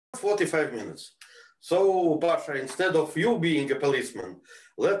45 minutes. So, Pasha, instead of you being a policeman,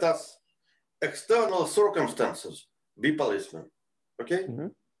 let us external circumstances be policemen. Okay? Mm-hmm.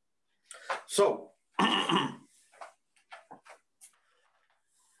 So,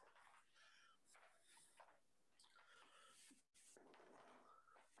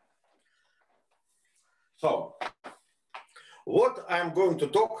 what I'm going to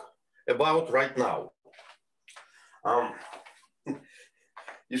talk about right now.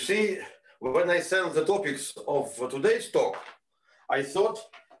 You see, when I sent the topics of today's talk, I thought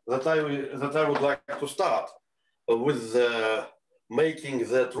that I would like to start with making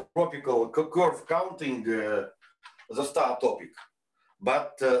the tropical curve counting the star topic.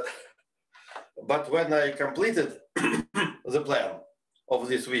 But when I completed the plan of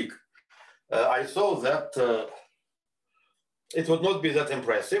this week, I saw that it would not be that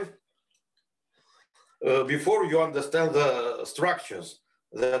impressive before you understand the structures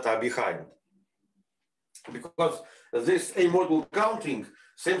that are behind. Because this A-model counting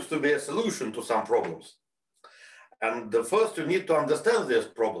seems to be a solution to some problems. And first you need to understand these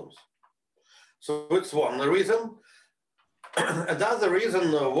problems. So it's one reason. Another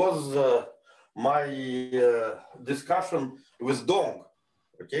reason was my discussion with Dong,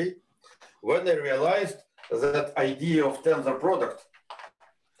 okay? When I realized that idea of tensor product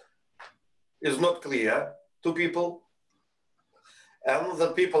is not clear to people, and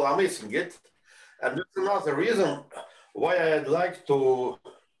that people are missing it. And that's another reason why I'd like to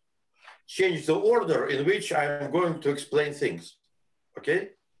change the order in which I'm going to explain things, okay?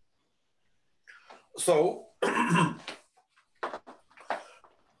 So,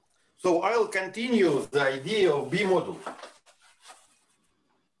 so I'll continue the idea of B model.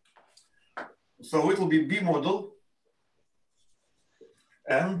 So it will be B model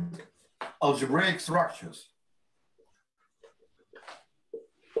and algebraic structures.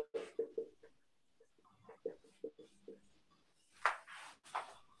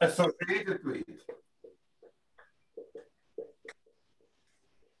 Associated with it.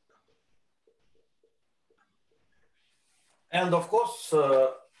 And of course,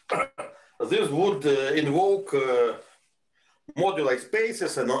 this would invoke moduli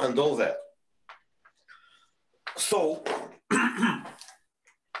spaces and all that. So,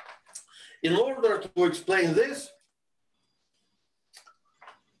 in order to explain this,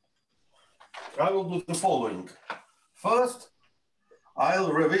 I will do the following. First,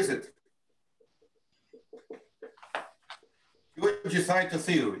 I'll revisit QG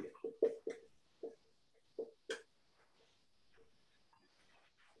theory.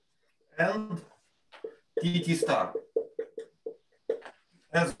 And TT star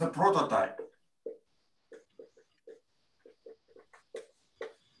as the prototype.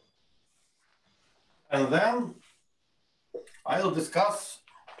 And then I'll discuss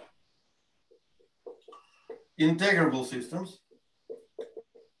integrable systems.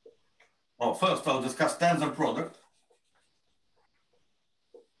 Oh, first I'll discuss tensor product.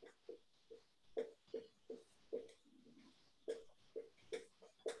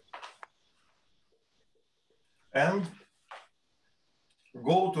 And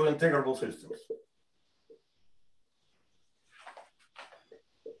go to integrable systems.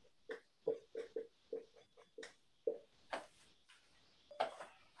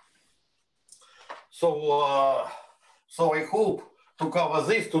 So I hope to cover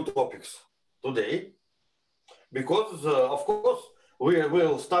these two topics today, because of course we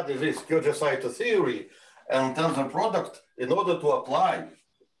will study this QG theory and tensor product in order to apply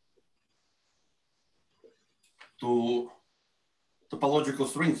to topological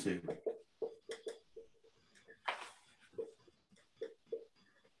string theory.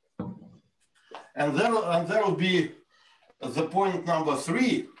 And there will be the point number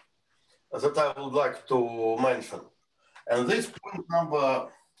 3 that I would like to mention. And this point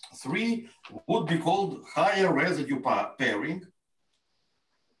number 3 would be called higher residue pairing.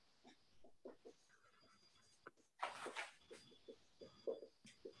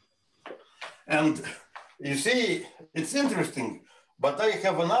 And you see, it's interesting, but I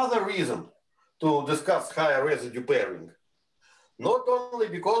have another reason to discuss higher residue pairing. Not only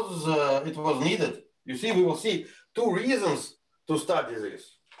because it was needed. You see, we will see 2 reasons to study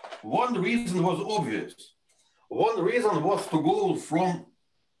this. One reason was obvious. One reason was to go from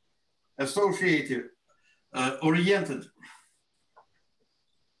associative oriented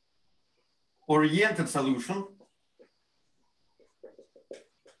solution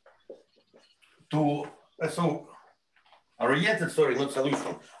to oriented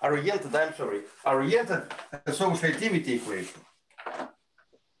associativity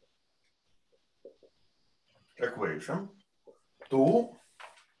equation to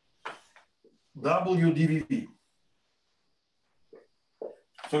WDVV.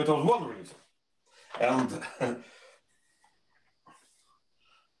 So it was one reason. And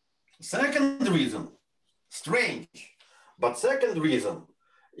second reason, strange, but second reason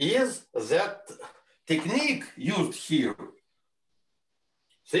is that technique used here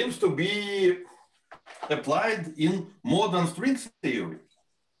seems to be applied in modern string theory.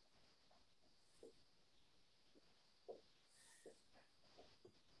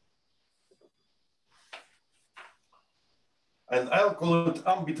 And I'll call it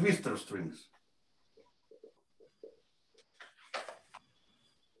ambitwister strings.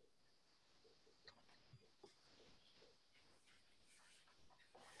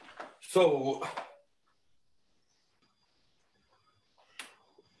 So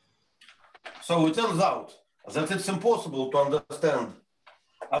it turns out that it's impossible to understand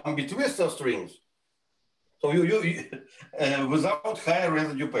ambitwister strings without higher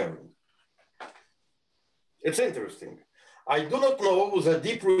residue pairing. It's interesting. I do not know the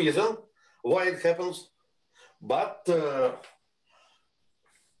deep reason why it happens, but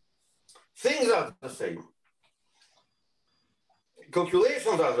things are the same.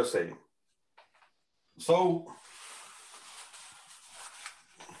 Calculations are the same. So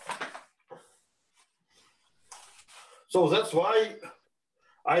that's why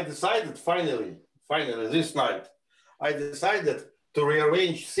I decided finally this night, I decided to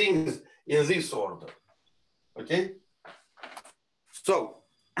rearrange things in this order. Okay? So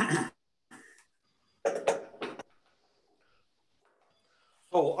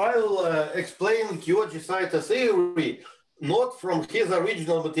I'll explain Kyoji-Saito theory not from his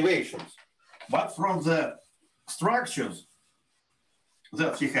original motivations, but from the structures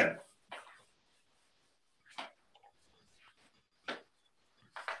that he had.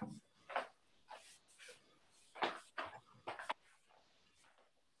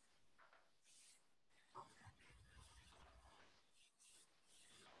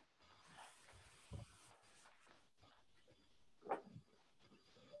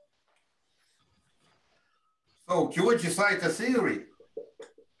 So Kyoji-Saito theory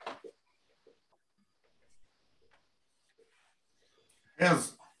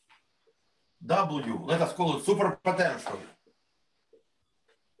has W, let us call it superpotential,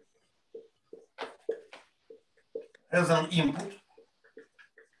 as an input.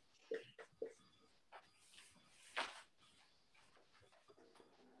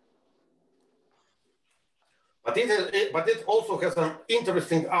 But it also has an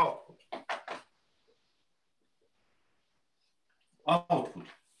interesting output.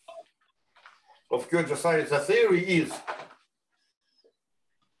 Of Kyoji-Saito theory is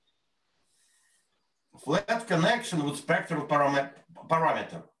flat connection with spectral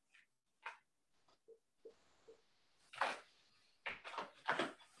parameter.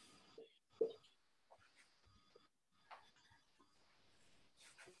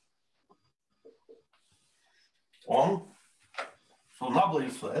 So nabla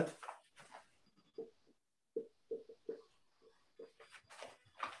is flat.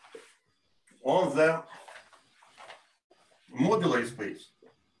 On the modular space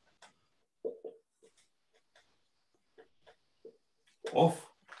of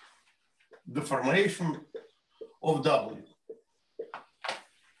the formation of W.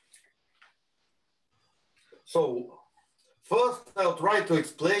 So first I'll try to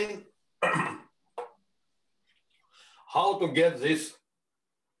explain how to get this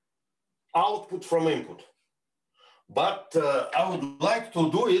output from input. But I would like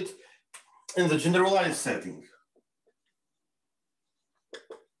to do it in the generalized setting.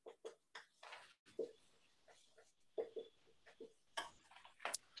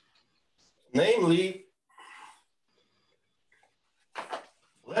 Namely,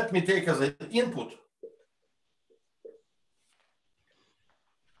 let me take as an input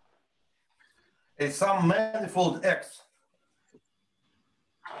some manifold X.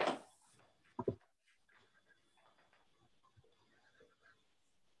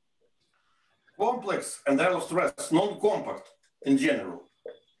 Complex, and I will stress non-compact in general.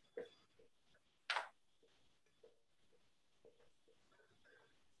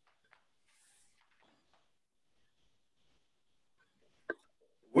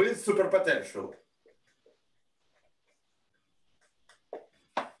 With superpotential.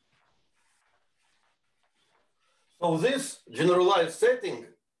 So this generalized setting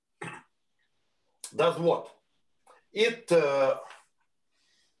does what? It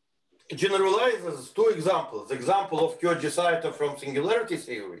generalizes two examples. The example of Kyoji-Saito from singularity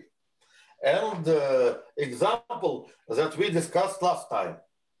theory and example that we discussed last time,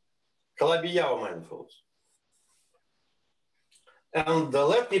 Calabi-Yau manifolds. And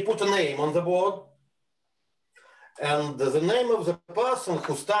let me put a name on the board. And the name of the person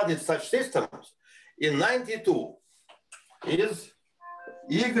who studied such systems in 92 is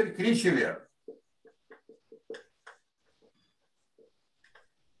Igor Krichever.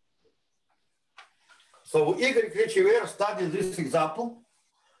 So Igor Krichever studied this example.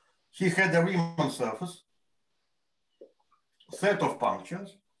 He had a Riemann surface, set of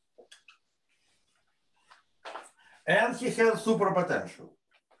punctures, and he has superpotential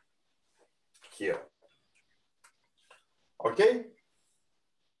here. Okay?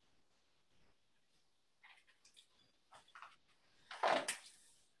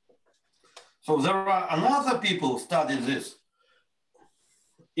 So there are another people studied this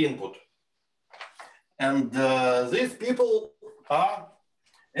input. And these people are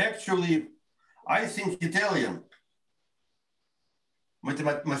actually, I think, Italian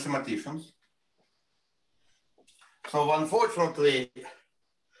mathematicians. So unfortunately,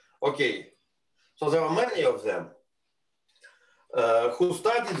 okay, so there are many of them who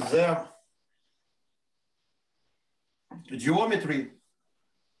studied the geometry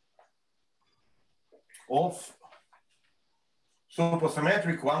of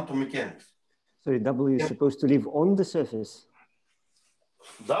supersymmetric quantum mechanics. So W is supposed to live on the surface?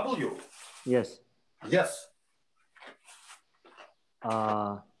 W? Yes. Yes.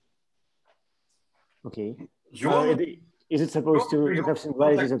 Okay. Geometry. Is it supposed to have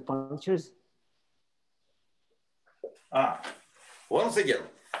singularities and punctures? Once again,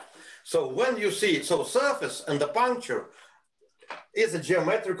 so when you see, so surface and the puncture is a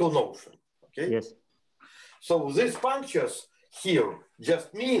geometrical notion, okay? Yes. So these punctures here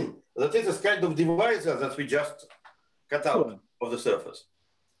just mean that it is kind of divisor that we just cut out of the surface.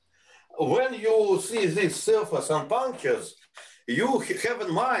 When you see this surface and punctures, you have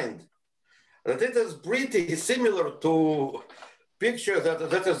in mind that it is pretty similar to picture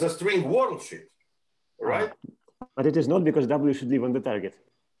that is the string worldsheet, right? But it is not, because W should live on the target.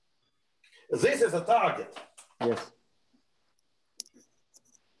 This is a target. Yes.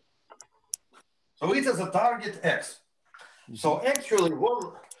 So it is a target X. So actually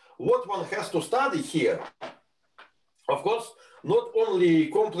what one has to study here, of course, not only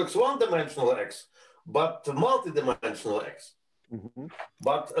complex one-dimensional X, but multi-dimensional X. Mm-hmm.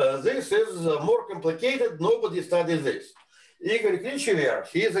 But this is more complicated. Nobody studies this. Igor Krichever,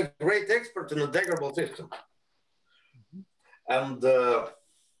 he is a great expert in integrable systems. And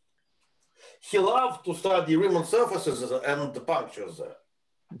he loved to study Riemann surfaces and the punctures there.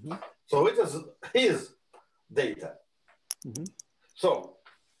 Mm-hmm. So it is his data. Mm-hmm. So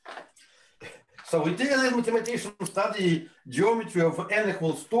Italian mathematicians study geometry of n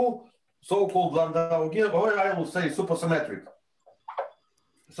equals 2, so-called Landau, or I will say supersymmetric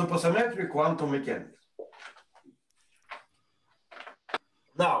quantum mechanics.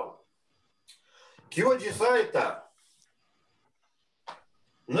 Now, Kyoji Saito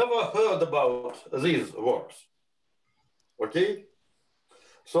never heard about these works, okay?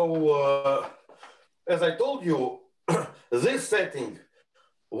 So, as I told you, this setting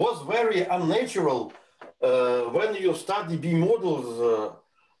was very unnatural when you study B models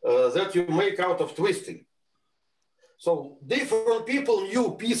that you make out of twisting. So different people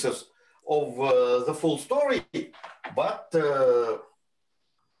knew pieces of the full story, but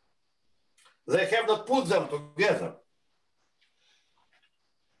they have not put them together.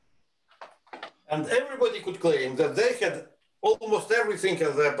 And everybody could claim that they had almost everything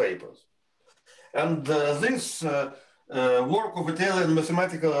in their papers. And this work of Italian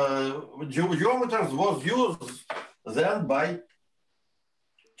mathematical geometers was used then by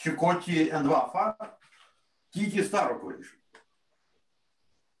Chicotti and Waffa, TT star equation.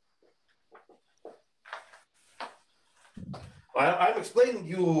 I'm explaining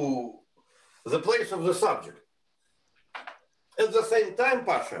you the place of the subject. At the same time,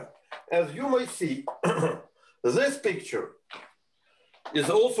 Pasha, as you may see, this picture is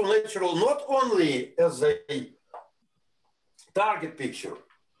also natural not only as a target picture,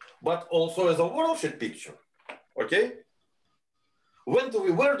 but also as a worldsheet picture, okay?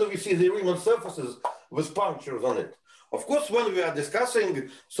 Where do we see the Riemann surfaces with punctures on it? Of course, when we are discussing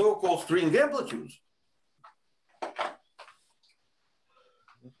so-called string amplitudes.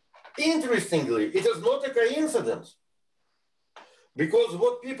 Interestingly, it is not a coincidence, because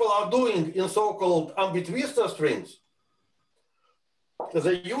what people are doing in so-called ambitwister strings,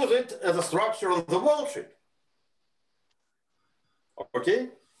 they use it as a structure on the worldsheet. Okay?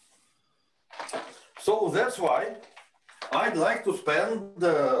 So that's why I'd like to spend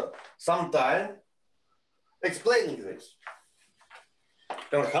some time explaining this.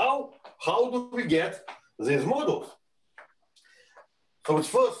 And how do we get these models? So it's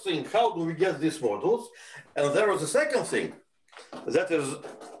first thing, how do we get these models? And there is a second thing that is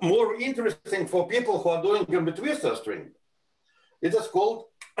more interesting for people who are doing geometry string. It is called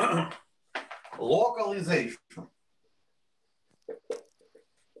localization.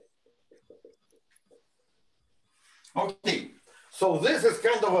 Okay, so this is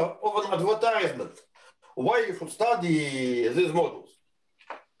kind of an advertisement. Why you should study these models.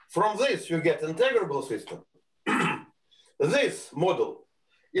 From this, you get integrable system. This model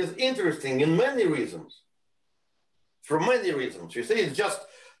is interesting in many reasons. For many reasons. You see, it's just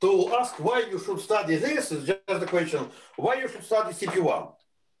to ask why you should study this is just the question, why you should study CP1?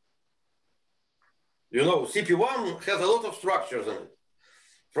 You know, CP1 has a lot of structures in it.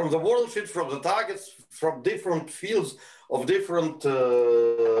 From the worldsheet, from the targets, from different fields of different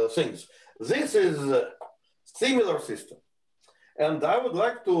things. This is a similar system. And I would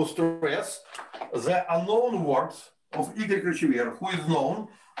like to stress the unknown works of Igor Krichever, who is known,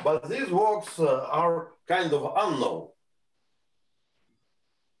 but these works are kind of unknown.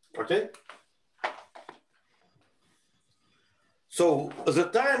 Okay? So the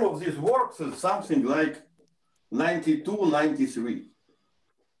time of these works is something like 92, 93.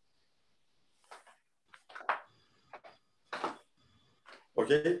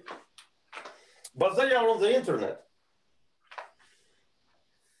 Okay? But they are on the internet.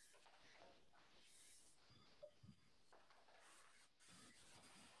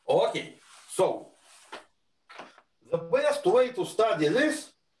 Okay, so the best way to study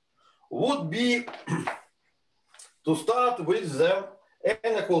this would be to start with the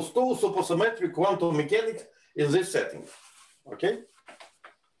n=2 supersymmetric quantum mechanics in this setting. Okay?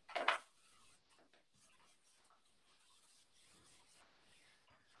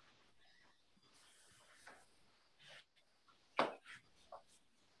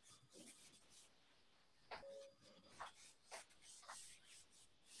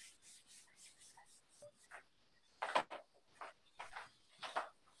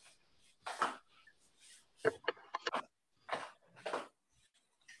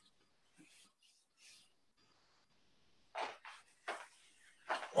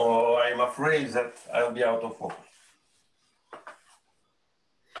 Oh, I'm afraid that I'll be out of focus.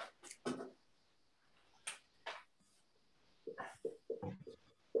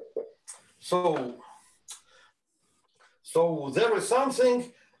 So there is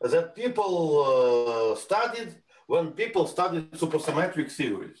something that people studied when people studied supersymmetric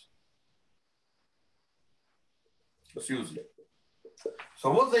theories. Excuse me.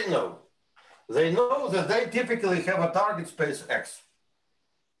 So what they know? They know that they typically have a target space X.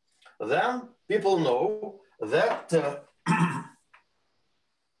 Then people know that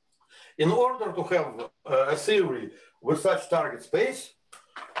in order to have a theory with such target space,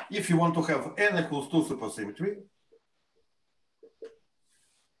 if you want to have n=2 supersymmetry,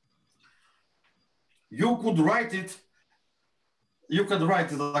 you could write it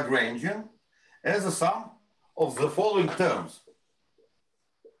Lagrangian as a sum of the following terms.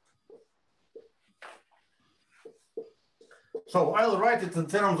 So I'll write it in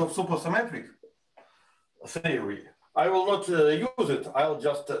terms of supersymmetric theory. I will not use it. I'll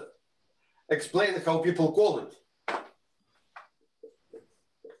just explain how people call it.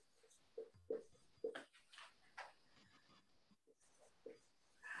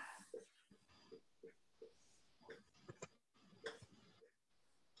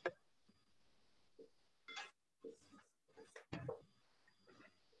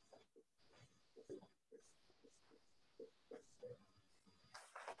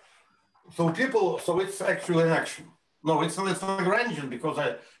 So it's actually an action. No, it's Lagrangian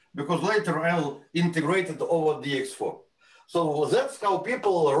because later I'll integrate it over dx4. So that's how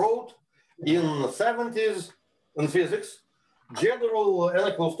people wrote in the 70s in physics, general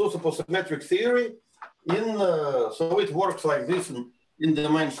n=2 supersymmetric theory so it works like this in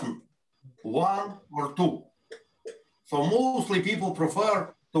dimension 1 or 2. So mostly people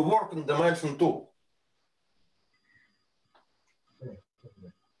prefer to work in dimension 2.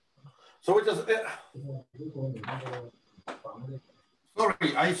 So it is.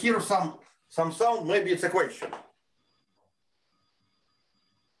 Sorry, I hear some sound. Maybe it's a question.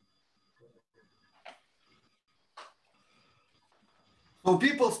 So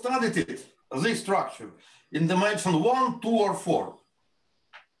people studied it, this structure, in dimension 1, 2, or 4.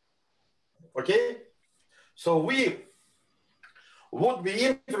 Okay? So we would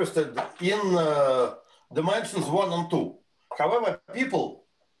be interested in dimensions 1 and 2. However, people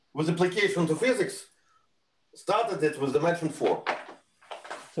with application to physics started it with dimension 4.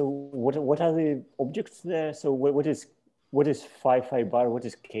 So what are the objects there? So what is phi bar? What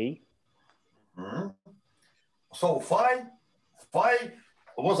is k? Mm-hmm. So phi phi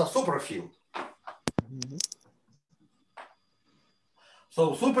was a superfield.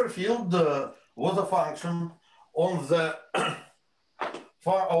 So superfield was a function on the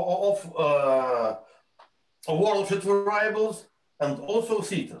worldsheet variables and also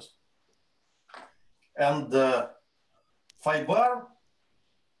thetas. And phi bar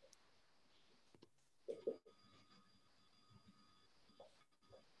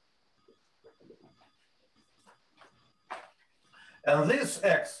and this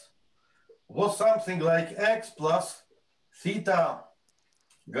x was something like x plus theta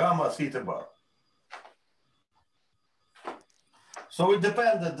gamma theta bar. So it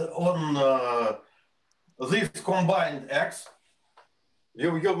depended on this combined x.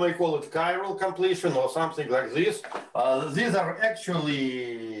 You may call it chiral completion or something like this. These are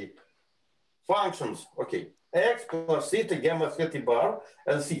actually functions, okay, x plus theta gamma theta bar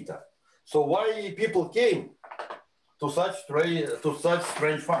and theta. So why people came to such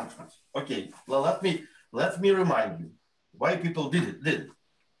strange functions? Okay, well, let me remind you why people did it.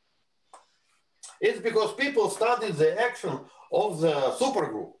 It's because people studied the action of the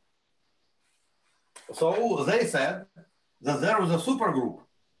supergroup. So they said that there was a supergroup.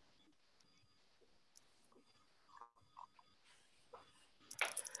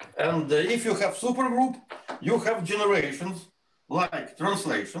 And if you have supergroup, you have generations like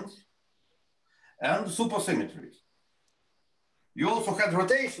translations and supersymmetries. You also had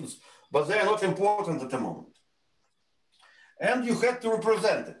rotations, but they are not important at the moment. And you had to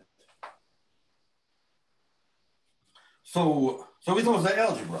represent it. So it was the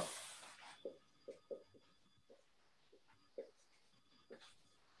algebra.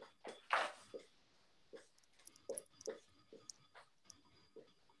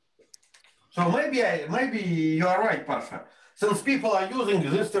 So maybe you are right, Pasha. Since people are using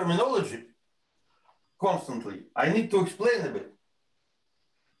this terminology constantly, I need to explain a bit.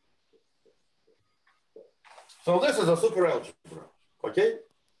 So this is a superalgebra, okay?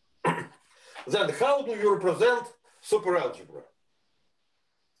 Then how do you represent superalgebra?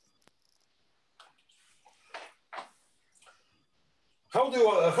 How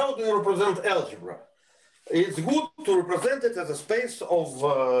do you represent algebra? It's good to represent it as a space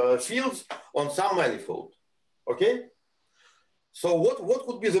of fields on some manifold, okay? So what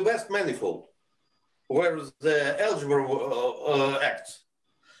could be the best manifold where the algebra acts?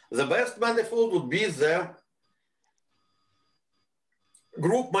 The best manifold would be the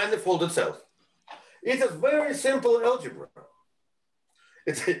group manifold itself. It is very simple algebra.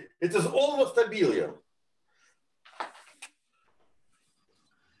 It is almost abelian.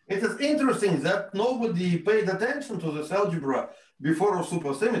 It is interesting that nobody paid attention to this algebra before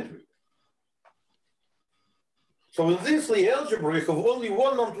supersymmetry. So in this Lie algebra, you have only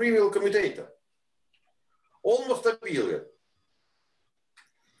one non-trivial commutator, almost abelian.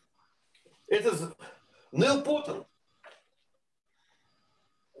 It is nilpotent.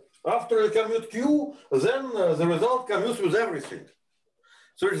 After you commute Q, then the result commutes with everything.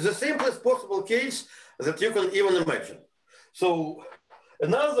 So it's the simplest possible case that you can even imagine. So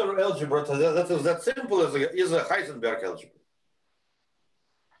another algebra that is that simple is a Heisenberg algebra.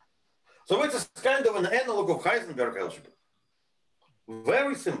 So it is kind of an analog of Heisenberg algebra.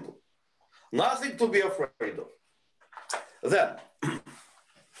 Very simple. Nothing to be afraid of. Then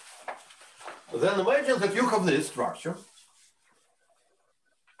imagine that you have this structure.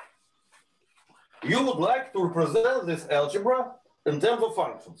 You would like to represent this algebra in terms of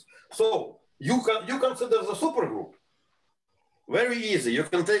functions. So you consider the supergroup. Very easy. You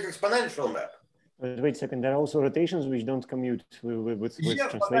can take exponential map. Wait a second. There are also rotations which don't commute with yes,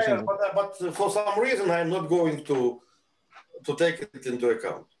 translations. But for some reason, I'm not going to take it into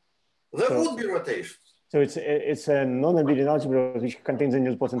account. There would be rotations. So it's a non-abelian algebra which contains a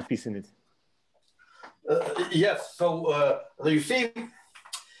nilpotent piece in it. Yes. So you see,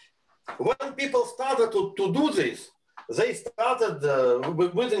 when people started to do this, they started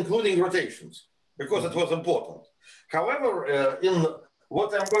with including rotations because it was important. However, in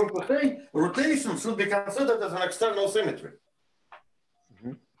what I'm going to say, rotation should be considered as an external symmetry.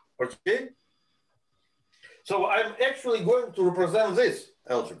 Mm-hmm. Okay? So I'm actually going to represent this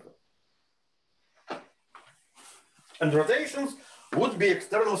algebra. And rotations would be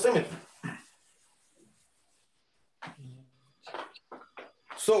external symmetry.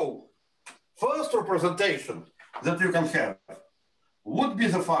 So first representation that you can have would be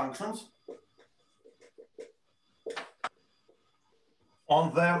the functions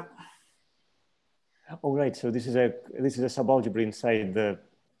on the. Oh, right. So this is a subalgebra inside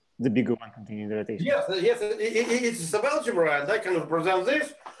the bigger one containing the rotation. Yes, it's a subalgebra, and I can represent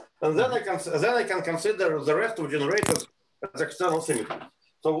this, and then I can consider the rest of generators as external symmetry.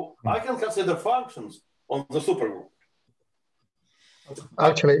 So I can consider functions on the supergroup.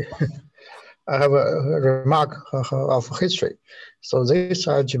 Actually, I have a remark of history. So this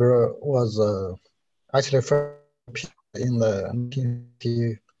algebra was actually in the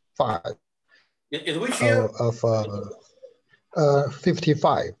 1955. In which year? Of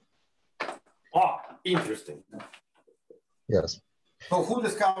 55. Ah, interesting. Yes. So who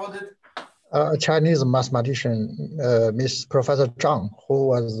discovered it? A Chinese mathematician, Miss Professor Zhang,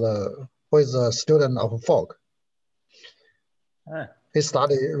 who is a student of Fogg. He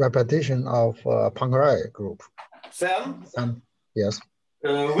studied repetition of Poincare group. Sam? Yes.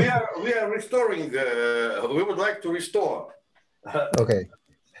 We are restoring. We would like to restore. Okay.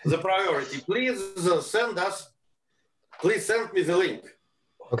 The priority. Please send us. Please send me the link.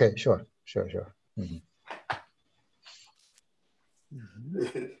 Okay. Sure. Mm-hmm.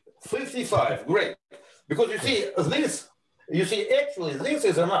 55. Great. Because you see this. You see, actually, this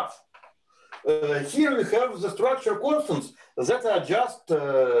is enough. Here we have the structure constants that are just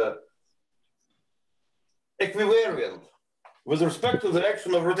equivariant with respect to the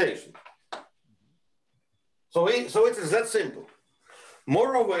action of rotation. So it is that simple.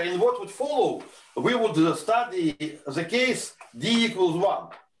 Moreover, in what would follow, we would study the case d equals 1.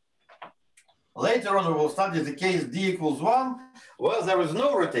 Later on, we will study the case d equals 1, where there is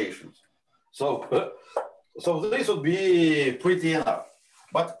no rotations. So this would be pretty enough.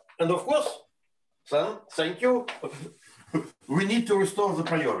 And of course, Sam, thank you. We need to restore the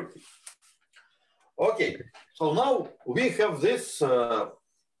priority. Okay, so now we have this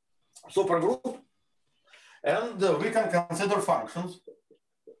supergroup, and we can consider functions.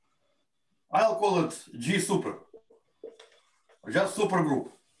 I'll call it G super, just supergroup.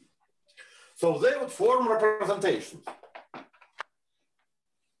 So they would form representations.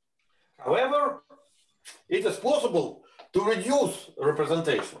 However, it is possible to reduce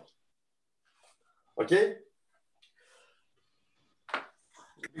representations. Okay?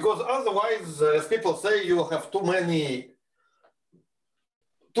 Because otherwise, as people say, you will have too many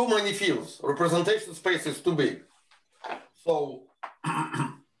fields. Representation space is too big. So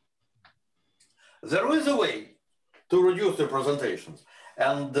there is a way to reduce representations,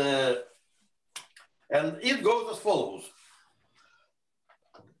 and it goes as follows.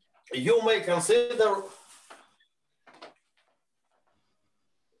 You may consider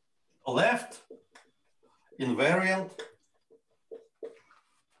left invariant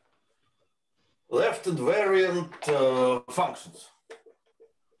functions.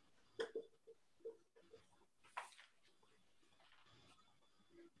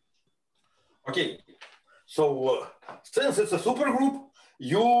 Okay, so since it's a supergroup,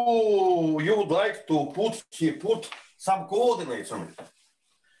 you would like to put some coordinates on it.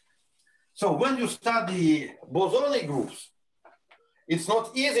 So when you study bosonic groups, it's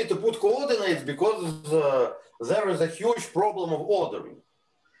not easy to put coordinates because there is a huge problem of ordering.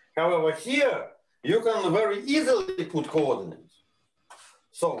 However, here you can very easily put coordinates.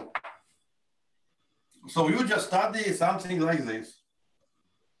 So you just study something like this.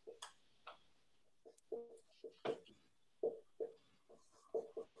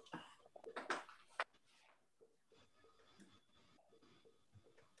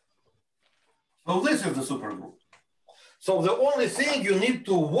 So this is the supergroup. So the only thing you need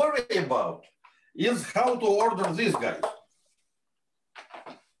to worry about is how to order these guys.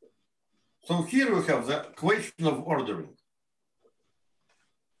 So here we have the question of ordering.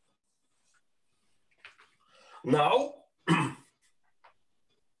 Now,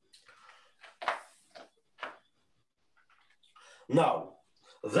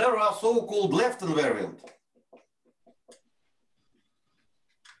 there are so-called left invariant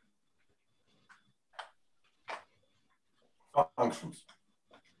functions.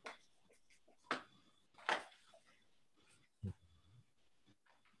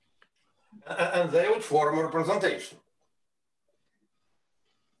 And they would form a representation.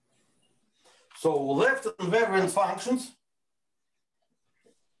 So left invariant functions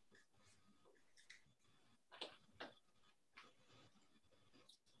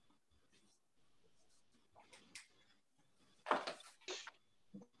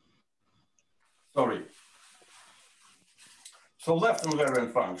So left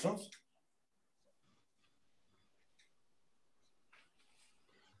invariant functions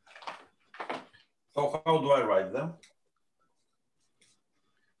So how do I write them?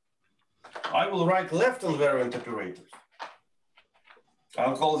 I will write left invariant operators.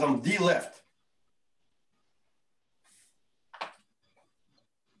 I'll call them D left.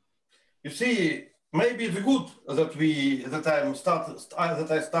 You see, maybe it's good that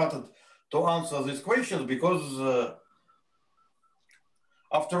I started to answer these questions because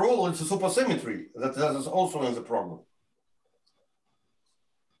After all, it's a supersymmetry that is also in the problem.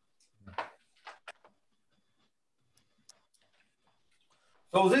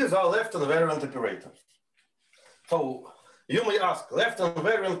 So these are left invariant operators. So you may ask, left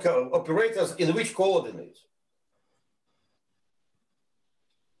invariant operators in which coordinates?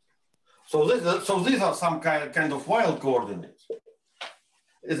 So these are some kind of wild coordinates.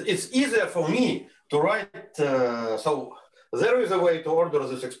 It's easier for me to write, so there is a way to order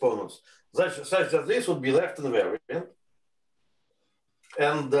these exponents such that this would be left invariant.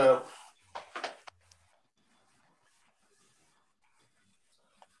 And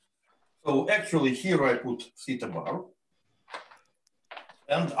so actually here I put theta bar.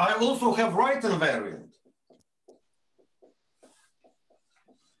 And I also have right invariant.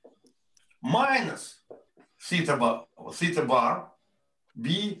 Minus theta bar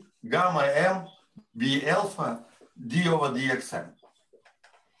b gamma m b alpha d over dxm.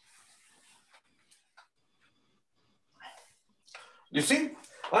 You see,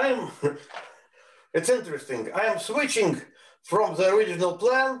 it's interesting. I am switching from the original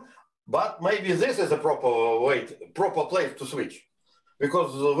plan, but maybe this is a proper place to switch,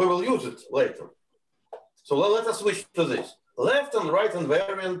 because we will use it later. So let us switch to this. Left and right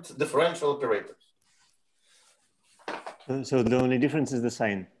invariant differential operators. So the only difference is the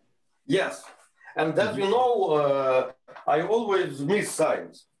sign. Yes, and as you know, I always miss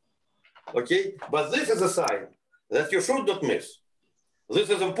signs, okay? But this is a sign that you should not miss. This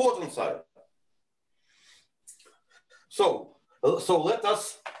is important sign. So let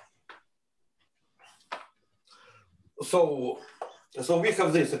us, so we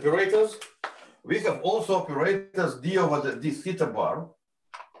have these operators. We have also operators d over the d theta bar,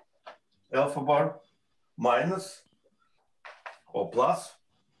 alpha bar, minus or plus,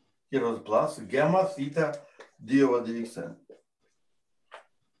 here is plus, gamma theta d over dxn.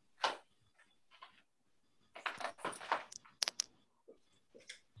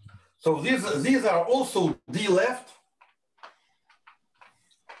 So these are also d left.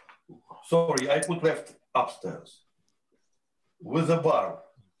 Sorry, I put left upstairs with a bar.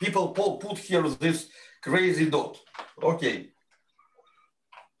 People put here this crazy dot. Okay.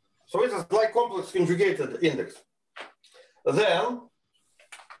 So it is like complex conjugated index. Then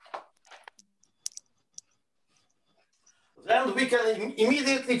we can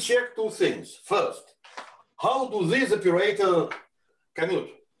immediately check two things. First, how do these operators commute?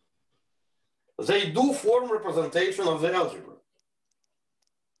 They do form representation of the algebra.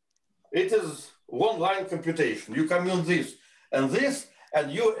 It is one-line computation. You commute this, and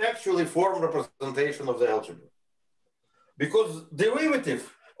you actually form representation of the algebra. Because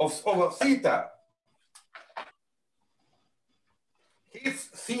derivative of theta hits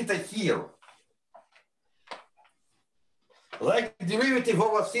theta here. Like derivative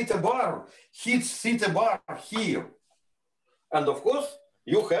over theta bar hits theta bar here. And of course,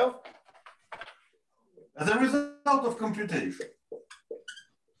 you have the result of computation.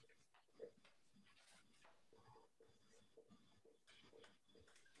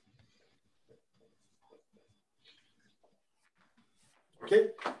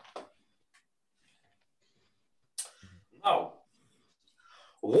 Okay. Now,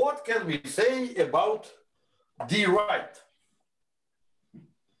 what can we say about d right?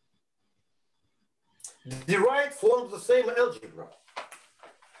 D right forms the same algebra.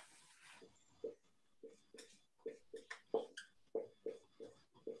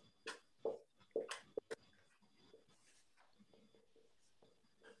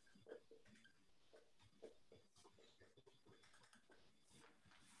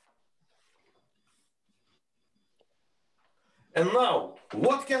 And now,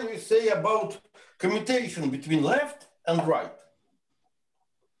 what can we say about commutation between left and right?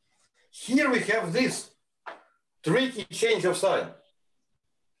 Here we have this tricky change of sign.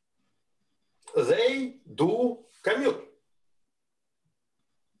 They do commute.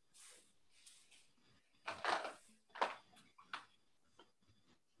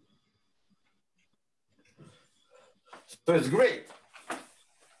 So it's great.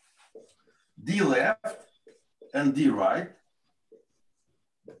 D left and D right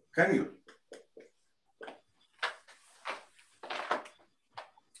commute.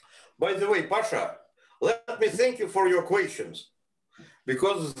 By the way, Pasha, let me thank you for your questions,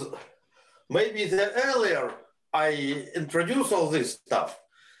 because maybe the earlier I introduce all this stuff,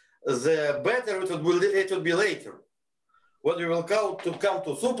 the better it would be later. When we will come to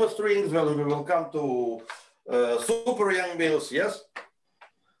superstrings, when we will come to super young bills, yes?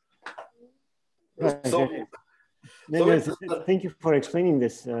 Right. So, thank you for explaining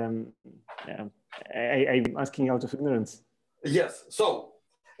this. I'm asking out of ignorance. Yes. So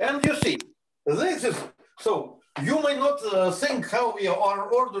And you see, this is, so you may not think how we are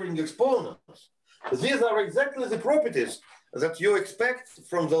ordering exponents. These are exactly the properties that you expect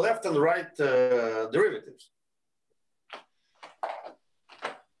from the left and right derivatives.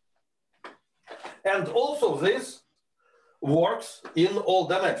 And also this works in all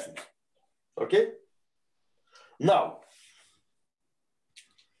dimensions, okay? Now,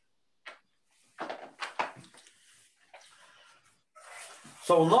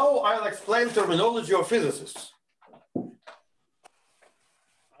 so now I'll explain terminology of physicists.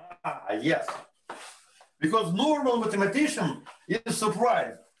 Yes, because normal mathematician is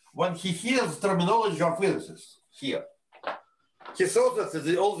surprised when he hears terminology of physicists here. He thought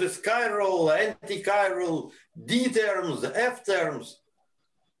that all the chiral, anti-chiral, D terms, F terms,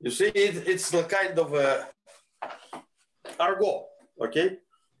 you see, it's a kind of argot, okay?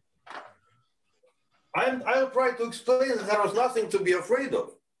 I'll try to explain that there was nothing to be afraid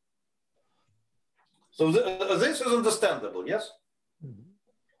of. So this is understandable, yes?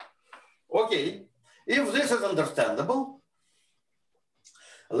 Okay, if this is understandable,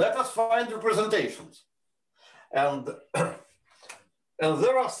 let us find representations. And, and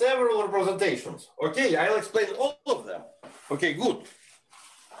there are several representations. Okay, I'll explain all of them. Okay, good.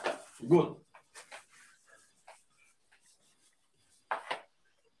 Good.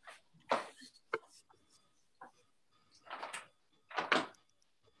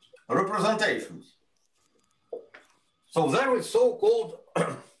 Representations. So there is so-called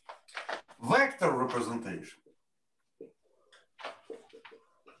vector representation.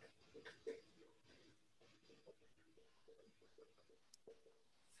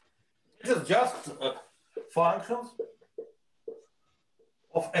 It is just functions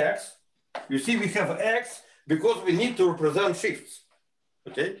of x. You see, we have x because we need to represent shifts,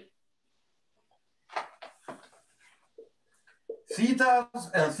 okay?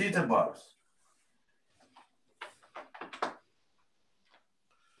 Thetas and theta bars.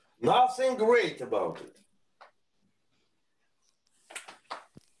 Nothing great about it.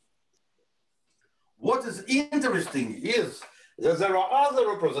 What is interesting is that there are other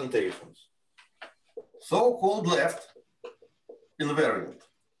representations, so-called left invariant.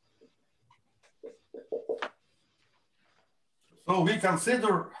 So we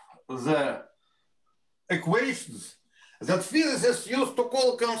consider the equations that physicists used to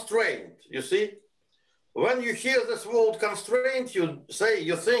call constraint, you see? When you hear this word constraint, you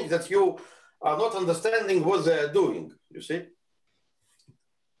think that you are not understanding what they're doing, you see?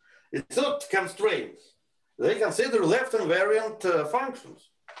 It's not constraints. They consider left invariant functions.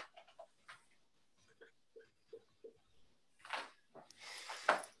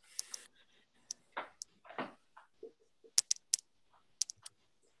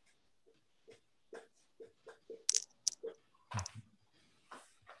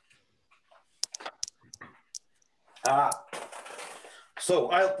 So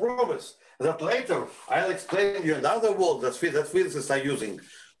I'll promise that later I'll explain you another word that physicists are using,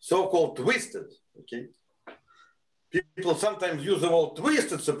 so-called twisted, okay? People sometimes use the word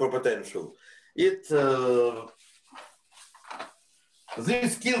twisted superpotential.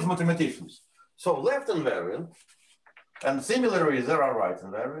 This kills mathematicians. So left invariant, and similarly there are right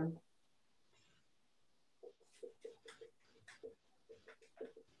invariant.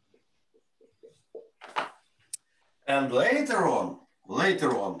 And later on,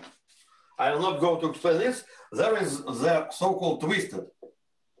 I will not go to explain this, there is the so-called twisted.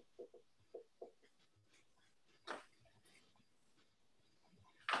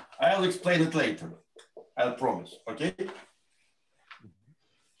 I'll explain it later, I'll promise, okay?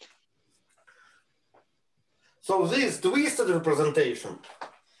 So this twisted representation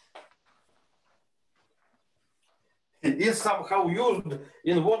is somehow used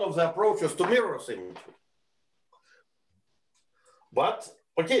in one of the approaches to mirror symmetry. But,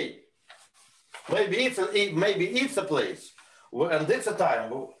 okay, maybe it's a place, and it's a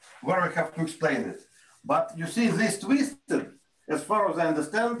time where I have to explain it. But you see, this twisted, as far as I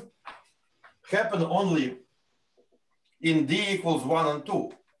understand, happen only in D equals 1 and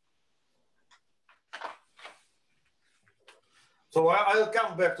 2. So I'll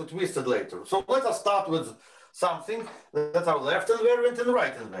come back to twisted later. So let us start with something that are left invariant and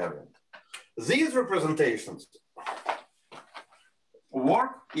right invariant. These representations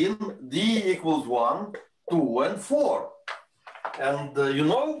work in D equals 1, 2, and 4. And you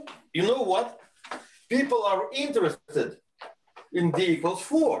know what? People are interested in D equals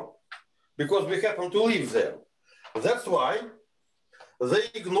 4 because we happen to live there. That's why they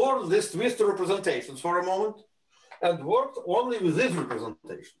ignored these twisted representations for a moment and worked only with these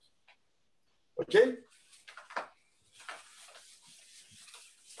representations. Okay?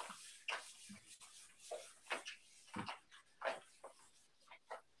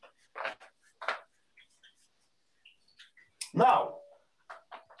 Now,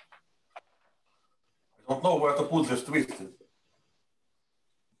 I don't know where to put this twisted.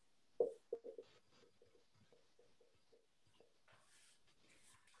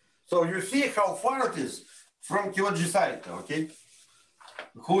 So you see how far it is from QGCite, okay?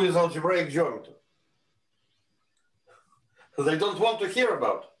 Who is algebraic geometry? They don't want to hear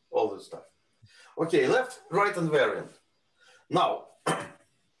about all this stuff. Okay, left, right, and variant. Now,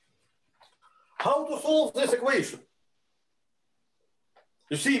 how to solve this equation?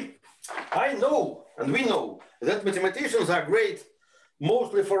 You see, I know, and we know, that mathematicians are great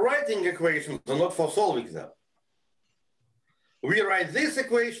mostly for writing equations and not for solving them. We write this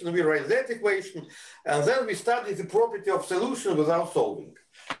equation, we write that equation, and then we study the property of solution without solving.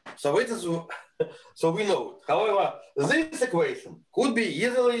 So it is, so we know. However, this equation could be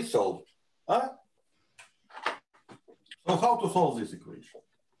easily solved. Huh? So how to solve this equation?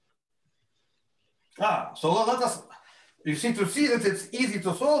 So let us, you see, to see that it's easy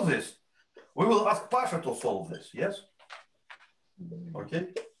to solve this, we will ask Pasha to solve this, yes?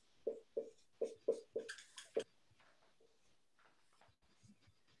 Okay.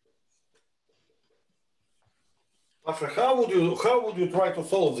 Pasha, how would you try to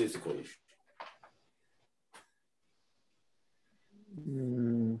solve this equation?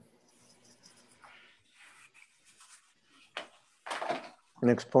 An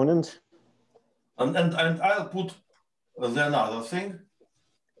exponent. And I'll put the another thing.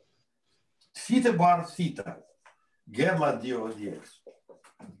 Theta bar theta, gamma dio dx.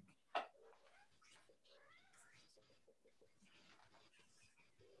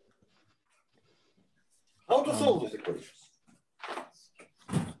 How to solve this equation?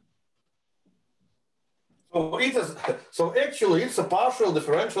 So it is. So actually, it's a partial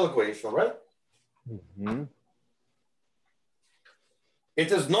differential equation, right? Mm-hmm.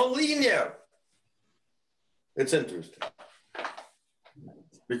 It is non-linear. It's interesting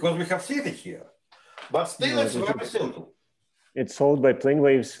because we have theta here, but still it's very simple. It's solved by plane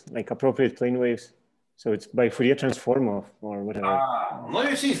waves, like appropriate plane waves. So it's by Fourier transform or whatever. No,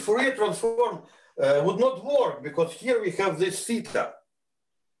 you see, Fourier transform would not work because here we have this theta.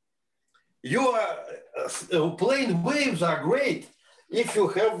 Your plane waves are great if you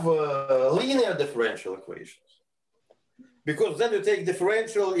have linear differential equations, because then you take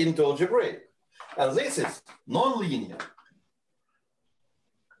differential into algebraic, and this is non-linear.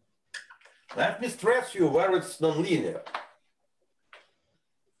 Let me stress you where it's non-linear.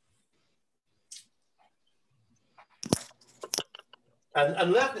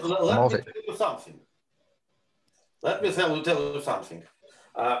 And let me tell you something. Let me tell you something.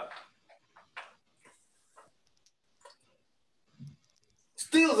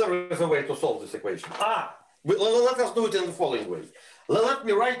 Still there is a way to solve this equation. Let us do it in the following way. Let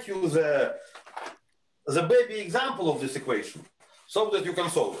me write you the baby example of this equation so that you can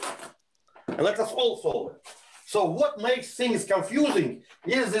solve it. And let us all solve it. So what makes things confusing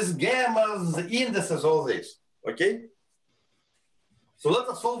is this gammas, the indices, all this, okay? So let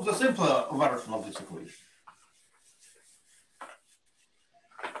us solve the simpler version of this equation.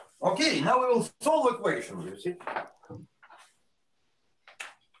 Okay, now we will solve equations, you see.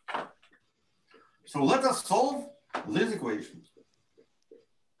 So let us solve this equation.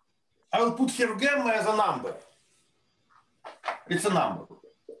 I will put here gamma as a number. It's a number.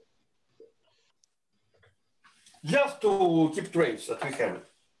 Just to keep trace that we have it.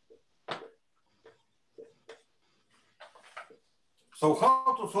 So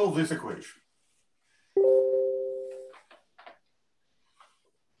how to solve this equation?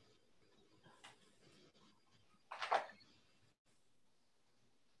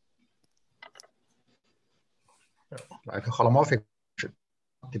 Like holomorphic,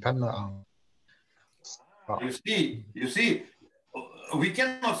 depending on. You see, we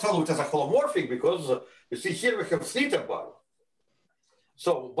cannot solve it as a holomorphic because you see here we have theta bar.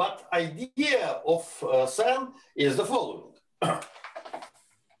 So, but idea of SAN is the following.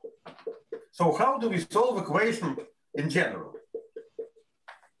 So how do we solve equation in general?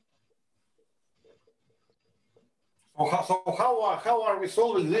 So how are we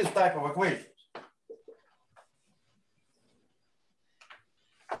solving this type of equations?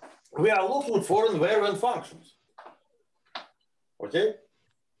 We are looking for invariant functions. Okay?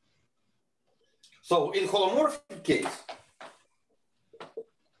 So in holomorphic case,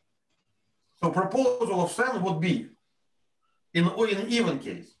 so proposal of SAN would be in even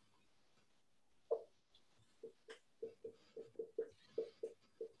case.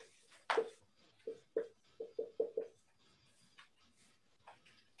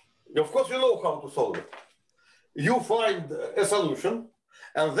 Of course, you know how to solve it. You find a solution,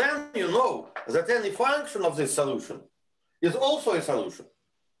 and then you know that any function of this solution is also a solution,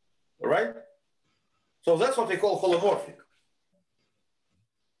 right? So that's what we call holomorphic.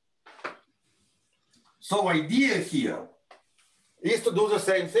 So idea here is to do the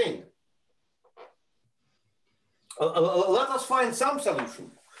same thing. Let us find some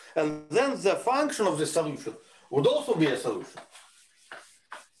solution, and then the function of the solution would also be a solution,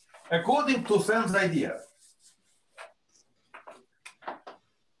 according to Sen's idea.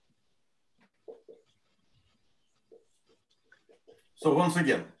 So once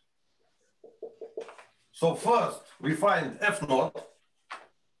again, so first we find f naught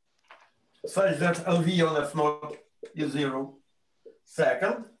such that LV on f naught is 0.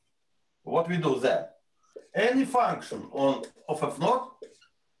 Second, what we do then? Any function of f naught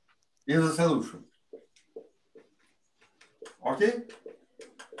is a solution. Okay?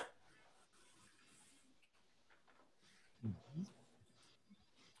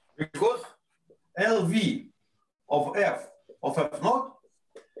 Because LV of f naught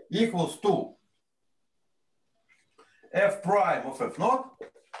equals to f prime of f naught,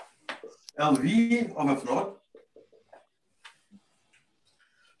 LV of f naught.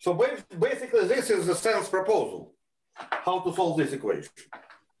 So basically, this is the Sen's proposal, how to solve this equation.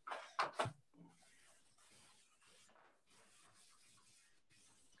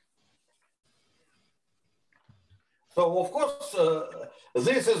 So of course,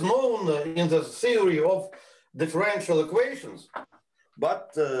 this is known in the theory of differential equations,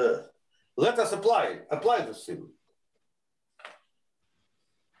 but let us apply this theory.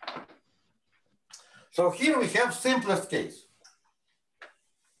 So here we have simplest case.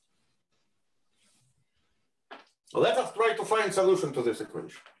 Let us try to find solution to this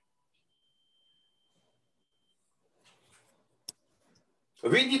equation.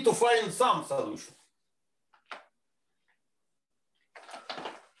 We need to find some solution.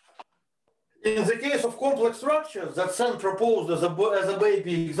 In the case of complex structures that Sen proposed as a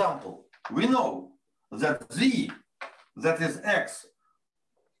baby example, we know that Z, that is X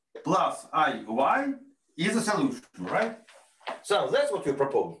plus IY, is a solution, right? So that's what we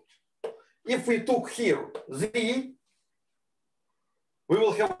proposed. If we took here Z, we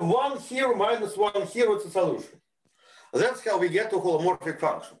will have 1 here minus 1 here, it's a solution. That's how we get to holomorphic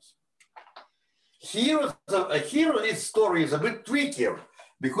functions. Here its story is a bit trickier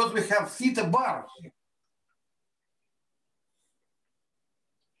because we have theta bar here.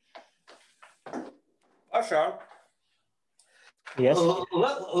 Ashar. Yes.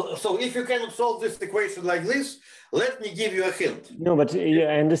 So if you cannot solve this equation like this, let me give you a hint. No, but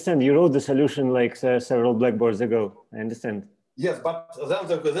I understand. You wrote the solution like several blackboards ago. I understand. Yes, but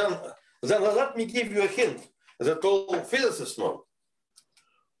then let me give you a hint that all physicists know.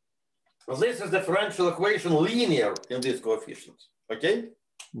 This is differential equation linear in these coefficients, okay?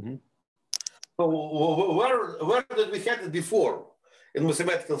 Mm-hmm. So where did we have it before in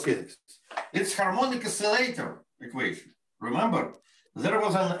mathematical physics? It's harmonic oscillator equation. Remember, there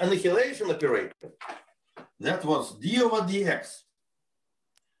was an annihilation operator that was d over dx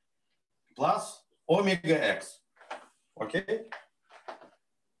plus omega x, okay?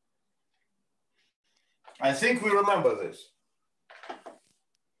 I think we remember this.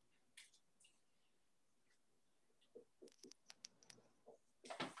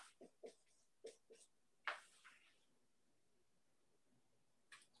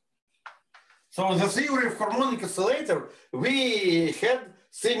 So in the theory of harmonic oscillator, we had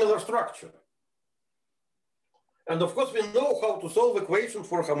similar structure. And of course, we know how to solve equation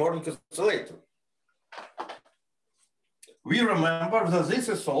for harmonic oscillator. We remember that this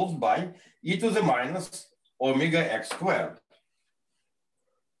is solved by e to the minus omega x squared.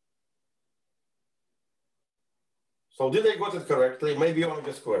 So did I got it correctly? Maybe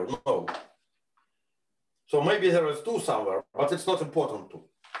omega squared, no. So maybe there is 2 somewhere, but it's not important to.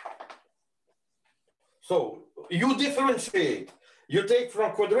 So you differentiate, you take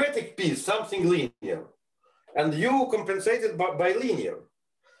from quadratic piece something linear, and you compensate it by linear.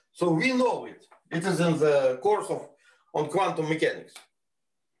 So we know it. It is in the course on quantum mechanics.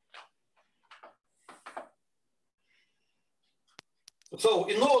 So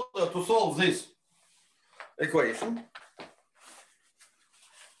in order to solve this equation,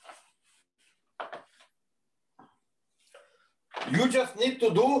 you just need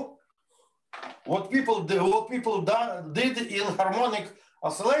to do what people did in harmonic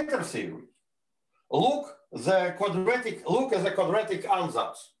oscillator theory. Look at the quadratic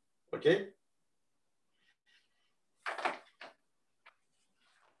ansatz, okay?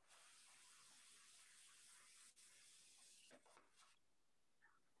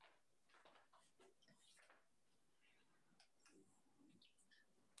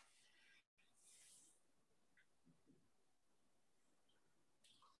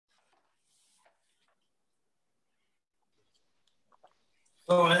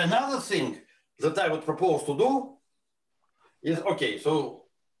 So another thing that I would propose to do is, okay, so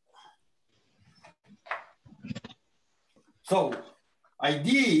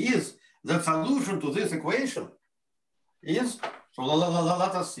idea is the solution to this equation is, so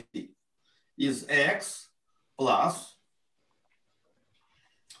let us see, is x plus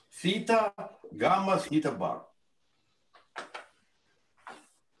theta gamma theta bar.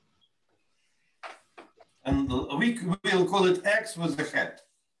 And we will call it x with the hat.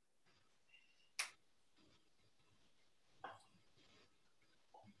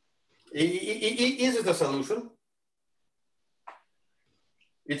 Is it a solution?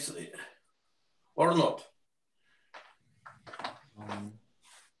 It's or not?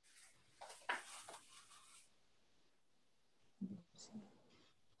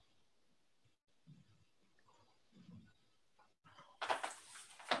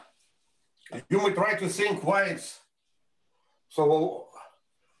 You might try to think why it's so.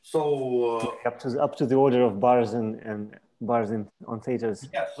 Up to the order of bars and bars on thetas.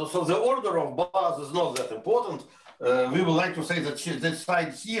 Yeah. So the order of bars is not that important. We would like to say that this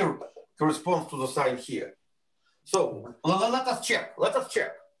side here corresponds to the side here. So let us check. Let us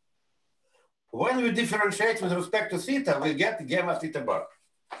check. When we differentiate with respect to theta, we get gamma theta bar.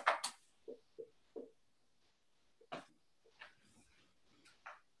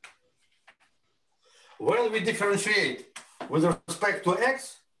 When we differentiate with respect to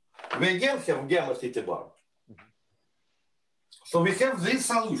x, we again have gamma theta bar. So we have this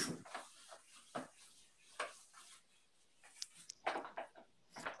solution.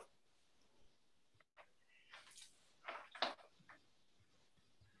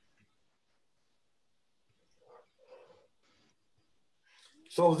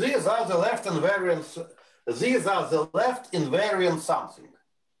 So these are the left invariants. These are the left invariant something.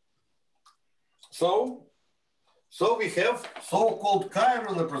 So we have so-called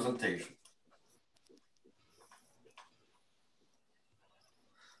chiral representation.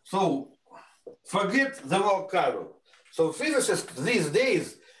 So forget the word chiral. So physicists these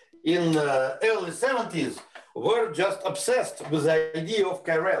days in early 70s were just obsessed with the idea of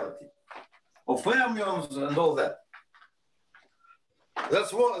chirality, of fermions and all that.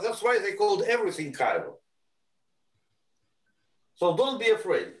 That's why they called everything chiral. So don't be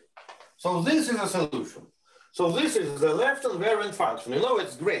afraid. So this is a solution. So this is the left invariant function. You know,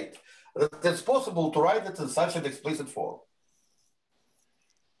 it's great that it's possible to write it in such an explicit form.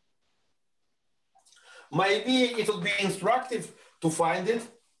 Maybe it will be instructive to find it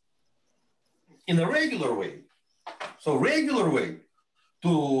in a regular way. So regular way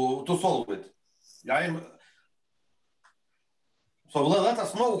to solve it. So let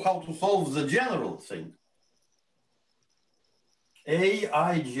us know how to solve the general thing.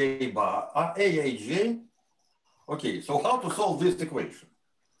 Aij bar, Aij. Okay, so how to solve this equation?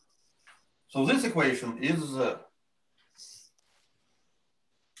 So this equation is,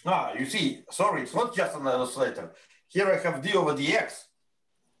 you see, sorry, it's not just an illustrator. Here I have d over dx.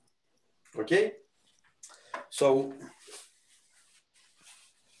 Okay, so,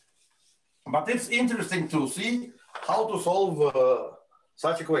 but it's interesting to see how to solve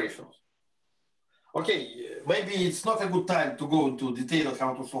such equations. Okay, maybe it's not a good time to go into detail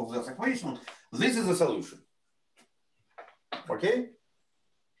how to solve this equation. This is a solution. Okay?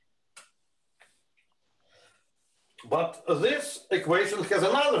 But this equation has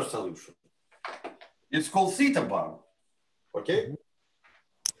another solution. It's called theta bar. Okay?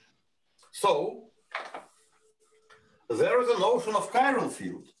 So, there is a notion of chiral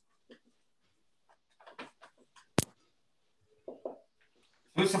field.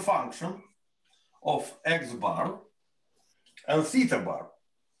 So it's a function of x bar and theta bar.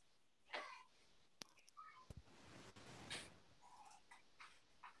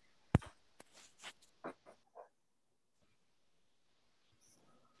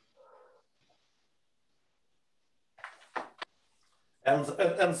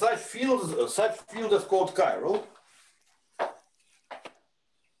 And such field is called chiral.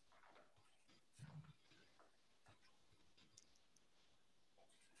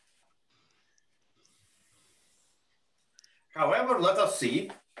 However, let us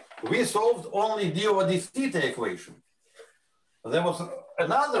see, we solved only d over d theta equation. There was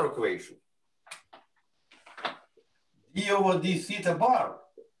another equation, d over d theta bar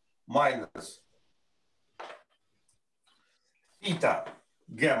minus theta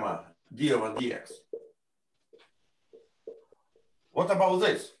gamma d over dx. What about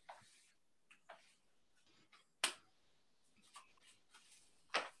this?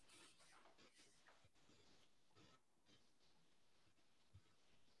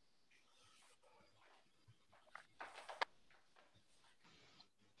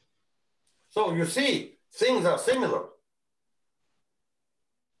 So you see, things are similar.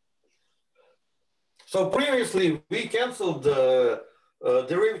 So previously we canceled the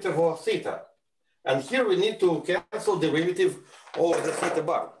derivative of theta. And here we need to cancel derivative of the theta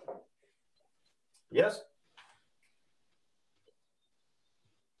bar. Yes?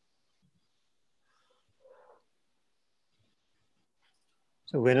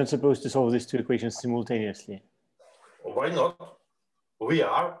 So we're not supposed to solve these two equations simultaneously. Why not? We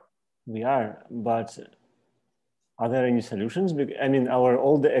are. We are, but are there any solutions? I mean, our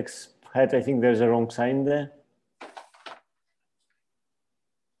old x hat, I think there's a wrong sign there.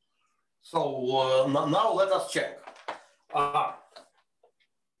 So now let us check.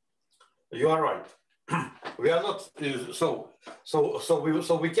 You are right. We are not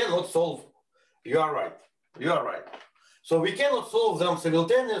so we cannot solve. You are right. You are right. So we cannot solve them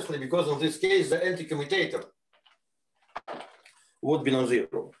simultaneously because in this case the anti-commutator would be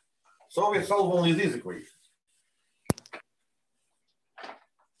non-zero. So we solve only these equations.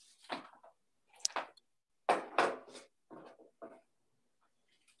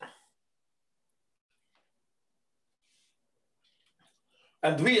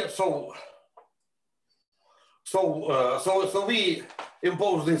 And we so we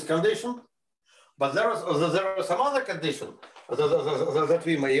impose this condition, but there is some other condition that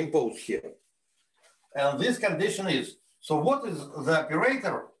we may impose here. And this condition is, so what is the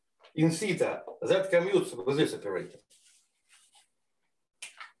operator in theta that commutes with this operator?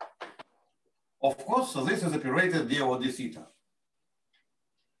 Of course, so this is operator d over d theta.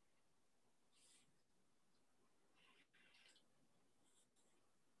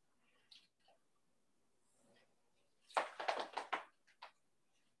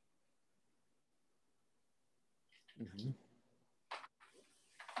 Mm-hmm.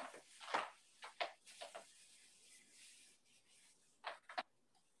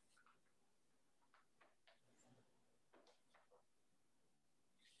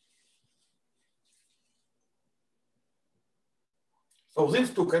 So these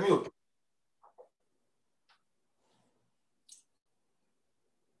two commute.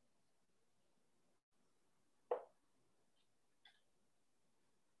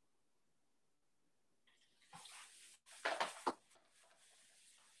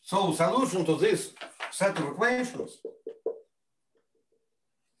 So solution to this set of equations.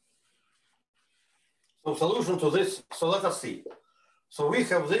 So solution to this, so let us see. So we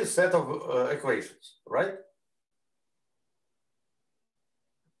have this set of equations, right?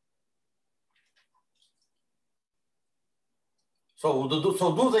 So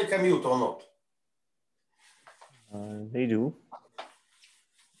do they commute or not? They do.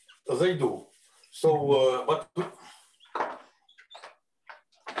 They do. So,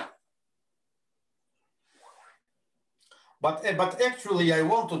 but actually, I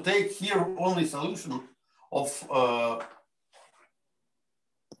want to take here only solution of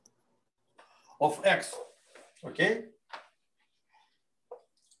x. Okay.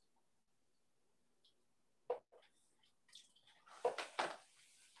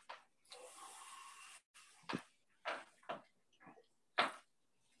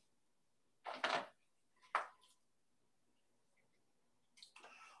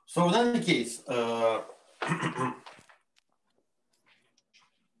 So in any case,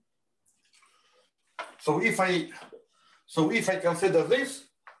 so if I consider this,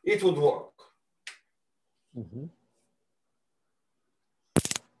 it would work. Mm-hmm.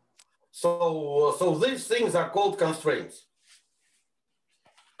 So these things are called constraints.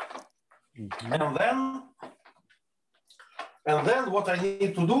 Mm-hmm. And then what I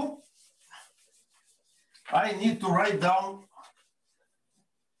need to do, I need to write down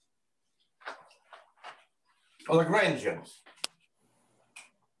Lagrangians.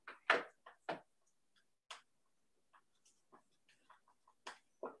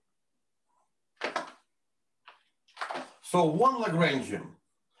 So one Lagrangian.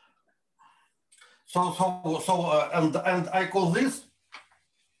 And I call this,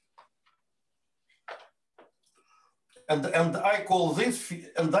 and I call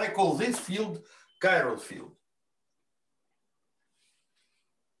this field chiral field.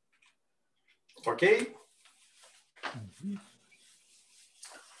 Okay. Mm-hmm.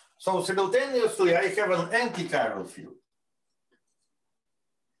 So simultaneously, I have an anti-chiral field.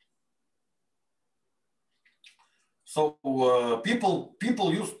 So people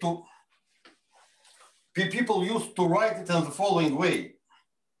used to write it in the following way.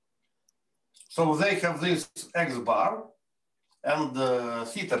 So they have this x bar and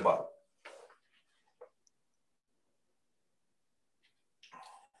theta bar.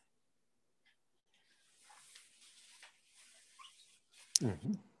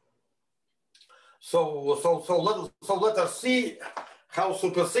 Mm-hmm. So let us see how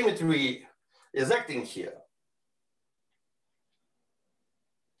supersymmetry is acting here.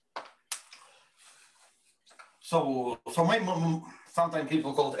 So maybe sometimes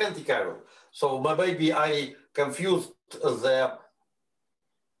people call it anti-chiral. So maybe I confused the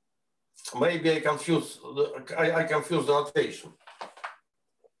I confused the notation.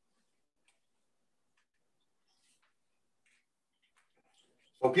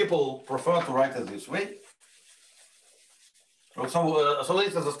 So people prefer to write it this way. So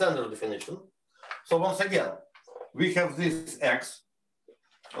this is a standard definition. So once again, we have this x,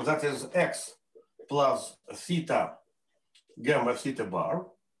 that is x plus theta gamma theta bar.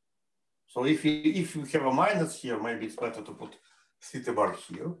 So if you have a minus here, maybe it's better to put theta bar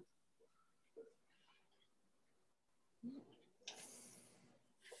here.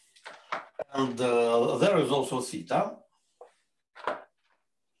 And there is also theta.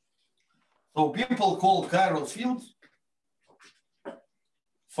 So people call chiral fields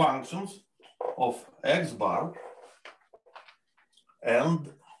functions of x bar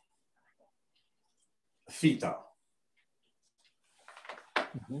and theta.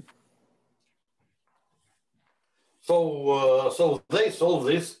 Mm-hmm. So they solve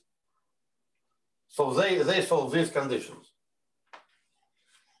this. So they solve these conditions.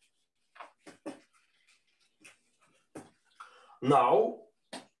 Now,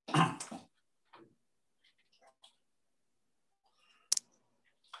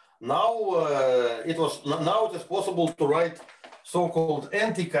 it is possible to write so-called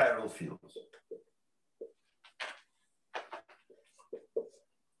anti-chiral fields.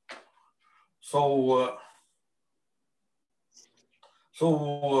 So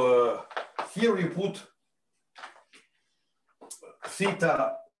here we put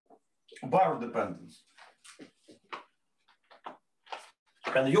theta bar dependence,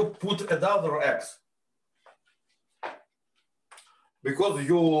 and you put another x, because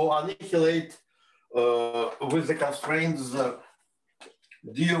you annihilate with the constraints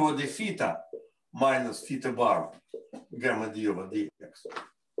d over d theta minus theta bar gamma d over dx.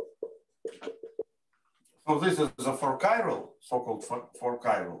 So this is for chiral, so-called for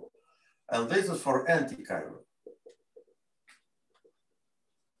chiral, and this is for anti-chiral.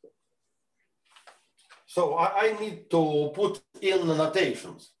 So I need to put in the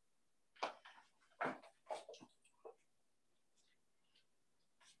notations.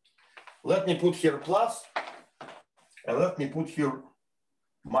 Let me put here plus, and let me put here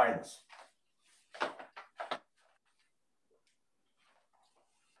minus.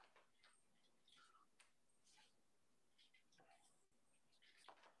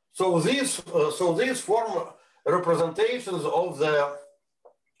 So these form representations of the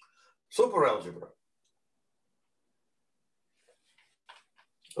superalgebra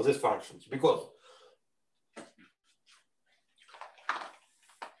of these functions, because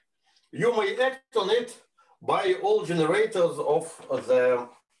you may act on it by all generators of the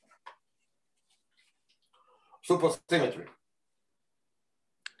supersymmetry.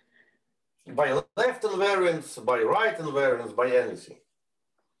 By left invariance, by right invariance, by anything.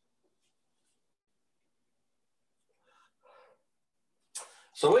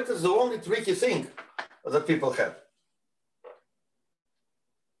 So it is the only tricky thing that people have.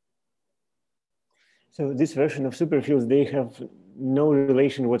 So this version of superfields, they have no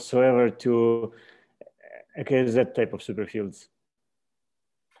relation whatsoever to KZ type of superfields.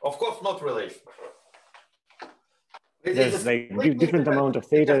 Of course, not relation. There's like different amount of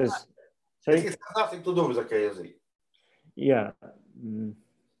thetas. Sorry? It has nothing to do with the KZ. Yeah.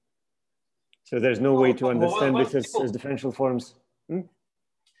 So there's no way to understand this as differential forms.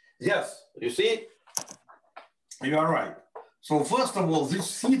 Yes, you see, you are right. So first of all, these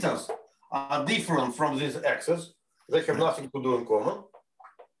thetas are different from these x's. They have nothing to do in common.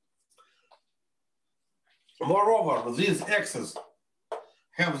 Moreover, these x's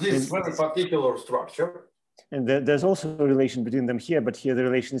have this very particular structure. And there's also a relation between them here, but here the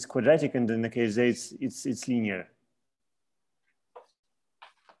relation is quadratic, and in the case it's linear.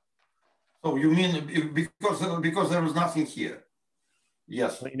 So you mean because there is nothing here?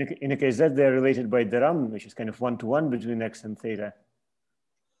 Yes. In a case that they're related by de Rham, which is kind of one-to-one between x and theta.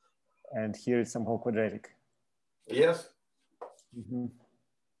 And here it's somehow quadratic. Yes. Mm-hmm.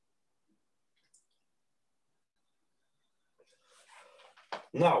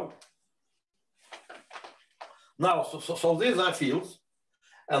 Now, so these are fields,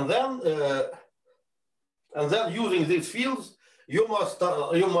 and then using these fields, you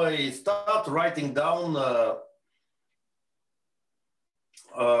may start writing down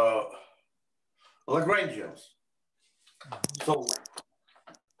Lagrangians. So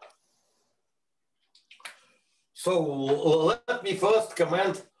So let me first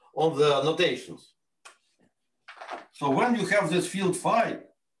comment on the notations. So when you have this field phi,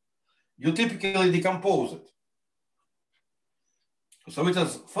 you typically decompose it. So it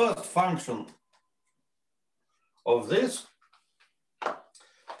is first function of this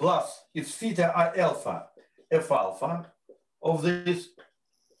plus its theta I alpha f alpha of this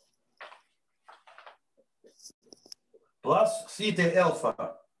plus theta alpha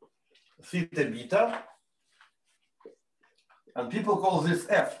theta beta, and people call this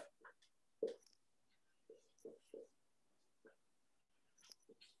f.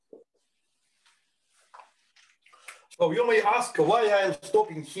 So you may ask why I am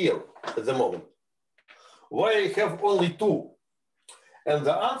stopping here at the moment. Why I have only two? And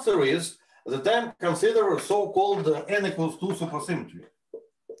the answer is that I'm considering so-called n equals 2 supersymmetry.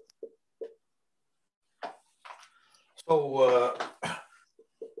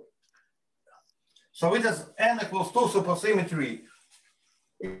 So it is n equals 2 supersymmetry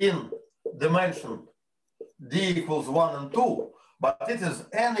in dimension d equals 1 and 2, but it is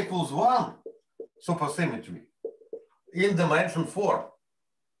n equals 1 supersymmetry in dimension 4.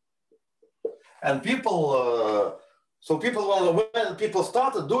 And people, when people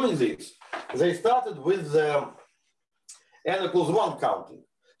started doing this, they started with n equals 1 counting.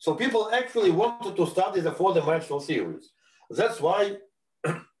 So people actually wanted to study the 4-dimensional series. That's why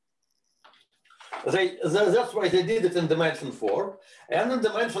they did it in dimension 4. And in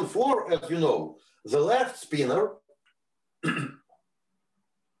dimension 4, as you know, the left spinner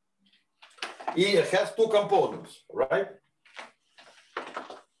it has two components, right?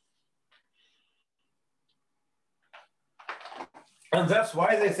 And that's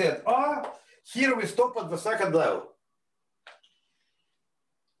why they said, here we stop at the second level.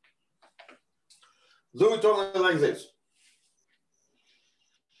 Do it only like this.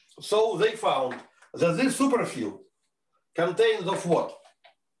 So they found that this superfield contains of what?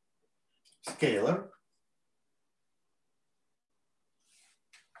 Scalar.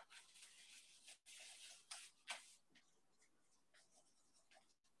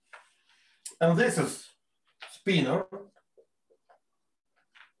 And this is spinor.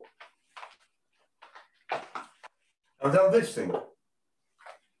 And then this thing.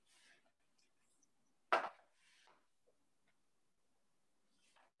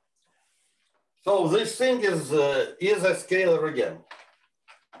 So this thing is a scalar again,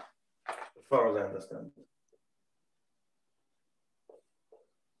 as far as I understand.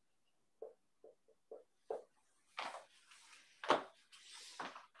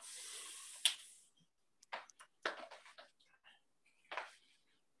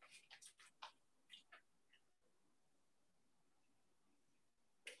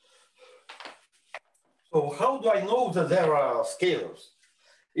 So how do I know that there are scalars?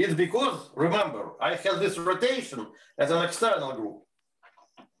 It's because, remember, I have this rotation as an external group.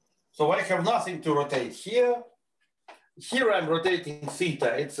 So I have nothing to rotate here. Here I'm rotating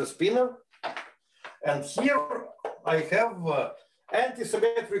theta, it's a spinor. And here I have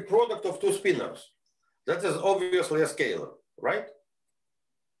antisymmetric product of two spinors. That is obviously a scalar, right?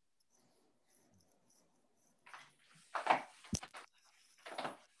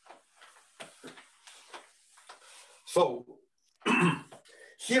 So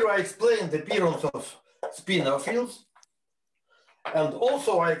here I explained the appearance of spinor fields. And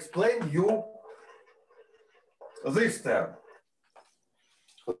also I explained you this term.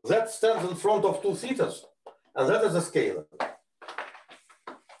 That stands in front of two thetas, and that is a scalar.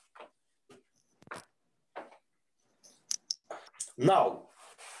 Now,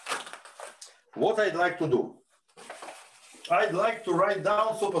 what I'd like to do, I'd like to write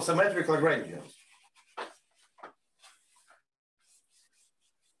down supersymmetric Lagrangians.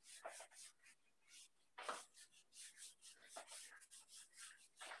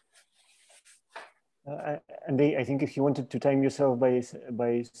 I think if you wanted to time yourself by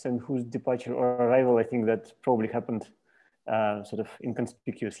Senhu's departure or arrival, I think that probably happened sort of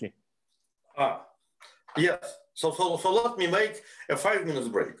inconspicuously. Yes. So let me make a 5 minutes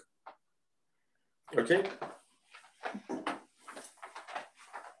break. Okay.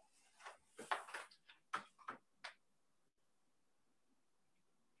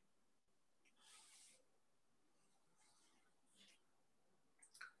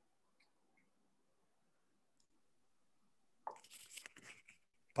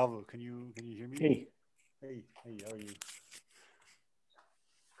 Pavel, can you hear me? Hey. Hey, how are you?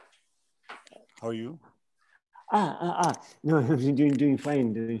 How are you? No, I'm doing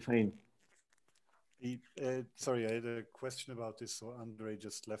fine. Sorry, I had a question about this. So Andre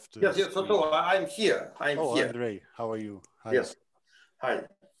just left. Yes, so I'm here. I'm here. Andre, how are you? Hi. Yes. Hi.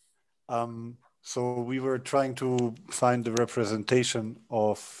 So we were trying to find the representation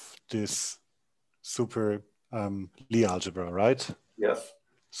of this super Lie algebra, right? Yes.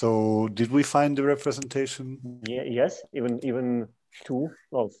 So did we find the representation? Yeah, yes, even 2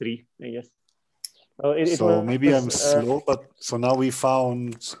 or 3, yes. So maybe I'm slow, but so now we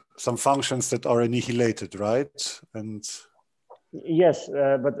found some functions that are annihilated, right? And yes,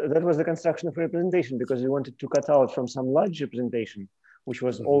 but that was the construction of representation, because we wanted to cut out from some large representation, which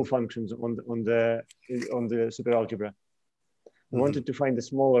was all functions on the superalgebra. We wanted to find a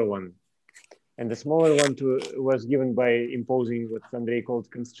smaller one, and the smaller one was given by imposing what Andrei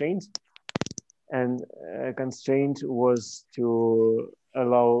called constraints. And a constraint was to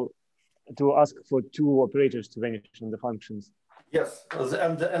ask for 2 operators to vanish on the functions. Yes,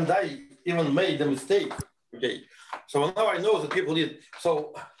 and I even made a mistake. Okay, so now I know that people need.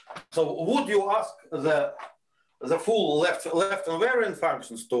 So would you ask the full left invariant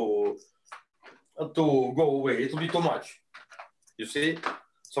functions to go away? It will be too much. You see.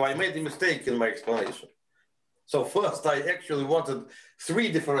 So I made a mistake in my explanation. So first, I actually wanted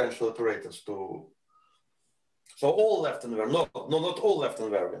 3 differential operators to. So all left invariant. No, not all left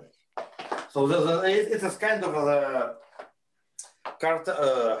invariant. So it is kind of a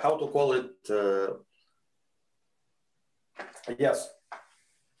how to call it? Yes,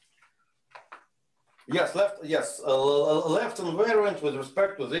 left invariant with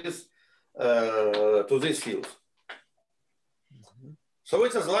respect to this field. So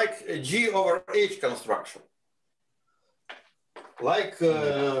it is like a G over H construction. Like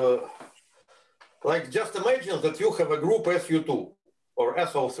just imagine that you have a group SU2 or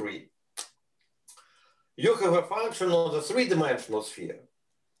SO3. You have a function on the 3-dimensional sphere.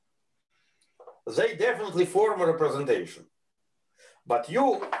 They definitely form a representation. But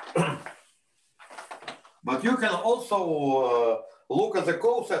you can also look at the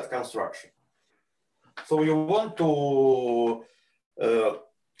coset construction. So you want to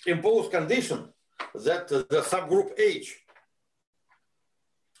impose condition that the subgroup H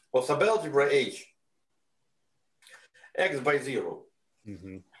or subalgebra H x by 0.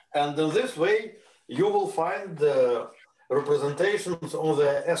 And in this way, you will find the representations on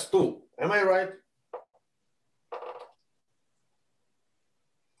the S2. Am I right?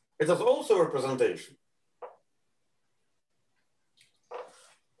 It is also a representation.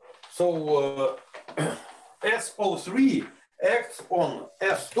 So SO3 acts on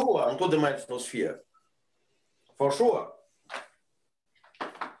S2 on 2-dimensional sphere. For sure.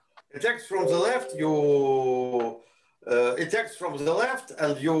 It acts from the left, it acts from the left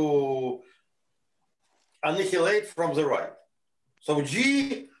and you annihilate from the right. So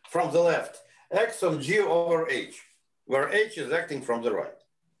G from the left acts on G over H, where H is acting from the right.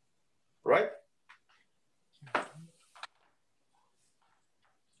 Right?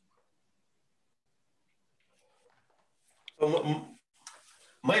 So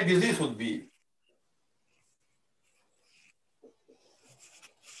maybe this would be.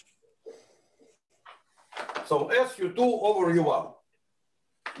 So SU2 over U1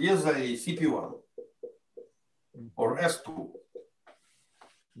 is a CP1 or S2.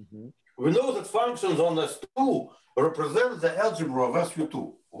 We know that functions on S2 represent the algebra of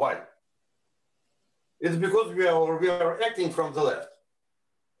SU2. Why? It's because we are acting from the left.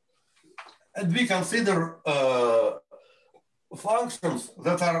 And we consider functions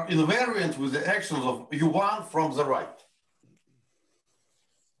that are invariant with the actions of U1 from the right.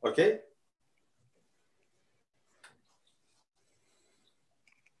 Okay?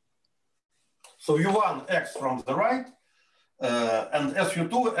 So U1 acts from the right, and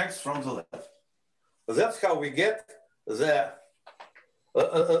SU2 acts from the left. That's how we get the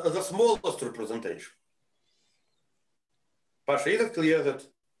smallest representation. Pasha, is it clear that?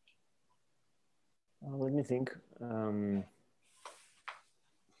 Let me think.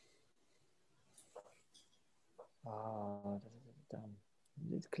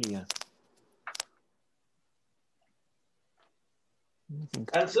 It's clear.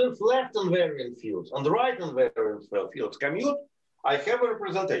 And since left invariant fields and right invariant fields commute, I have a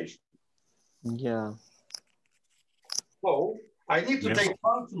representation. Yeah. So I need to take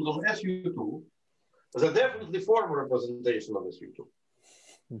functions on SU2 that definitely form a representation of SU2.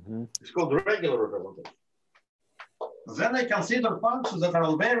 It's called regular representation. Then I consider functions that are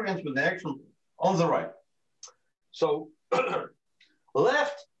invariant with the action on the right. So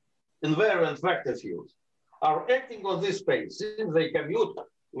left invariant vector fields are acting on this space since they commute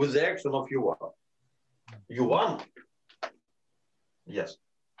with the action of U1. U1? Yes.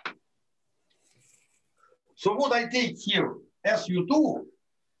 So what I take here, SU2,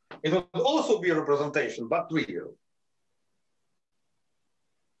 it would also be a representation, but real.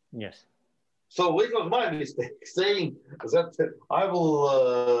 Yes. So it was my mistake saying that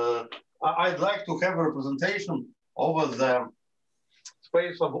I'd like to have a representation over the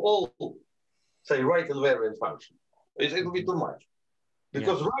space of all, say, right invariant function. It'll be too much.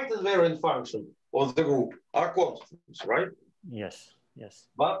 Because right invariant function of the group are constants, right? Yes, yes.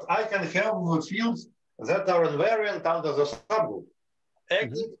 But I can have fields that are invariant under the subgroup,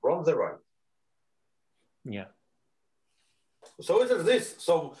 acting from the right. Yeah. So it is this.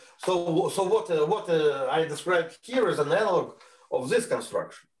 So what I described here is an analog of this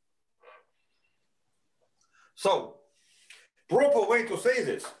construction. So proper way to say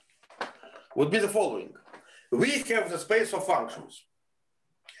this would be the following. We have the space of functions.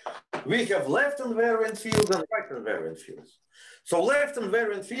 We have left invariant fields and right invariant fields. So left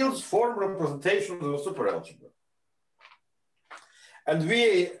invariant fields form representations of a superalgebra.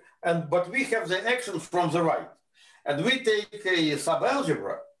 But we have the action from the right. And we take a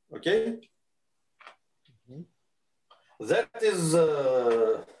subalgebra, okay? That is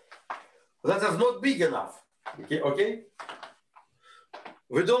not big enough, okay?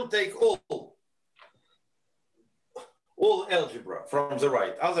 We don't take all algebra from the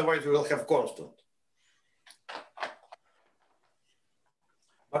right, otherwise we will have constant.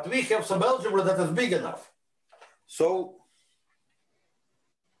 But we have subalgebra that is big enough. So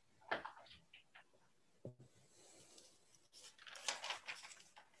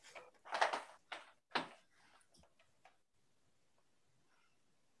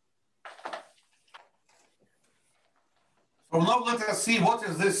now let us see what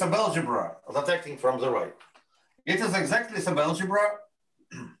is this subalgebra that acting from the right. It is exactly subalgebra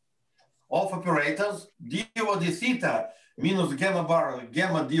of operators d over d theta minus gamma bar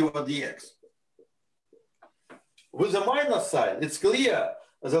gamma d over dx. With a minus sign, it's clear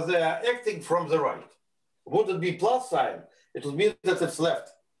that they are acting from the right. Would it be plus sign? It would mean that it's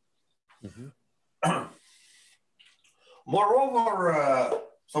left. Moreover,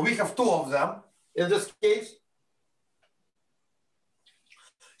 so we have two of them in this case.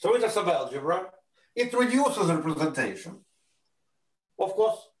 So it's a subalgebra. It reduces representation, of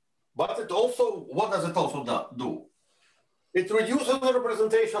course, but it also, what does it also do? It reduces the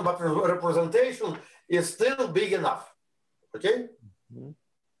representation, but the representation is still big enough, okay?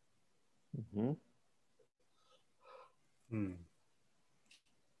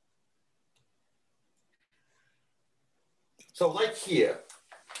 So like here,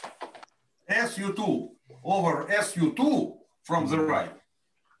 SU2 over SU2 from the right.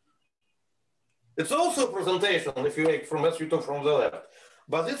 It's also a representation if you take from SU2 from the left,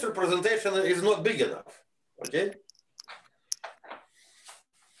 but this representation is not big enough, okay?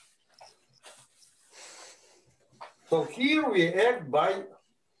 So here we act by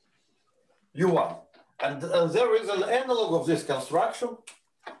U1. And there is an analog of this construction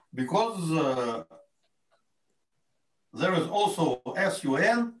because there is also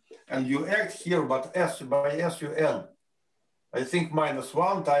SUN and you act here but by SUN. I think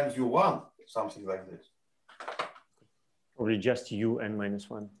 -1 times U1. Something like this. Or just u n minus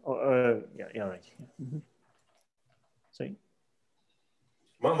 1. Yeah, right. Sorry.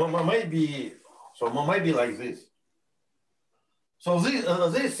 Maybe like this. So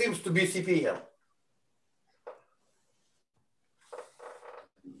this seems to be CPM.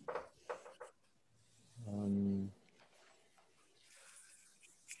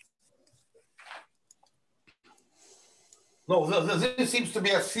 No, this seems to be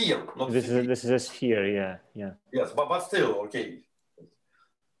a sphere. This is a sphere, yeah. Yes, but still, okay.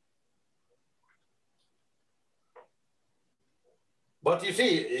 But you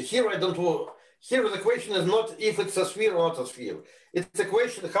see, here here the question is not if it's a sphere or not a sphere. It's a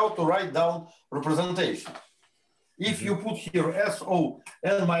question how to write down representation. If you put here SON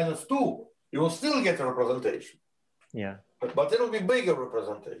minus 2, you will still get a representation. Yeah. But it will be bigger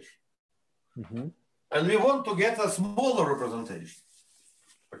representation. And we want to get a smaller representation,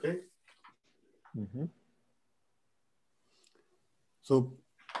 okay? So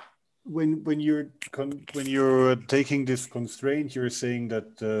when you're taking this constraint, you're saying that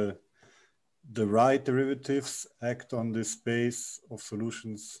the right derivatives act on the space of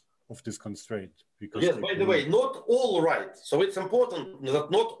solutions of this constraint. Because yes, by the way, not all right. So it's important that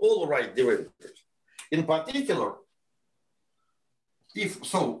not all right derivatives. In particular,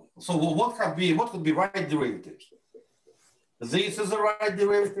 what could be right derivatives? This is a right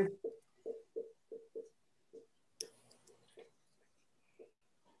derivative.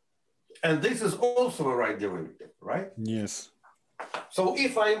 And this is also a right derivative, right? Yes. So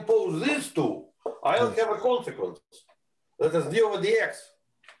if I impose these two, I'll have a consequence. That is d over dx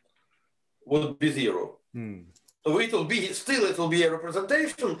would be 0. So it will be still, it will be a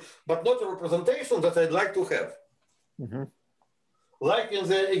representation, but not a representation that I'd like to have. Mm-hmm. Like in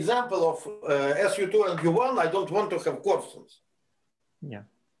the example of SU2 and U1, I don't want to have constants. Yeah.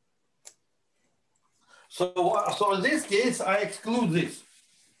 So in this case, I exclude this.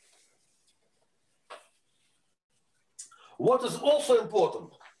 What is also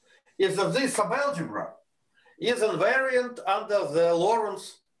important is that this subalgebra is invariant under the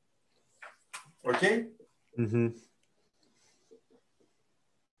Lorentz, okay? Mm-hmm.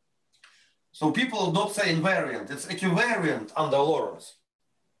 So people don't say invariant, it's equivariant under Lorentz.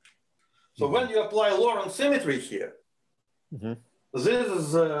 So when you apply Lorentz symmetry here, this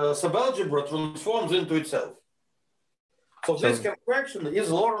is subalgebra transforms into itself. So this contraction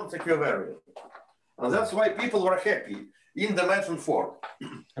is Lorentz equivariant. And that's why people were happy in dimension 4.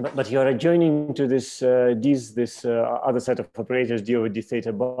 But you're adjoining to this other set of operators d over d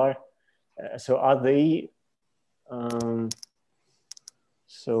theta bar. So are they?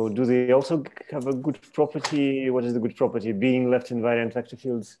 So do they also have a good property? What is the good property? Being left invariant vector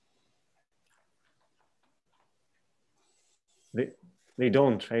fields? They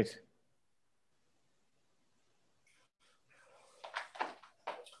don't, right?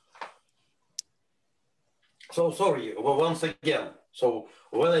 So sorry, once again. So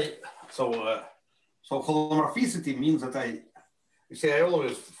when so holomorphicity means that you see, I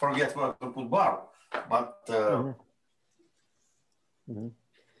always forget what to put bar, but.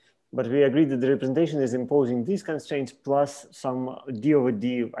 But we agreed that the representation is imposing these constraints plus some d over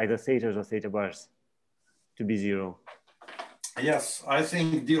d, either thetas or theta bars, to be 0. Yes, I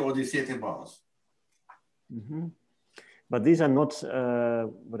think d over d theta bars. But these are not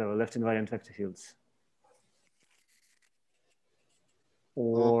whatever left invariant vector fields.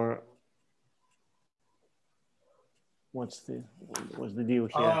 Or what's the deal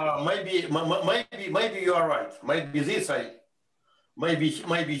here? Maybe you are right. Maybe this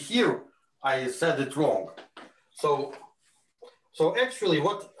maybe here I said it wrong. So actually,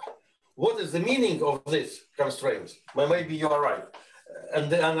 what is the meaning of this constraint? Maybe you are right,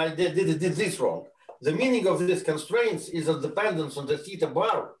 and I did this wrong. The meaning of this constraints is that dependence on the theta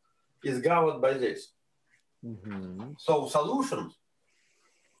bar is governed by this. So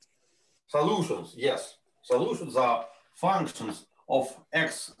solutions, yes. Solutions are functions of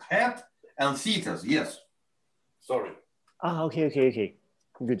x hat and thetas, yes. Sorry. Ah, okay.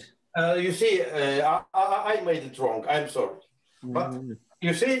 Good. You see, I made it wrong. I'm sorry. But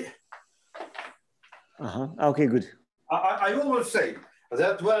you see... Okay, good. I always say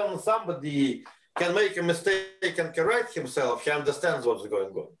that when somebody can make a mistake and correct himself, he understands what's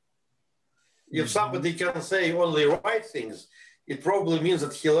going on. If somebody can say only right things, it probably means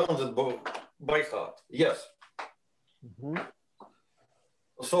that he learned it by heart. Yes.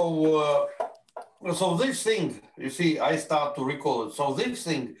 So this thing, you see, I start to recall it. So this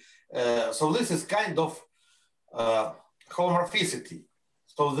thing, so this is kind of homomorphicity.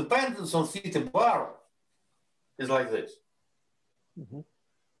 So dependence on theta bar is like this.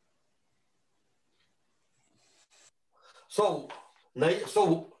 So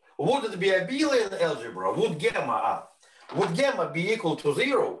would it be abelian algebra? Would gamma be equal to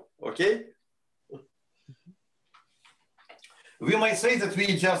 0? Okay. We might say that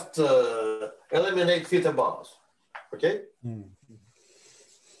we just eliminate theta bars. Okay.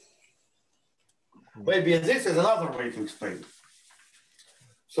 Maybe this is another way to explain it.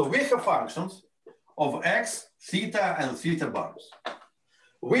 So we have functions of x, theta, and theta bars.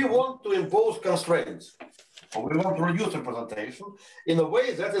 We want to impose constraints, or we want to reduce representation in a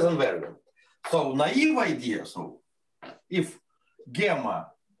way that is invariant. So naive idea, so if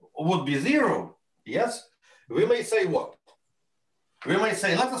gamma would be 0, yes, we may say what? We may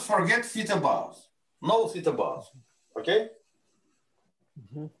say, let us forget theta bars, no theta bars, okay?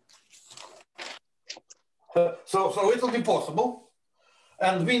 So it will be possible,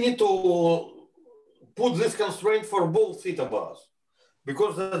 and we need to put this constraint for both theta bars,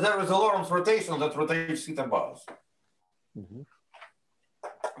 because there is a Lorentz rotation that rotates theta bars.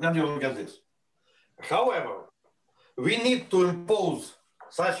 Then you will get this. However, we need to impose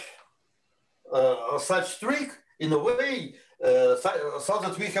such trick in a way so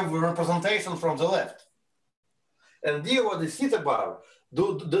that we have a representation from the left. And d over the theta bar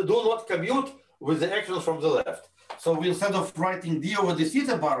do not commute with the actions from the left. So instead of writing d over the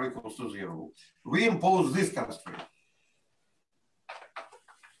theta bar equals to 0, we impose this constraint.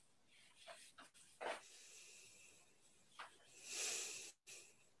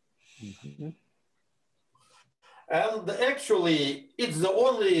 And actually, it's the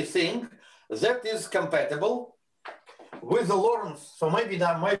only thing that is compatible with the Lorentz. So maybe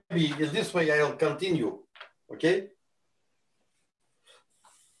in this way I'll continue Okay?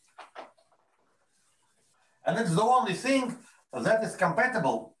 And it's the only thing that is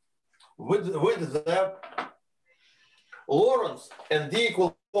compatible with the Lorentz and D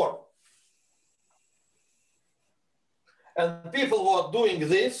equal 4. And people were doing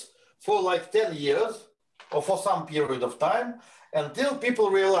this for like 10 years or for some period of time until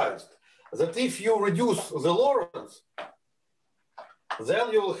people realized that if you reduce the Lorentz,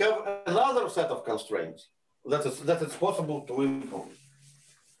 then you will have another set of constraints that it's possible to impose.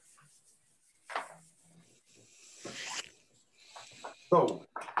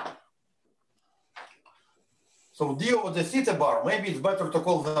 So d over the theta bar, maybe it's better to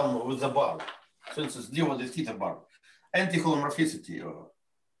call them with the bar, since it's d over the theta bar, anti-holomorphicity.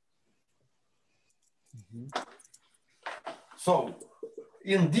 So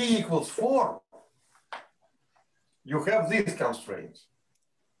in d equals 4, you have these constraints.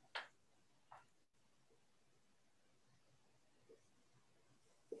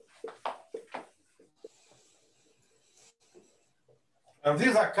 And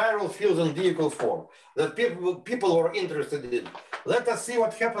these are chiral fields in d equals 4 that people are interested in. Let us see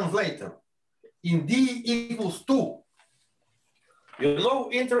what happens later. In d equals 2, you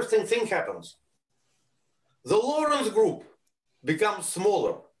know, interesting thing happens. The Lorentz group becomes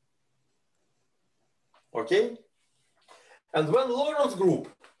smaller. Okay? And when Lorentz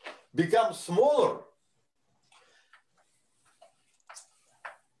group becomes smaller,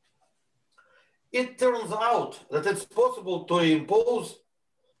 it turns out that it's possible to impose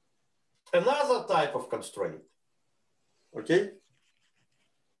another type of constraint. Okay?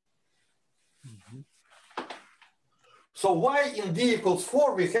 So why in d equals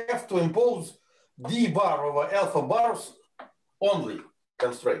 4 we have to impose d bar over alpha bars only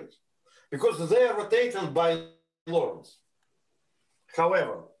constraints? Because they are rotated by Lorentz.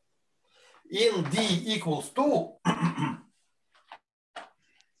 However, in d equals 2,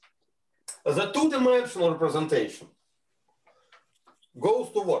 the two-dimensional representation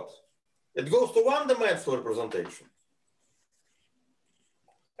goes to what? It goes to one-dimensional representation.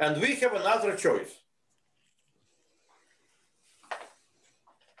 And we have another choice.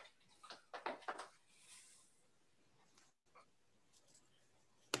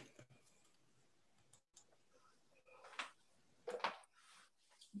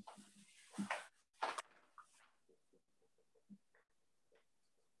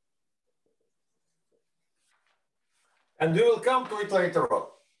 And we will come to it later on.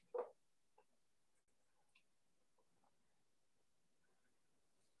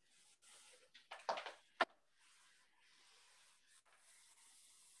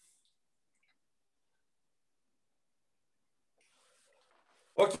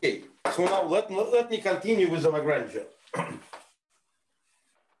 Okay, so now let me continue with the Lagrangian.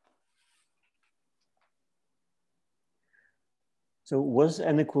 So was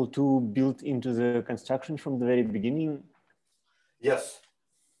n equal 2 built into the construction from the very beginning? Yes.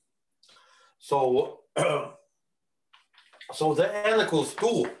 So, so the n equals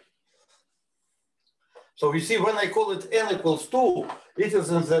 2. So you see, when I call it n equals 2, it is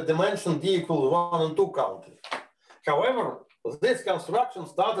in the dimension d equals 1 and 2 counted. However, this construction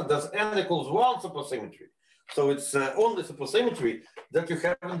started as n equals 1 supersymmetry. So it's only supersymmetry that you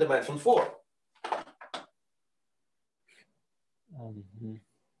have in dimension 4.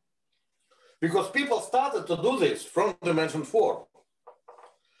 Because people started to do this from dimension 4.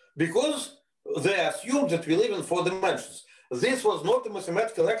 Because they assumed that we live in 4 dimensions. This was not a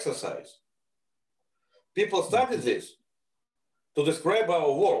mathematical exercise. People studied this to describe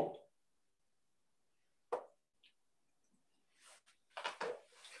our world.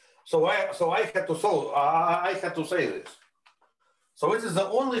 So I had to say this. So it is the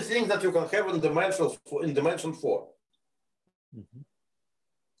only thing that you can have in dimension 4.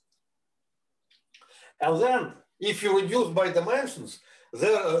 And then, if you reduce by dimensions,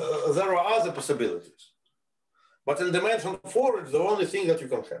 there are other possibilities. But in dimension 4, it's the only thing that you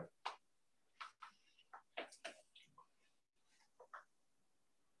can have.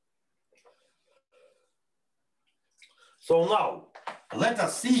 So now, let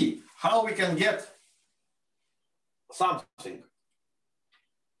us see how we can get something.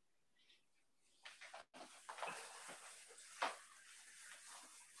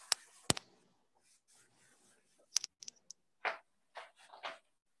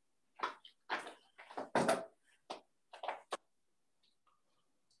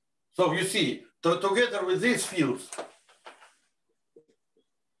 So you see, together with these fields,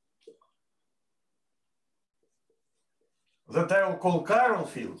 that I will call chiral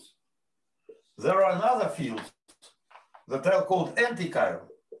fields, there are another fields that I'll call anti-chiral.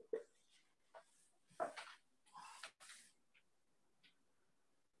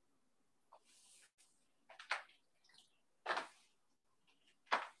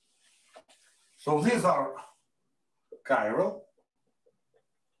 So these are chiral,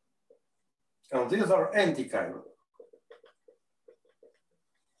 and these are anti-chiral.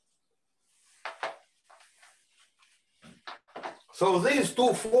 So these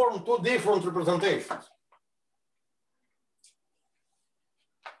two form two different representations.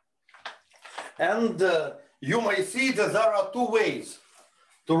 And you may see that there are two ways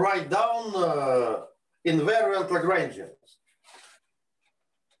to write down invariant Lagrangians.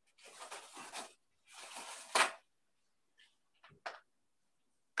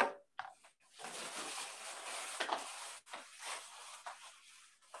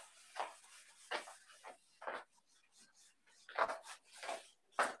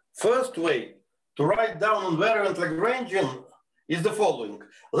 First way to write down invariant Lagrangian is the following.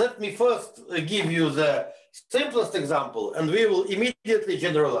 Let me first give you the simplest example, and we will immediately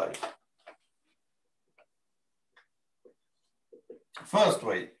generalize. First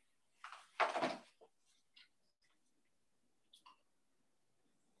way.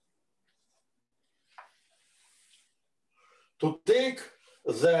 To take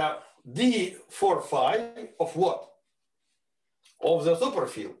the D for phi of what? Of the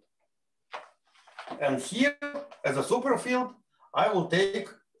superfield. And here, as a superfield, I will take,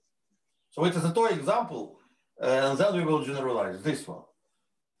 so it is a toy example, and then we will generalize this one.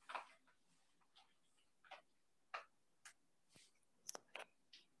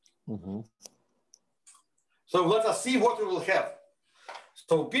 Mm-hmm. So let us see what we will have.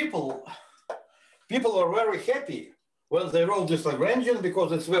 So people are very happy when they roll this Lagrangian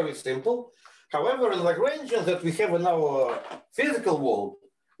because it's very simple. However, in Lagrangians that we have in our physical world,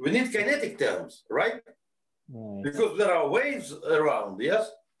 we need kinetic terms, right? Right. Because there are waves around,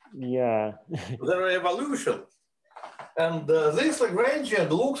 yes? Yeah. There are evolution. And this Lagrangian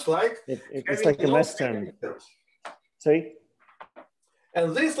looks like it's like a mass term. Sorry?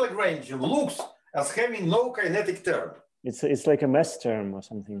 And this Lagrangian looks as having no kinetic term. It's like a mass term or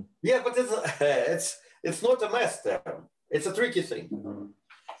something. Yeah, but it's not a mass term. It's a tricky thing.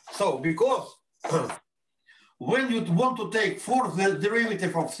 So because when you want to take fourth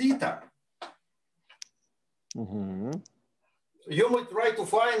derivative of theta, Mm-hmm. you might try to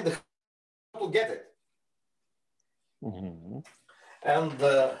find how to get it. Mm-hmm. And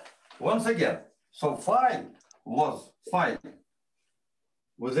once again, so phi was phi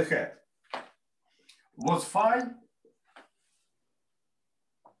with the head was phi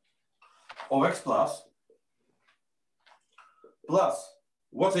of x plus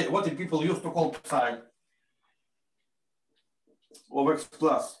what the people used to call psi of x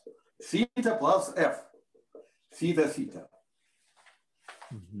plus theta plus f theta theta.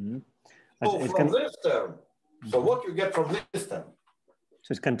 Mm-hmm. So from this term, so what you get from this term?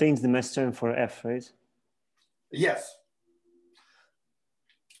 So it contains the mass term for f, right? Yes.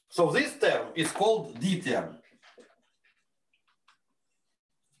 So this term is called D term.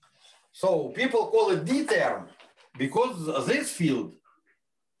 So people call it D term because this field,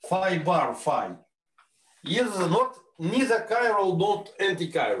 phi bar phi, is not neither chiral nor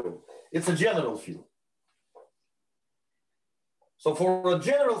anti-chiral. It's a general field. So for a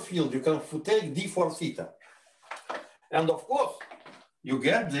general field, you can take D for theta. And of course, you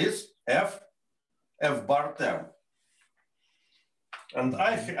get this F bar term. And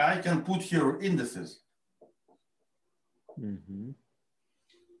I can put here indices. Mm-hmm.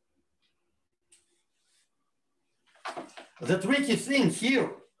 The tricky thing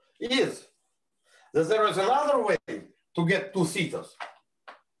here is that there is another way to get two thetas.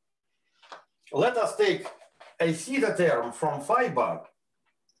 Let us take a theta term from phi bar,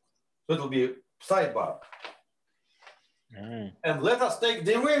 so it will be psi bar. And let us take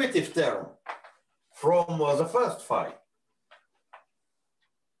derivative term from the first phi.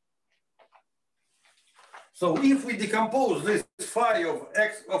 So if we decompose this phi of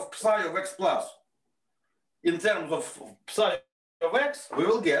psi of x plus in terms of psi of x, we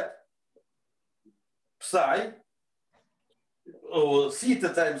will get psi or theta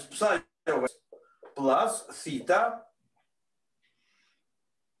times psi of x plus theta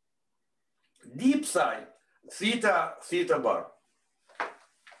d psi theta bar.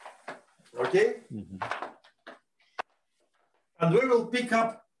 Okay? Mm-hmm. And we will pick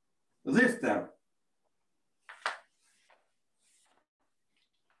up this term.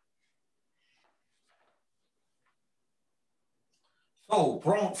 So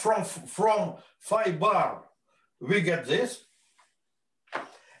from phi bar, we get this.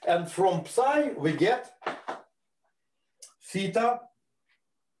 And from psi, we get theta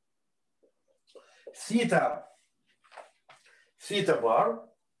bar,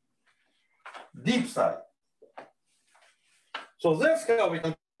 d psi. So that's how we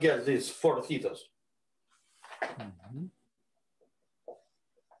can get these 4 thetas. Mm-hmm.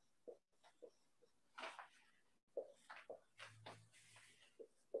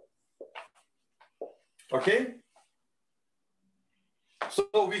 Okay? So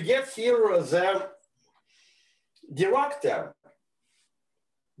we get here the Dirac term,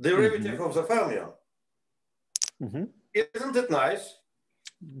 derivative of the fermion. Mm-hmm. Isn't it nice?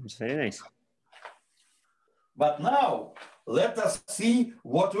 It's very nice. But now let us see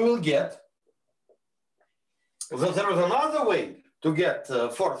what we will get. There is another way to get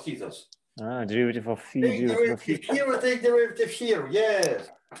 4 thetas. Ah, derivative of phi, Take derivative here, take derivative here, yes.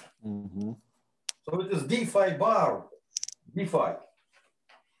 Mm-hmm. So it is d phi bar, d phi.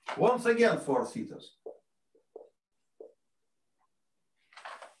 Once again, 4 thetas.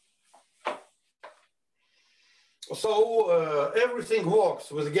 So everything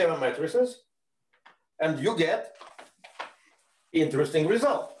works with gamma matrices, and you get interesting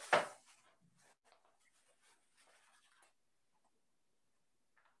result.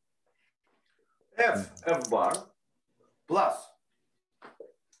 F bar plus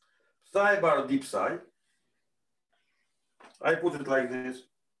psi bar d psi. I put it like this.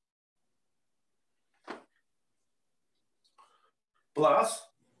 Plus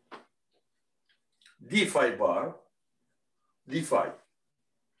d phi bar d phi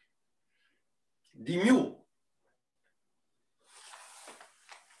d mu.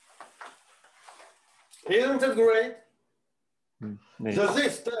 Isn't it great? So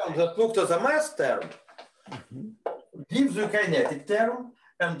this term that looked as a mass term gives you kinetic term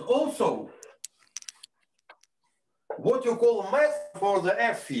and also what you call mass for the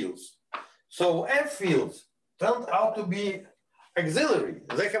F fields. So F fields turned out to be auxiliary.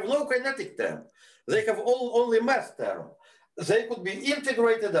 They have no kinetic term. They have only mass term. They could be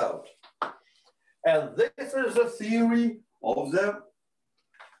integrated out. And this is the theory of the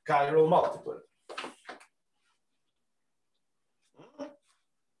chiral multiplet.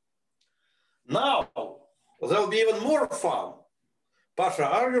 Now, there'll be even more fun. Pasha,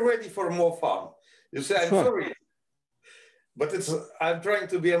 are you ready for more fun? You say, I'm sorry, but I'm trying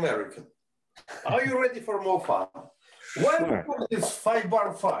to be American. Are you ready for more fun? Why do we call this phi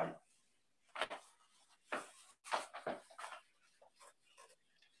bar phi?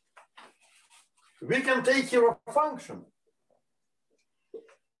 We can take here a function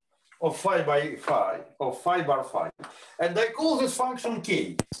of phi by phi, of phi bar phi, and I call this function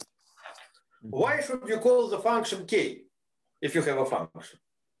k. Why should you call the function k if you have a function?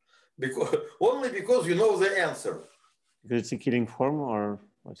 Only because you know the answer. Because it's a killing form or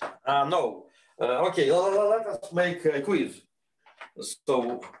what? No. Okay, let us make a quiz.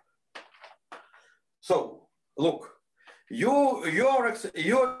 So look, you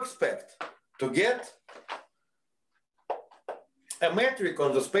expect to get a metric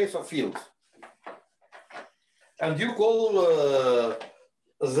on the space of fields. And you call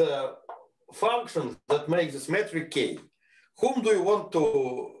the function that makes this metric k. Whom do you want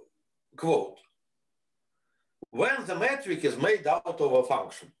to quote? When the metric is made out of a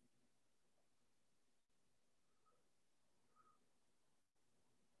function.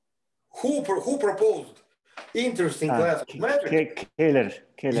 Who proposed interesting class of metrics? Kähler.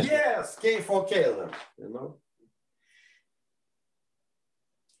 Yes, K for Kähler, you know.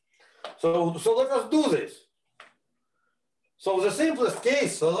 So let us do this. So the simplest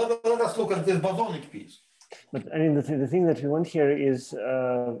case, so let us look at this bosonic piece. But I mean, the thing that we want here is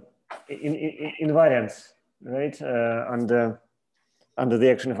invariance, right? Under the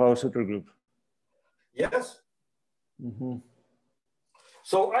action of our supergroup. Yes. Mm-hmm.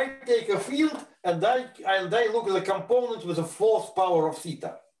 So I take a field and I look at the component with a fourth power of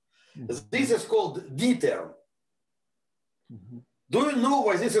theta. Mm-hmm. This is called D term. Mm-hmm. Do you know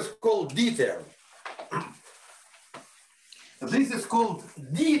why this is called D term? This is called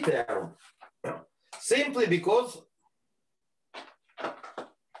D term simply because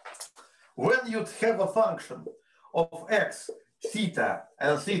when you have a function of x, theta,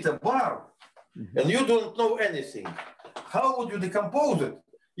 and theta bar, and you don't know anything, how would you decompose it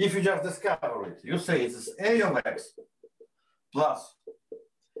if you just discover it? You say it's a of x plus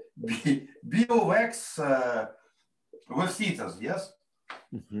b of x with thetas, yes?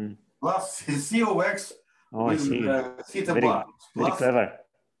 Mm-hmm. Plus c of x with theta bar. Very clever.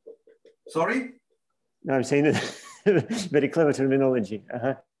 Sorry? No, I'm saying that very clever terminology.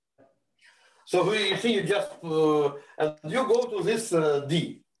 Uh-huh. So you see, you just, and you go to this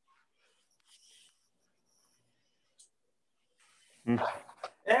D.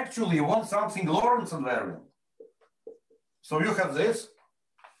 Actually, you want something Lorentz invariant. So you have this.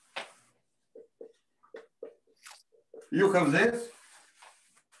 You have this.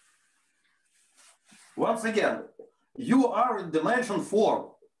 Once again, you are in dimension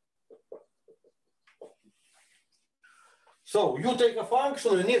 4. So you take a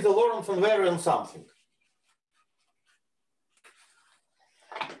function, you need the Lorentz invariant something.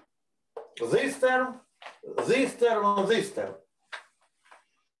 This term, this term, and this term.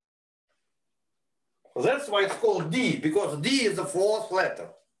 That's why it's called D, because D is the fourth letter.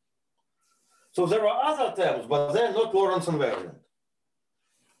 So there are other terms, but they're not Lorentz invariant.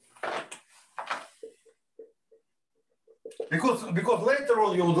 Because later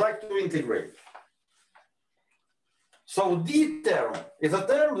on you would like to integrate. So D term is a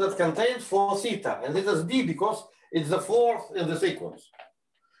term that contains 4 theta, and it is D because it's the fourth in the sequence.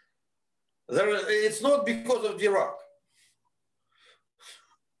 It's not because of Dirac.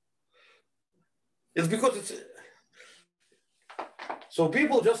 It's because it's... So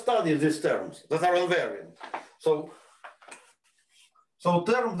people just study these terms that are invariant. So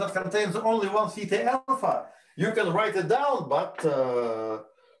term that contains only 1 theta alpha, you can write it down, but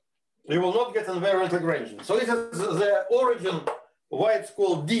you will not get invariant Lagrangian. So this is the origin why it's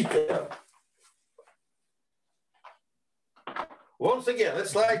called D term. Once again,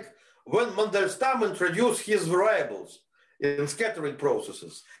 it's like when Mandelstam introduced his variables in scattering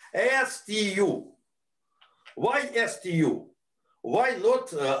processes. STU. Why STU? Why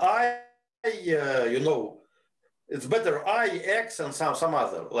not you know, it's better I, X, and some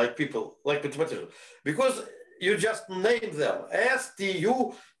other, like people, like mathematicians. Because you just name them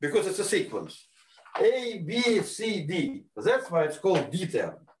STU because it's a sequence. A, B, C, D. That's why it's called D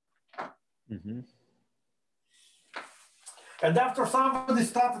term. Mm-hmm. And after somebody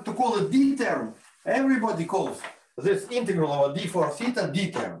started to call it D term, everybody calls this integral of D for theta D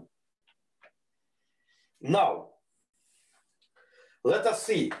term. Now, let us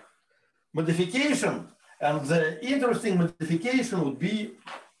see modification, and the interesting modification would be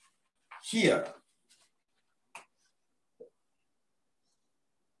here.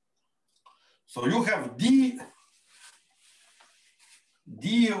 So you have D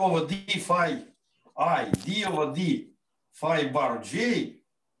over D phi I, D over D phi bar J,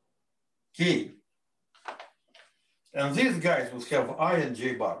 K. And these guys will have I and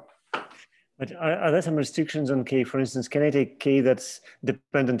J bar. But are there some restrictions on K? For instance, can I take K that's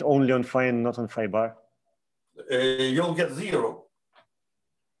dependent only on phi and not on phi bar? You'll get 0.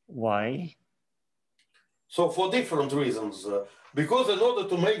 Why? So for different reasons. Because in order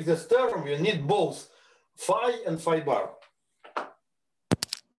to make this term, you need both phi and phi bar.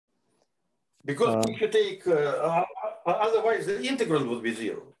 Because if you take, otherwise the integral would be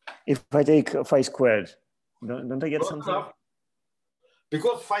 0. If I take phi squared, don't I get something? Enough.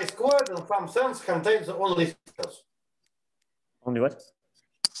 Because phi squared in some sense contains only thetas. Only what?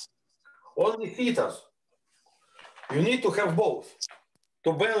 Only thetas. You need to have both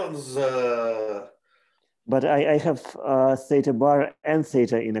to balance. But I have theta bar and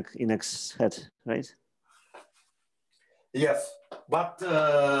theta in X hat, right? Yes, but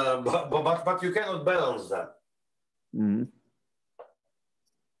you cannot balance them. Mm.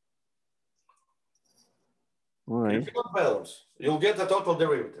 All right. You cannot balance. You'll get a total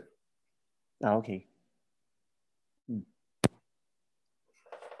derivative. Ah, okay. Mm.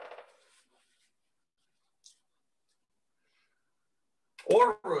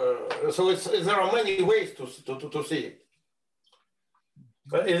 Or so there are many ways to see it.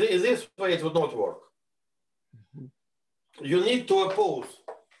 In this way, it would not work. You need to oppose.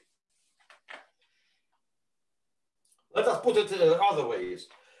 Let us put it other ways.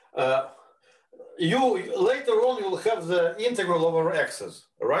 You later on you will have the integral over x's,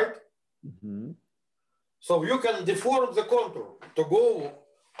 right? Mm-hmm. So you can deform the contour to go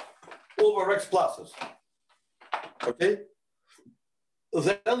over x pluses. Okay.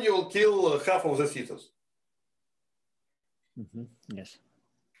 Then you'll kill half of the thetas. Mm-hmm. Yes.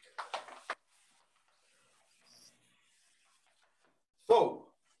 So,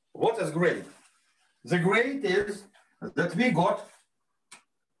 what is great? The great is that we got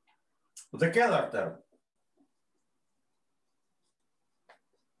the Keller term.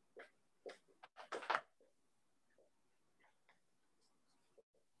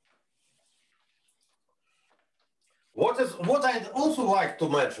 What I'd also like to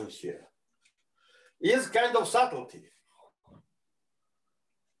mention here is kind of subtlety.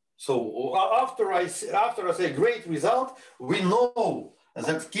 So after I say great result, we know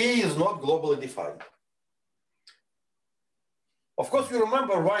that K is not globally defined. Of course, you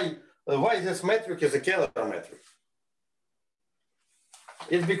remember why this metric is a Keller metric.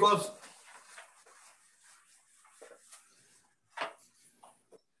 It's because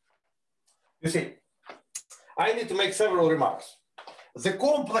you see, I need to make several remarks. The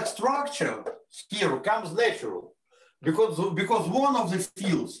complex structure here comes natural because one of the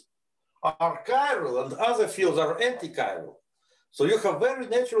fields are chiral and other fields are anti-chiral. So you have very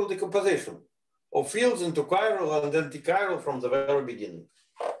natural decomposition of fields into chiral and anti-chiral from the very beginning.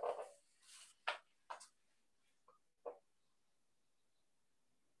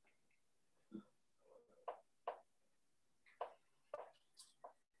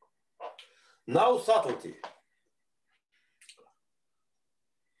 Now subtlety.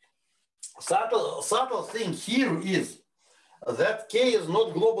 Subtle thing here is that K is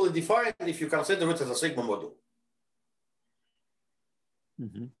not globally defined if you consider it as a sigma module.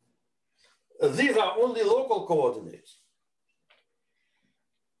 These are only local coordinates.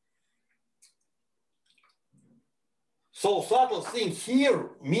 So subtle thing here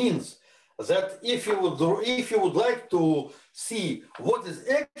means that if you would like to see what is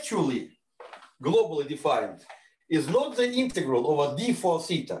actually globally defined, is not the integral over d for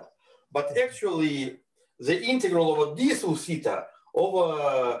theta, but actually the integral over d through theta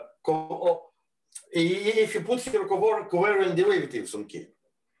over if you put here covariant derivatives on K.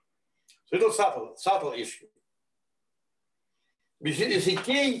 So it's a subtle issue. You see,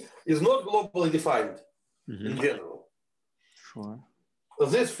 K is not globally defined in general. Sure.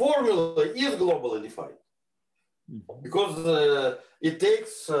 This formula is globally defined because it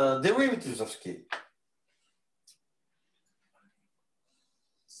takes derivatives of K.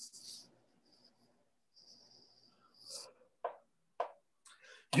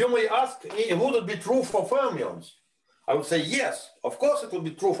 You may ask, would it be true for fermions? I would say yes, of course it would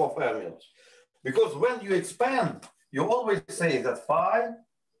be true for fermions. Because when you expand, you always say that phi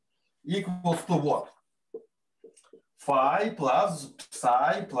equals to what? Phi plus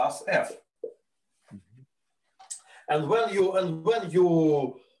psi plus f. And when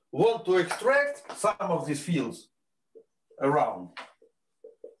you want to extract some of these fields around,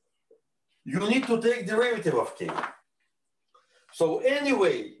 you need to take derivative of K. So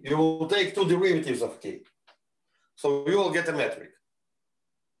anyway, you will take two derivatives of K. So you will get a metric.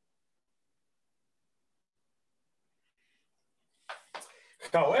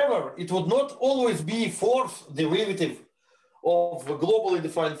 However, it would not always be fourth derivative of a globally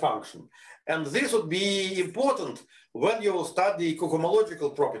defined function. And this would be important when you will study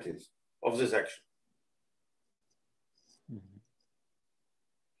cohomological properties of this action.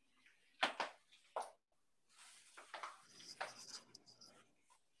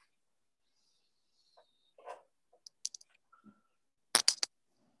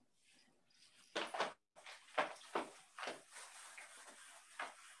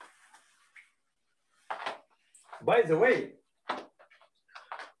 By the way,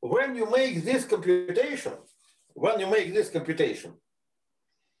 when you make this computation,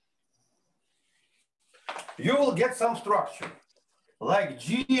 you will get some structure like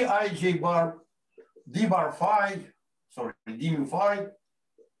G, I, J bar, D bar phi, sorry, D mu phi,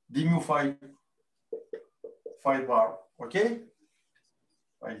 phi bar, okay?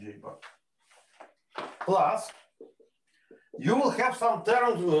 I, J bar. Plus, you will have some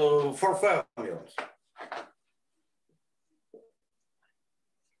terms for fermions.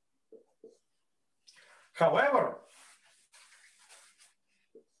 However,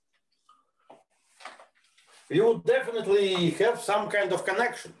 you would definitely have some kind of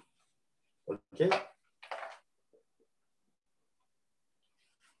connection, okay?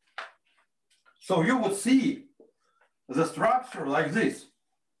 So you would see the structure like this.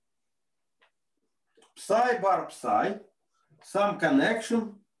 Psi bar psi, some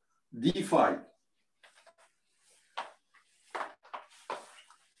connection, d phi.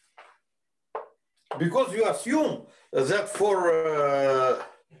 Because you assume that for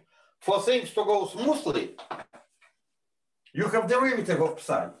things to go smoothly, you have derivative of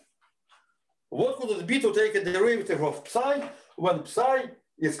psi. What could it be to take a derivative of psi when psi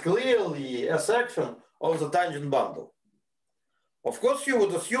is clearly a section of the tangent bundle? Of course, you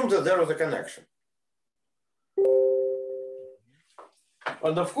would assume that there is a connection.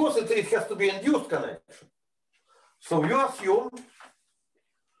 And of course, it has to be induced connection. So you assume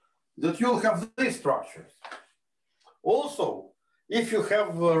that you'll have these structures. Also, if you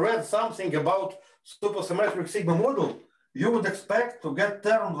have read something about supersymmetric sigma model, you would expect to get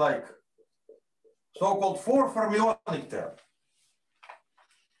terms like so-called four fermionic term.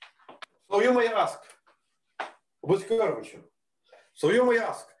 So you may ask, with curvature. So you may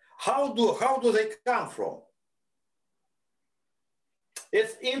ask, how do they come from?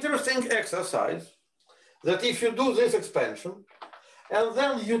 It's interesting exercise that if you do this expansion, and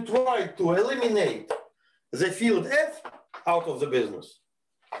then you try to eliminate the field F out of the business,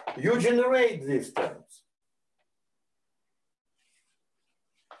 you generate these terms.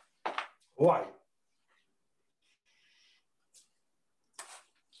 Why?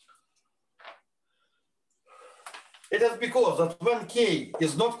 It is because that when k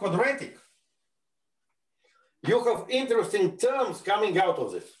is not quadratic, you have interesting terms coming out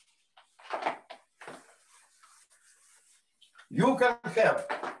of this. You can have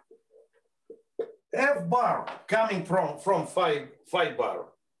f bar coming from phi bar.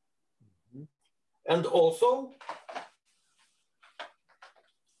 And also,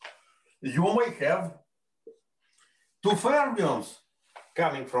 you may have two fermions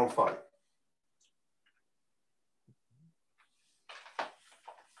coming from phi.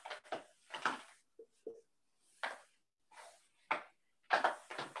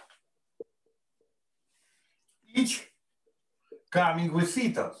 Each coming with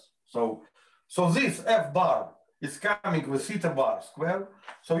thetas. So this f bar is coming with theta bar square.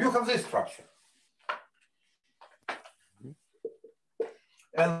 So you have this structure.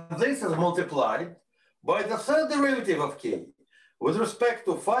 And this is multiplied by the third derivative of k with respect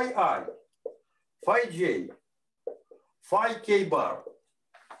to phi I, phi j, phi k bar.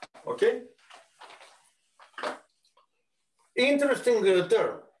 Okay? Interesting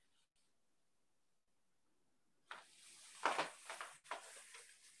term.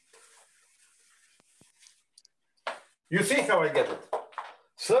 You see how I get it?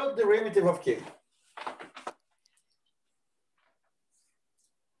 Third derivative of k.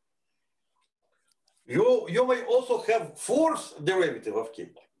 You may also have fourth derivative of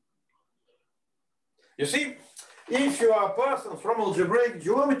k. You see, if you are a person from algebraic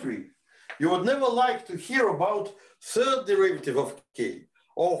geometry, you would never like to hear about third derivative of k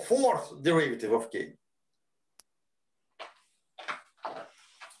or fourth derivative of k.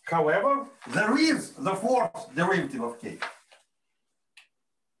 However, there is the fourth derivative of k.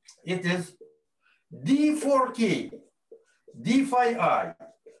 It is d for k, d phi I,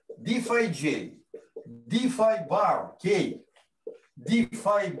 d phi j, d phi bar k, d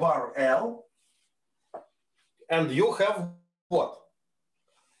phi bar L, and you have what?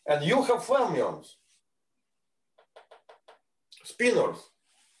 And you have fermions, spinors,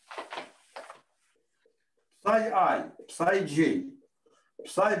 psi I, psi j,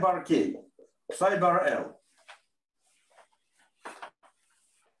 psi bar k, psi bar L.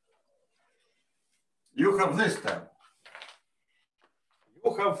 You have this term.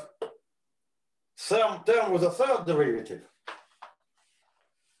 You have some term with a third derivative.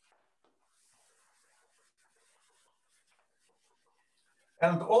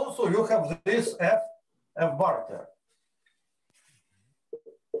 And also you have this f bar term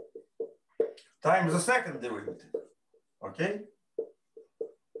times the second derivative, okay?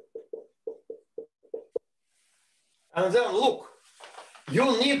 And then look, you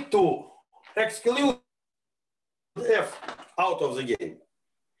need to exclude f out of the game.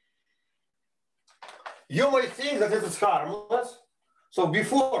 You may think that it is harmless. So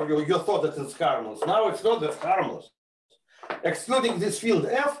before you thought that it's harmless. Now it's not that harmless. Excluding this field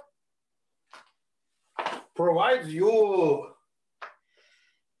f provides you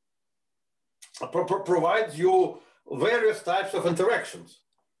various types of interactions.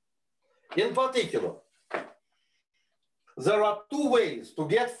 In particular, there are two ways to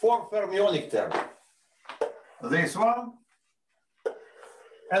get four fermionic terms. This one,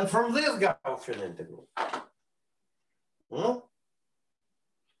 and from this Gaussian integral.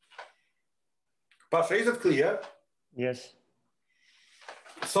 Pasha, is it clear? Yes.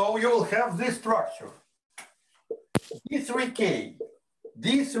 So you will have this structure. D3K,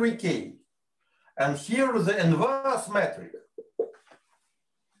 D3K, and here the inverse metric.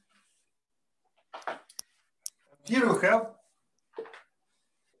 Here you have,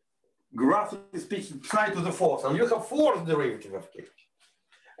 graphically speaking, psi to the fourth, and you have fourth derivative of k.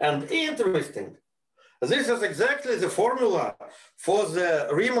 And interesting, this is exactly the formula for the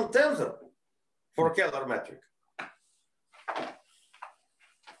Riemann tensor for Kähler metric.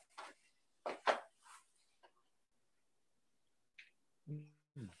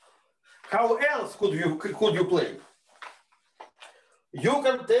 How else could you play? You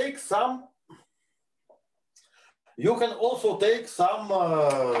can take some. You can also take some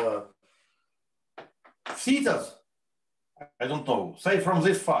thetas. I don't know. Say from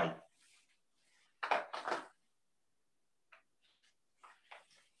this phi.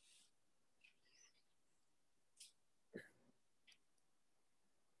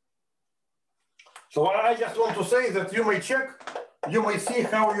 So I just want to say that you may check, you may see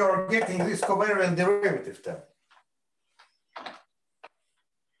how you are getting this covariant derivative term.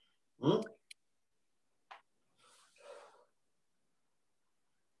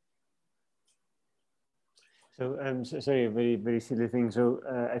 So, sorry, very silly thing. So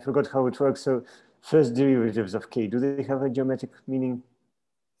I forgot how it works. So first derivatives of k, do they have a geometric meaning?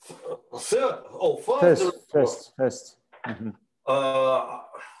 First. Mm-hmm.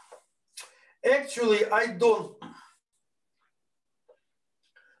 Actually, I don't.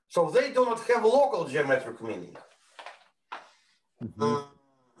 So they do not have local geometric meaning. Mm-hmm.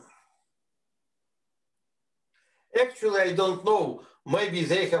 Actually, I don't know. Maybe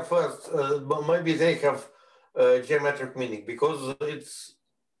they have geometric meaning because it's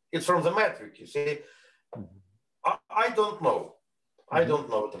from the metric. You see, I don't know. I don't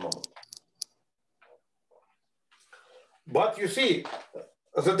know at the moment. But you see,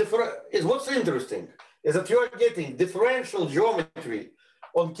 what's interesting is that you are getting differential geometry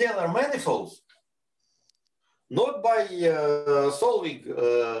on Kähler manifolds, not by solving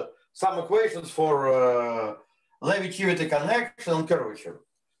some equations for Levi-Civita connection and curvature.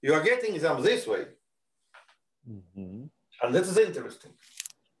 You are getting them this way. Mm-hmm. And this is interesting.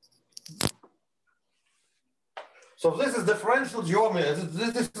 So this is differential geometry.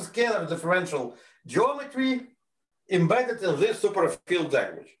 This is scalar differential geometry embedded in this superfield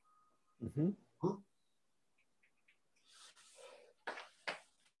language. Mm-hmm.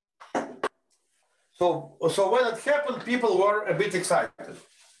 So when it happened, people were a bit excited.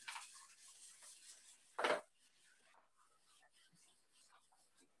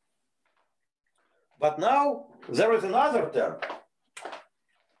 But now there is another term.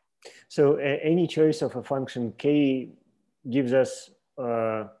 So any choice of a function k gives us,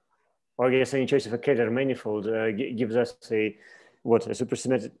 or I guess any choice of a Kähler manifold gives us a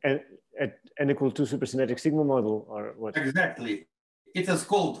supersymmetric, n equal 2 supersymmetric sigma model, or what? Exactly. It is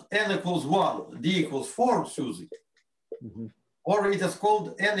called n equals 1, d equals 4 SUSY. Mm-hmm. Or it is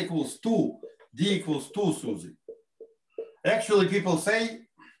called n equals 2, d equals 2 SUSY. Actually, people say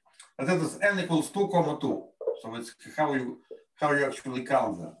that is n equals 2, 2. So it's how you actually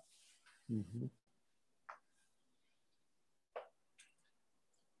count them. Mm-hmm.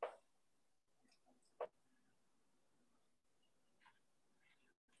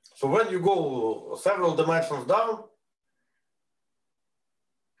 So when you go several dimensions down,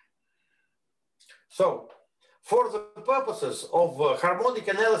 so for the purposes of harmonic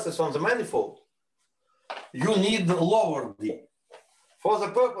analysis on the manifold, you need lower d. For the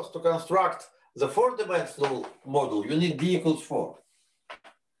purpose to construct the 4-dimensional model, you need d equals 4.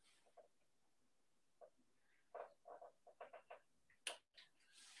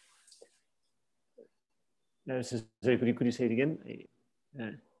 Sorry, could you say it again?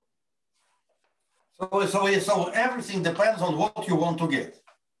 So everything depends on what you want to get.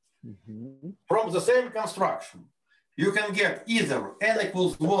 Mm-hmm. From the same construction, you can get either n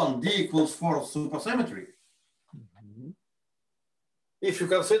equals 1, d equals 4 supersymmetry, Mm-hmm. if you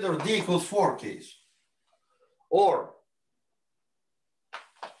consider d equals 4 case. Or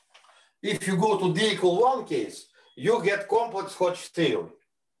if you go to d equal 1 case, you get complex Hodge theory.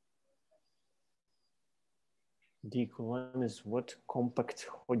 D equal 1 is what? Compact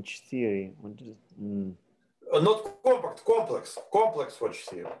Hodge theory. What is it? Not compact, complex Hodge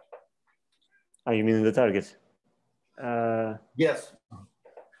theory. Oh, you mean in the target? Yes.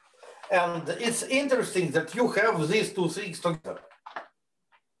 And it's interesting that you have these two things together.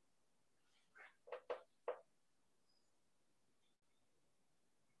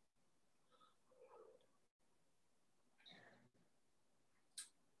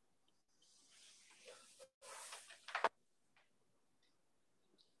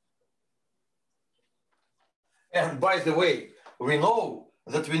 And by the way, we know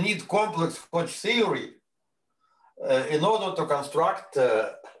that we need complex Hodge theory in order to construct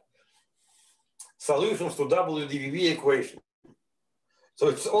solutions to WDVV equation. So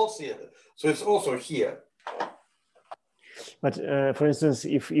it's also here. But for instance,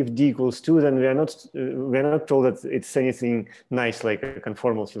 if d equals 2, then we are not told that it's anything nice like a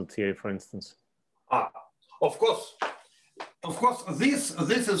conformal field theory, for instance. Of course, this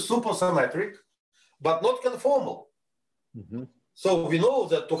is supersymmetric, but not conformal. Mm-hmm. So we know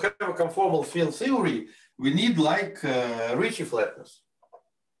that to have a conformal field theory, we need like Ricci flatness.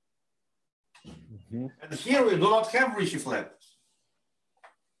 Mm-hmm. And here we do not have Ricci flatness.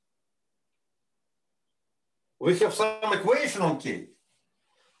 We have some equation on K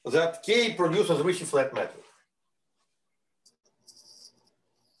that K produces Ricci flat matrix.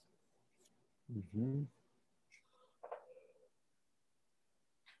 Mm-hmm.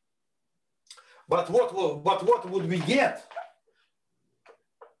 But what would we get?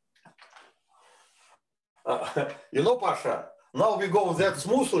 You know, Pasha, now we go that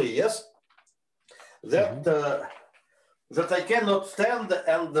smoothly, yes? That that I cannot stand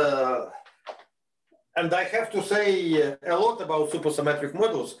and And I have to say a lot about supersymmetric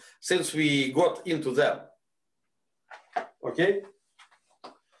models since we got into them. Okay?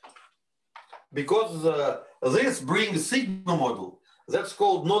 Because this brings sigma model. That's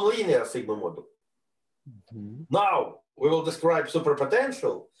called nonlinear sigma model. Mm-hmm. Now we will describe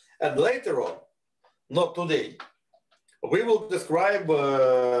superpotential, and later on, not today, we will describe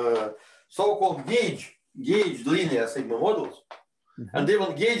so-called gauge linear sigma models, mm-hmm. and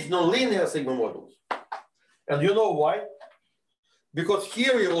even gauge nonlinear sigma models. And you know why? Because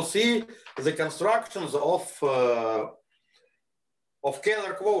here you will see the constructions of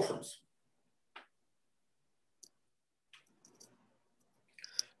Kähler quotients.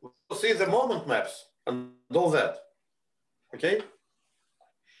 We'll see the moment maps and all that. Okay?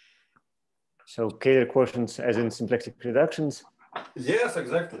 So Kähler quotients as in symplectic reductions? Yes,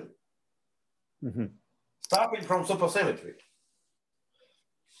 exactly. Mm-hmm. Starting from supersymmetry.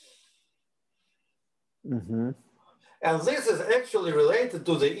 Mm-hmm. And this is actually related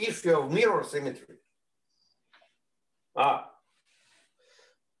to the issue of mirror symmetry. Of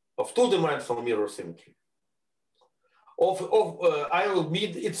two-dimensional mirror symmetry. I will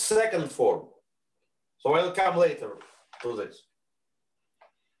meet its second form. So I'll come later to this.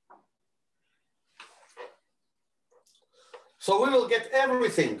 So we will get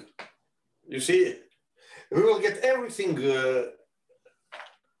everything. You see, we will get everything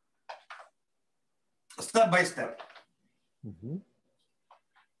step by step. Mm-hmm.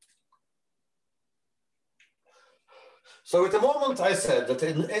 So at the moment I said that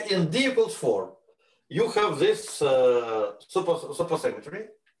in D equals 4, you have this supersymmetry,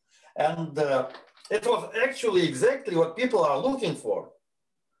 and it was actually exactly what people are looking for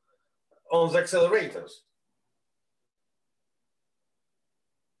on the accelerators.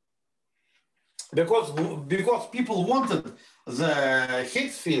 Because people wanted the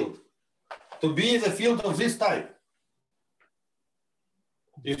Higgs field to be the field of this type.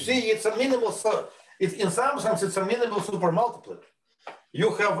 You see, it's a minimal, in some sense, it's a minimal supermultiplet.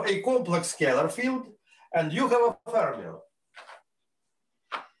 You have a complex scalar field, and you have a fermion.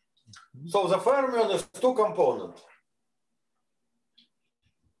 So the fermion is two component.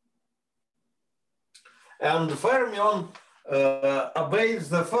 And the fermion obeys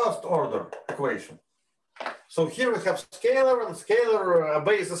the first order equation. So here we have scalar, and scalar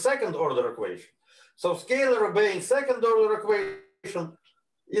obeys the second order equation. So scalar obeying second order equation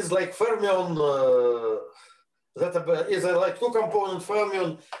is like fermion, like two component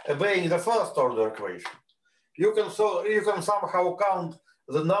fermion obeying the first order equation. You can somehow count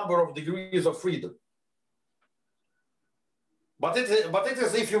the number of degrees of freedom. But it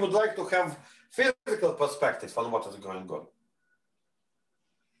is if you would like to have physical perspective on what is going on.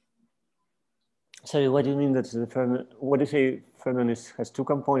 Sorry, what do you mean that the fermion? What do you say fermion has two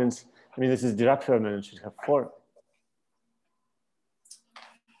components? I mean, this is Dirac fermion; it should have four.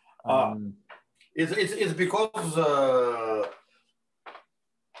 It's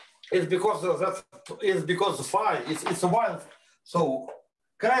because phi it's a wild. So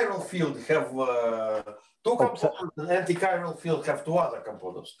chiral field have two components, and anti-chiral field have two other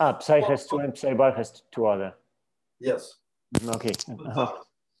components. Psi has two, and psi bar has two other. Yes. Okay.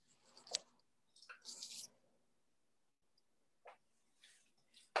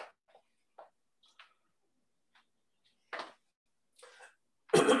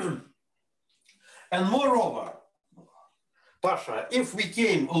 And moreover, Pasha, if we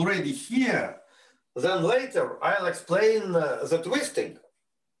came already here, then later I'll explain the twisting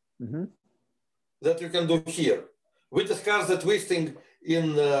that you can do here. We discussed the twisting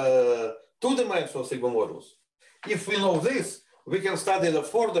in two-dimensional sigma models. If we know this, we can study the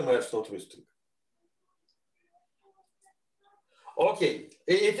four-dimensional twisting. Okay,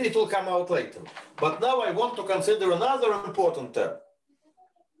 it will come out later. But now I want to consider another important term.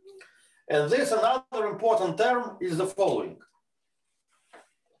 And this another important term is the following.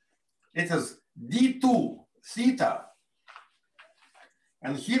 It is D2 theta.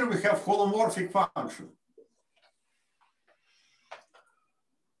 And here we have holomorphic function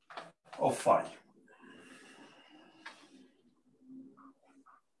of phi.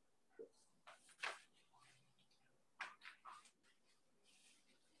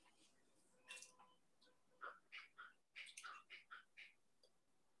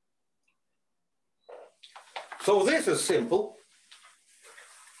 So this is simple.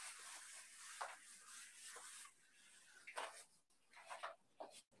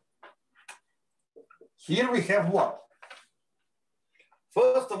 Here we have what?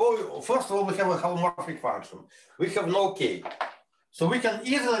 First of all, we have a holomorphic function. We have no k. So we can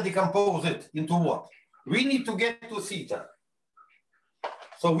easily decompose it into what? We need to get to theta.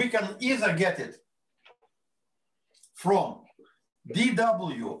 So we can either get it from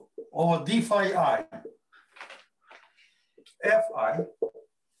dw over d phi I fi,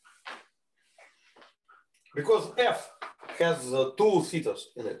 because f has two thetas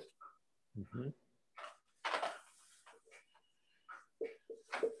in it. Mm-hmm.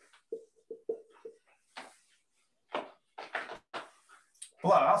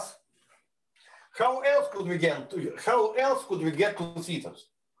 Plus, how else could we get to thetas?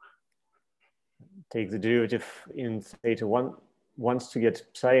 Take the derivative in theta 1 once to get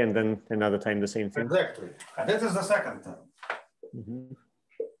psi, and then another time the same thing. Exactly. And this is the second term. Mm-hmm.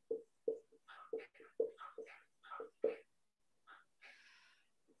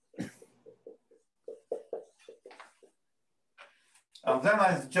 And then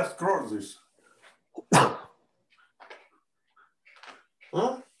I just cross this.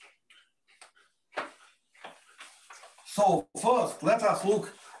 So first, let us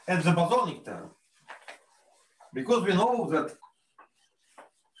look at the bosonic term, because we know that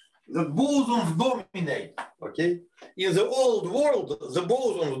bosons dominate. Okay, in the old world, the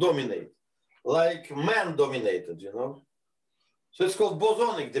bosons dominate, like man dominated. You know, so it's called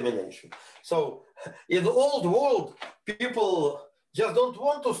bosonic domination. So in the old world, people just don't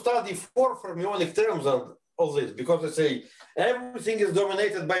want to study four fermionic terms and all this, because they say everything is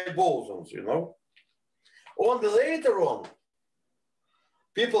dominated by bosons, you know. Only later on,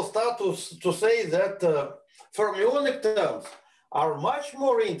 people start to say that fermionic terms are much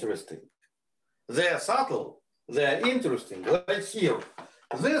more interesting. They are subtle, they are interesting. Like here,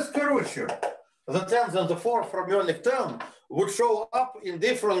 this curvature, the tens and the fourth fermionic term, would show up in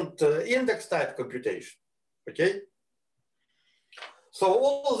different index type computation, okay? So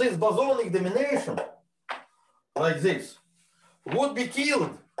all this bosonic domination, like this, would be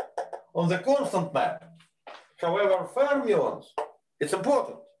killed on the constant map. However, fermions, it's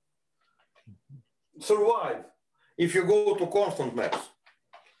important, survive if you go to constant maps,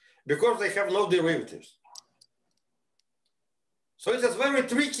 because they have no derivatives. So it is very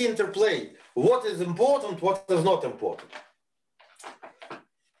tricky interplay. What is important, what is not important.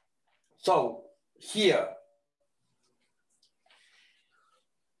 So here,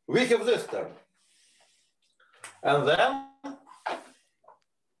 we have this term. And then,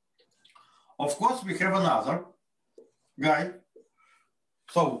 of course, we have another guy.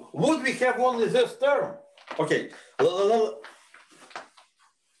 So would we have only this term? Okay, let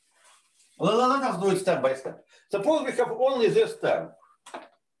us do it step by step. Suppose we have only this term.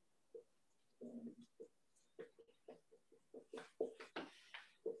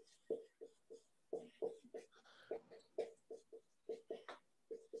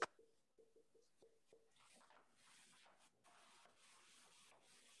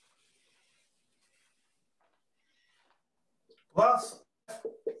 Plus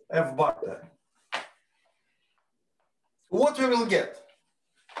f bar term. What we will get?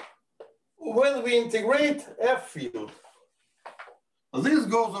 When we integrate f field, this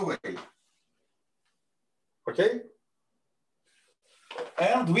goes away, okay?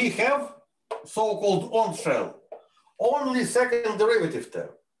 And we have so-called on-shell, only second derivative term.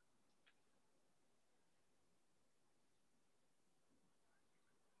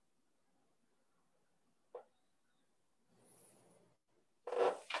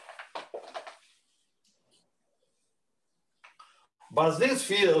 But this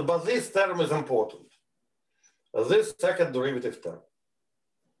term is important. This second derivative term.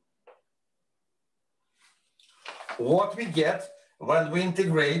 What we get when we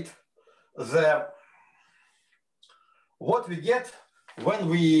integrate the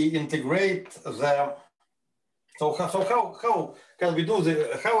so how can we do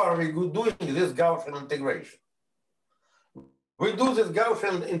how are we doing this Gaussian integration? We do this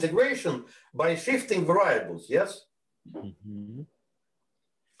Gaussian integration by shifting variables, yes? Mm-hmm.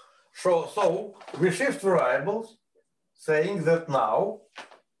 So we shift variables, saying that now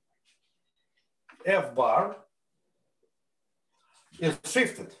f bar is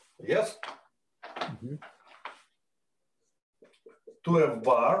shifted, yes? Mm-hmm. To f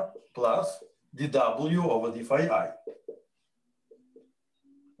bar plus dw over d phi I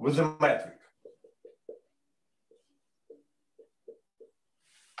with a metric.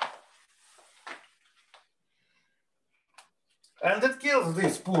 And it kills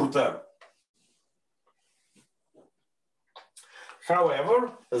this poor term.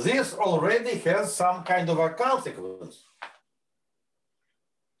 However, this already has some kind of a consequence.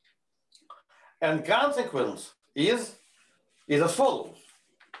 And consequence is as follows.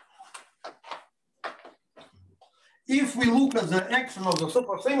 If we look at the action of the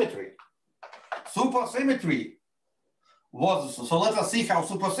supersymmetry was, so let us see how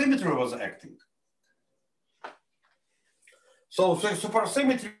supersymmetry was acting. So the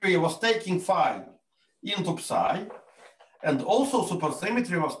supersymmetry was taking phi into psi, and also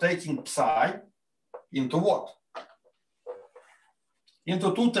supersymmetry was taking psi into what?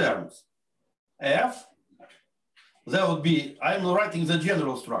 Into two terms. F, that would be, I'm writing the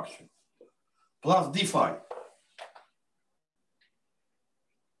general structure, plus d phi.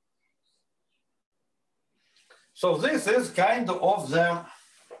 So this is kind of the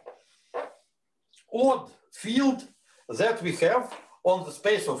odd field that we have on the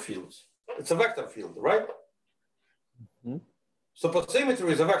space of fields. It's a vector field, right? Mm-hmm.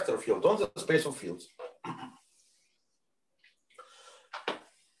 Supersymmetry is a vector field on the space of fields.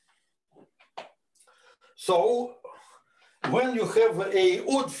 So when you have an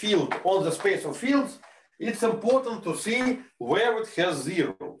odd field on the space of fields, it's important to see where it has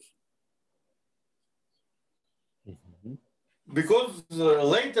zeros. Mm-hmm. Because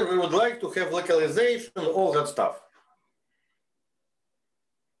later we would like to have localization, all that stuff.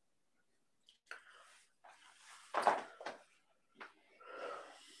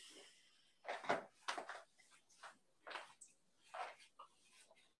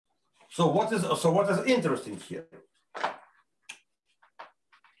 So what is interesting here?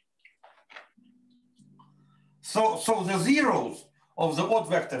 So the zeros of the odd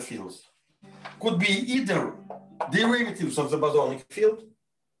vector fields could be either derivatives of the bosonic field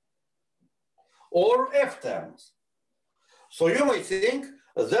or F terms. So you may think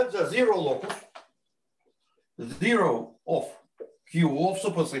that the zero locus, zero of Q of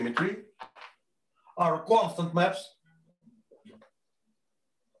supersymmetry, are constant maps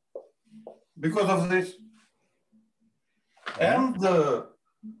because of this. And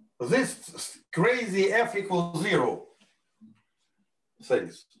this crazy F equals 0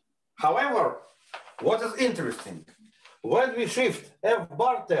 things. However, what is interesting, when we shift F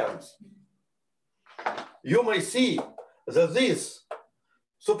bar terms, you may see that this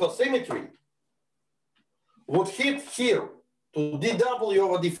supersymmetry would hit here to dw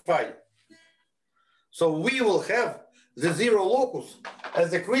over d phi. So we will have the zero locus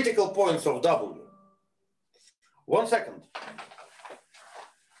as the critical points of W. 1 second.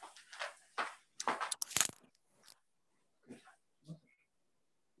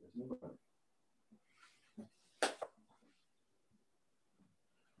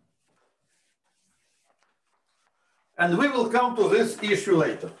 And we will come to this issue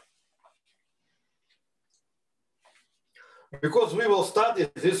later, because we will study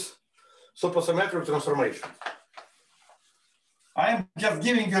this supersymmetric transformation. I'm just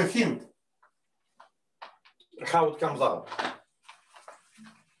giving you a hint how it comes out.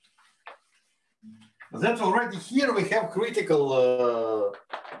 That already here we have critical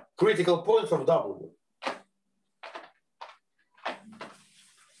points of W.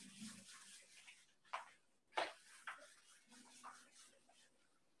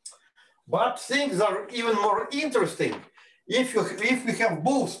 But things are even more interesting if we have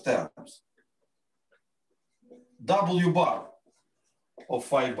both terms, W bar of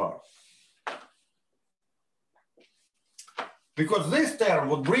phi bar. Because this term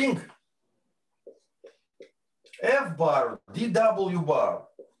would bring F bar dW bar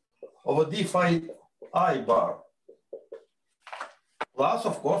over d phi I bar, plus,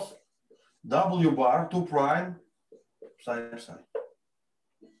 of course, W bar 2 prime psi psi.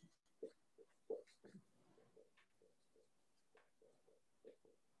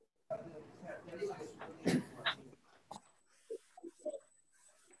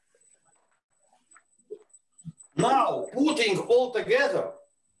 Now, putting all together,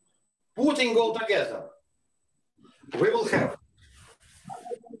 we will have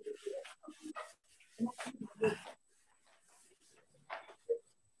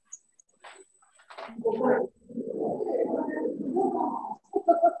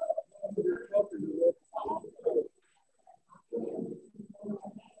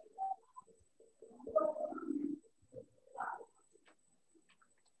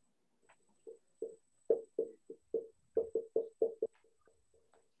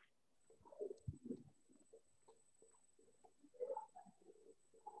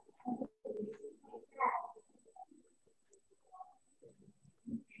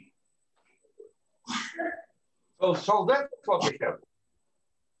so that's what we have.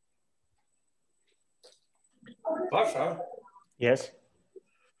 Pasha? Yes.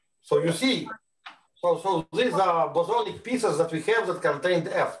 So you see, so these are bosonic pieces that we have that contain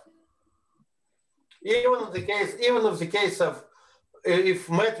F. Even in the case of if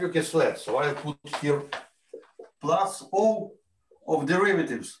metric is flat, so I'll put here plus O of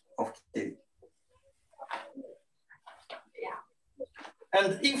derivatives of K.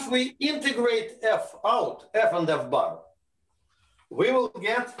 And if we integrate F out, F and F bar, we will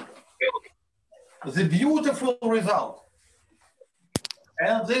get the beautiful result.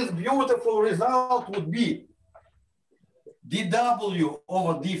 And this beautiful result would be dw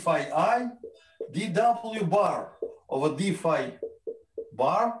over d phi I, dw bar over d phi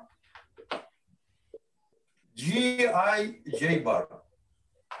bar, gi j bar.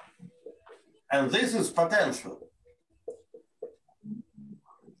 And this is potential.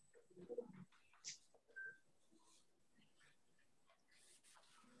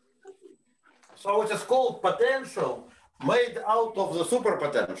 So it is called potential made out of the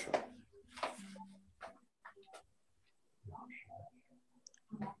superpotential.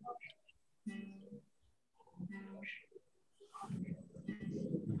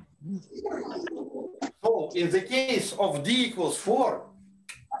 So in the case of d equals 4,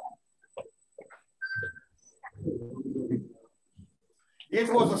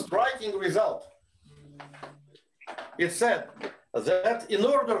 it was a striking result. It said that in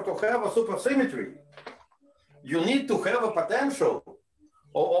order to have a supersymmetry, you need to have a potential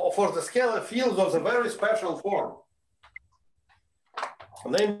for the scalar fields of a very special form,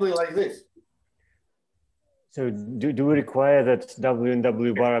 namely like this. So do we require that W and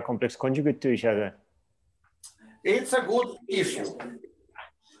W bar are complex conjugate to each other? It's a good issue.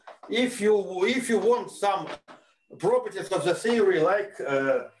 If you want some properties of the theory, like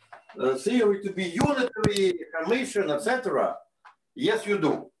theory to be unitary, Hermitian, etc., yes, you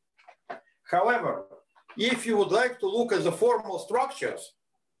do. However, if you would like to look at the formal structures,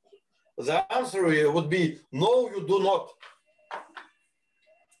 the answer would be no, you do not.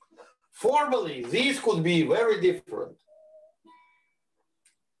 Formally, these could be very different.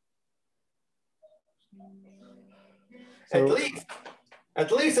 So,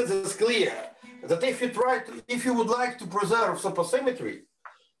 at least it is clear that if you would like to preserve supersymmetry,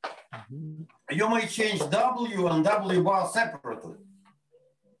 you may change W and W bar separately.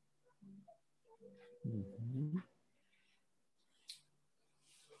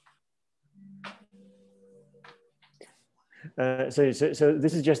 So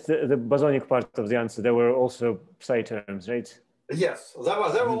this is just the bosonic part of the answer. There were also psi terms, right? Yes, there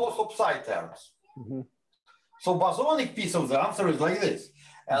were also psi terms. So bosonic piece of the answer is like this.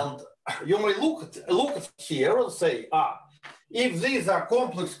 And you may look at here and say, if these are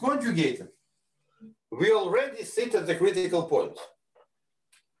complex conjugated, we already sit at the critical point.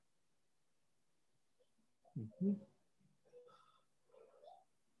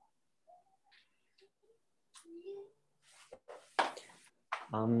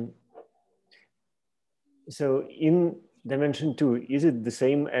 So in dimension 2, is it the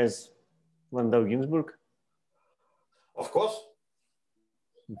same as Landau-Ginzburg? Of course.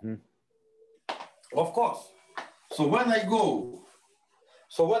 Of course. So when I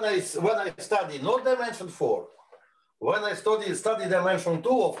study not dimension 4, when I study dimension 2,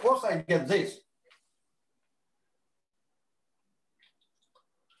 of course I get this.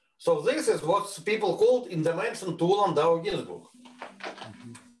 So this is what people called in dimension 2 Landau-Ginzburg.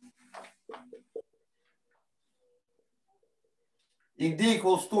 In D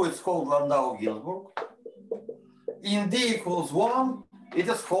equals 2, it's called Landau-Ginzburg. In D equals 1,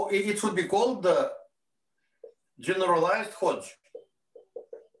 it should be called the generalized Hodge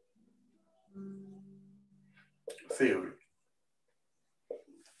theory.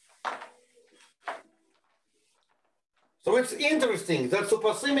 So it's interesting that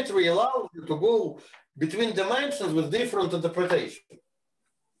supersymmetry allows you to go between dimensions with different interpretation.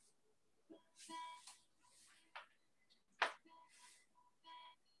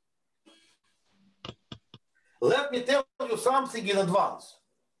 Let me tell you something in advance.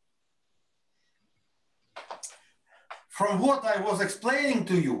 From what I was explaining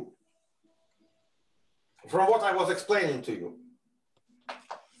to you,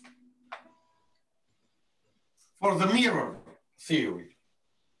 for the mirror theory.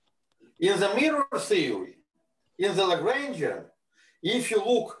 In the mirror theory, in the Lagrangian, if you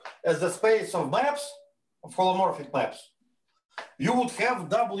look at the space of maps, of holomorphic maps, you would have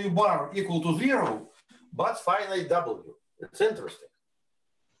W bar equal to 0, but finite W. It's interesting.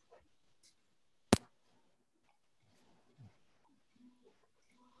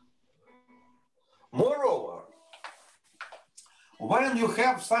 Moreover, when you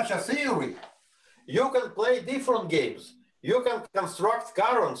have such a theory, you can play different games. You can construct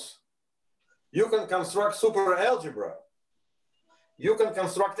currents. You can construct super algebra. You can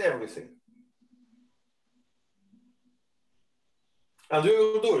construct everything. And we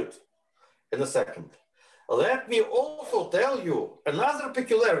will do it in a second. Let me also tell you another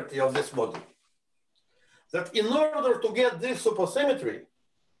peculiarity of this model, that in order to get this supersymmetry,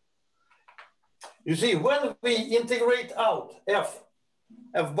 You see, when we integrate out F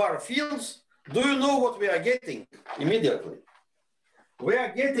bar fields, do you know what we are getting immediately? We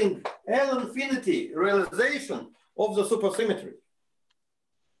are getting L infinity realization of the supersymmetry.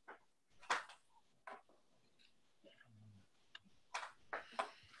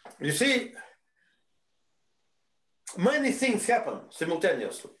 You see, many things happen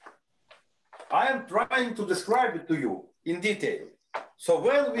simultaneously. I am trying to describe it to you in detail. So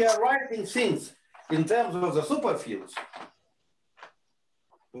when we are writing things in terms of the superfields,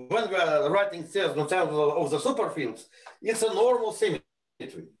 when we are writing things in terms of the superfields, it's a normal symmetry.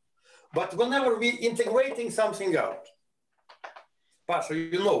 But whenever we integrating something out, Pasha,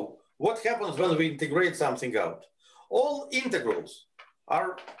 you know, what happens when we integrate something out? All integrals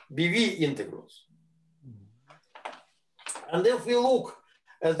are BV integrals. And if we look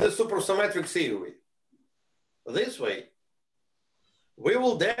at the supersymmetric theory this way, we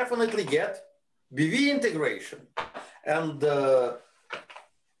will definitely get BV integration and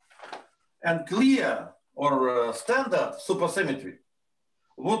clear or standard supersymmetry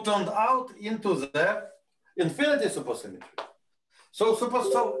would turn out into the infinity supersymmetry. So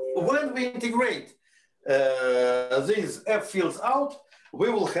when we integrate these F fields out, we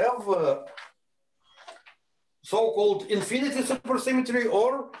will have so-called infinity supersymmetry,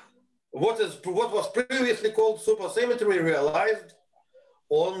 or what was previously called supersymmetry realized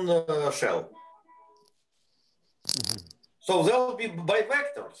on shell. Mm-hmm. So there will be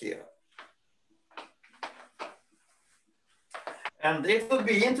bivector here. And it would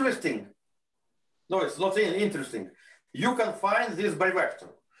be interesting. No, it's not interesting. You can find this bivector.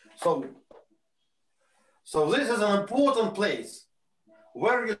 So this is an important place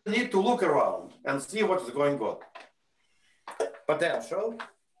where you need to look around and see what is going on. Potential,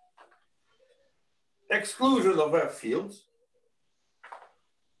 exclusion of F fields,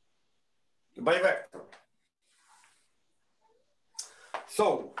 bivector.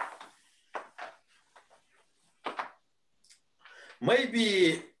 So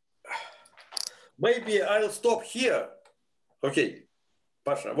maybe I'll stop here. Okay,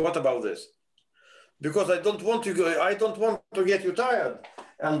 Pasha, what about this? Because I don't want to get you tired,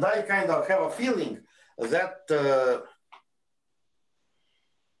 and I kind of have a feeling that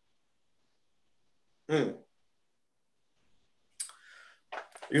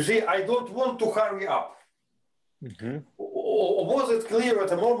you see, I don't want to hurry up. Mm-hmm. Was it clear at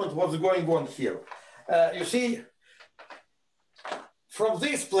the moment what's going on here? You see, from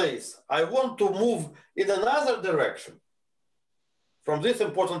this place, I want to move in another direction from this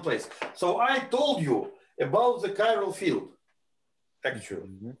important place. So I told you about the chiral field, actually.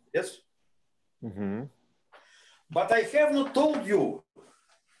 Mm-hmm. Yes? Mm-hmm. But I have not told you,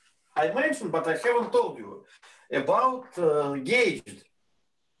 I mentioned, but I haven't told you about gauged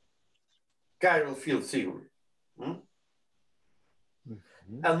chiral field theory. Hmm?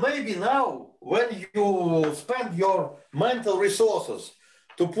 Mm-hmm. And maybe now, when you spend your mental resources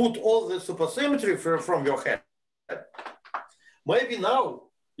to put all the supersymmetry from your head, maybe now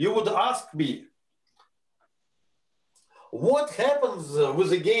you would ask me, what happens with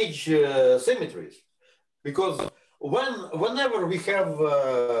the gauge symmetries? Because whenever we have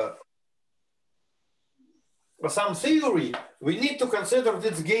some theory, we need to consider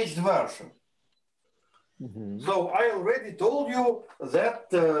this gauged version. Mm-hmm. So I already told you that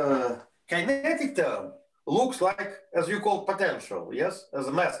kinetic term looks like, as you call, potential, yes, as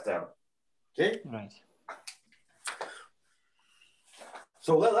a mass term. Okay? Right.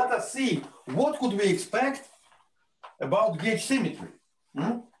 So let us see, what could we expect about gauge symmetry?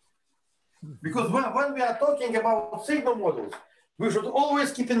 Hmm? Because when we are talking about sigma models, we should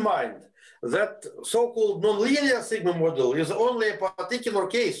always keep in mind that so-called nonlinear sigma model is only a particular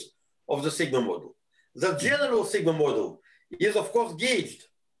case of the sigma model. The general sigma model is, of course, gauged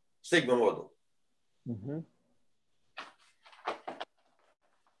sigma model. Mm-hmm.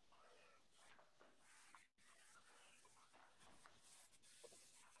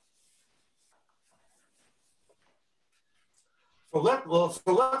 So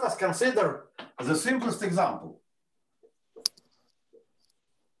let us consider the simplest example.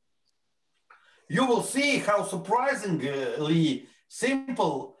 You will see how surprisingly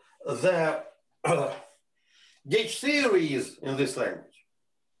simple the gauge theory is in this language.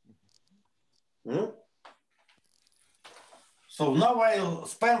 Hmm? So now I'll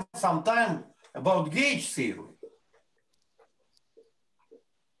spend some time about gauge theory.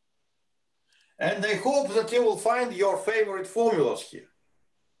 And I hope that you will find your favorite formulas here.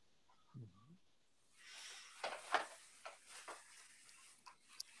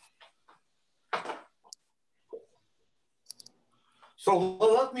 So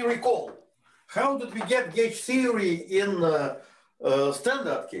let me recall how did we get gauge theory in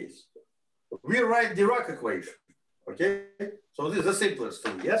standard case? We write Dirac equation, okay? So this is the simplest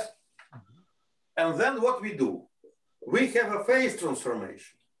thing, yes? And then what we do? We have a phase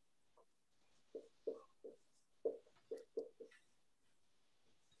transformation.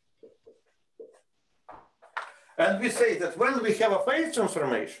 And we say that when we have a phase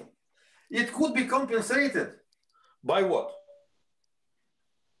transformation, it could be compensated by what?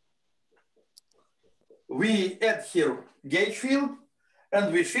 We add here gauge field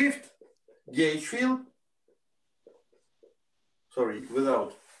and we shift gauge field, sorry,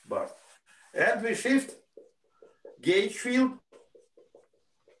 without bar, and we shift gauge field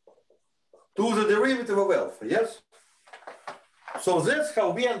to the derivative of alpha, yes? So that's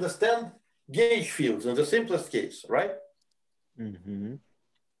how we understand gauge fields in the simplest case, right? Mm-hmm.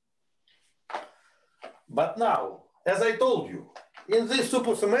 But now, as I told you, in this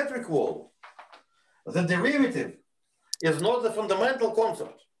supersymmetric wall, the derivative is not the fundamental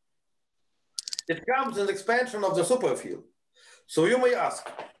concept. It comes in expansion of the superfield. So you may ask,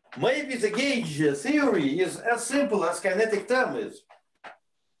 maybe the gauge theory is as simple as kinetic term is.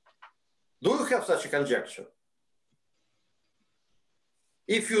 Do you have such a conjecture?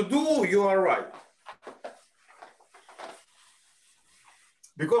 If you do, you are right.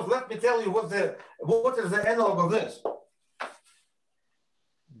 Because let me tell you what is the analog of this.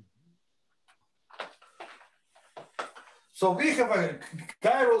 So we have a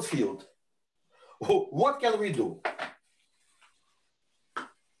chiral field. What can we do?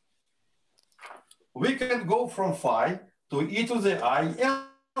 We can go from phi to e to the I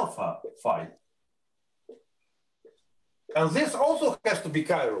alpha phi. And this also has to be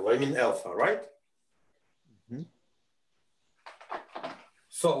chiral, I mean alpha, right? Mm-hmm.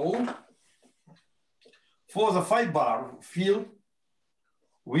 So for the phi bar field,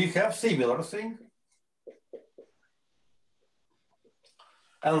 we have similar thing.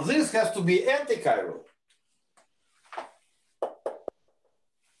 And this has to be anti-chiral.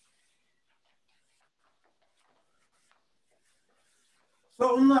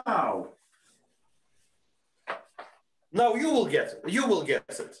 So now you will get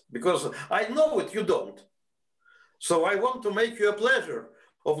it, because I know it, you don't. So I want to make you a pleasure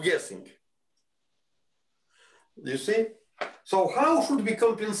of guessing. You see? So how should we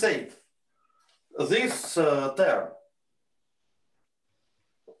compensate this term?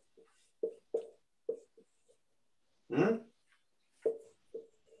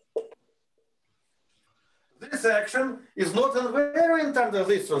 This action is not invariant under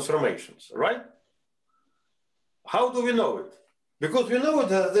these transformations, right? How do we know it? Because we know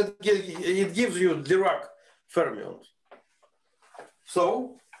that it gives you Dirac fermions.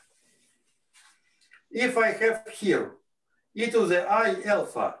 So if I have here e to the I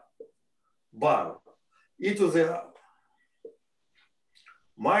alpha bar, e to the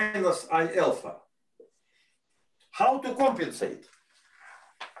minus I alpha, how to compensate?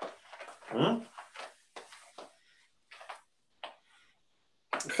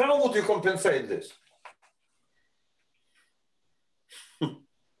 How would you compensate this?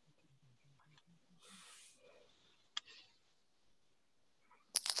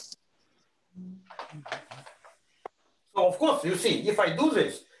 So of course, you see, if I do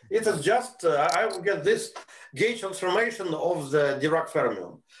this, it is just, I will get this gauge transformation of the Dirac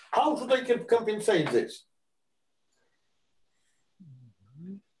fermion. How should I compensate this?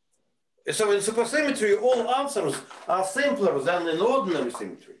 So in supersymmetry, all answers are simpler than in ordinary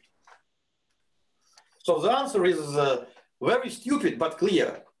symmetry. So the answer is very stupid, but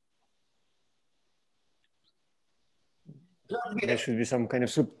clear. There should be some kind of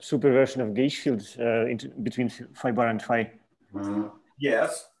super version of gauge fields between phi bar and phi.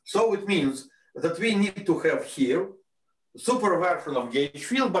 Yes. So it means that we need to have here super version of gauge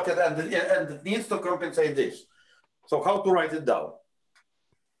field, but it needs to compensate this. So how to write it down?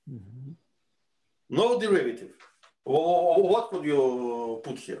 Mm-hmm. No derivative. What could you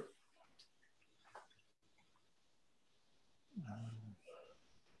put here?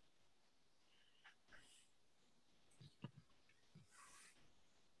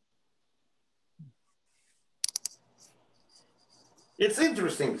 It's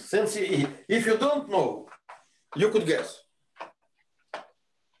interesting, since if you don't know, you could guess.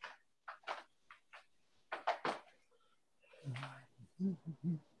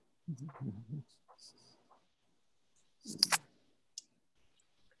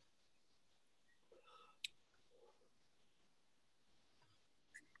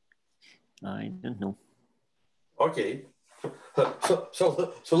 I don't know. Okay.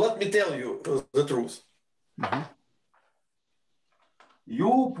 So let me tell you the truth. Mm-hmm.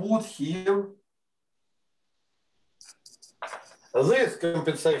 You put here this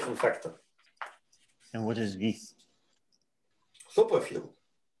compensation factor. And what is V? Superfield.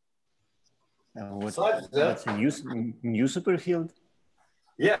 And what, Such that, that's a new superfield?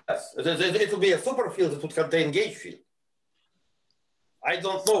 yes, it will be a superfield that would contain gauge field. I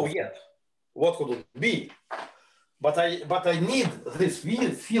don't know yet what could it be, but I need this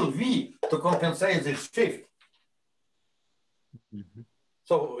field V to compensate this shift. Mm-hmm.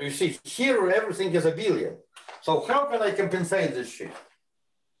 So you see, here everything is abelian. So how can I compensate this shift?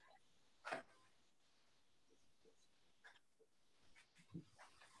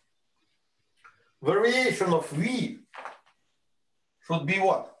 Variation of V should be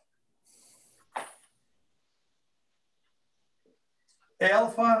what?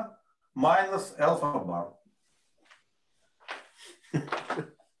 Alpha minus alpha bar.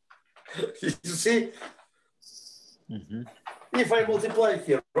 You see? Mm-hmm. If I multiply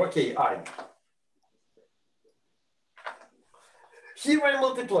here, okay, I. Here I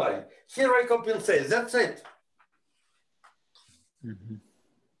multiply, here I compensate, that's it. Mm-hmm.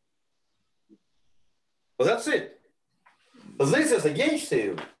 That's it. This is a gauge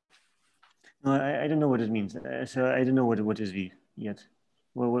theory. No, I don't know what it means. So I don't know what is V yet.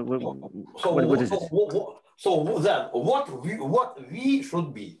 What is it? So then, what V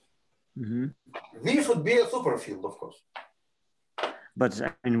should be? Mm-hmm. V should be a superfield, of course. But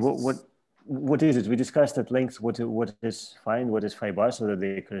I mean, what is it? We discussed at length what is phi and what is phi bar, so that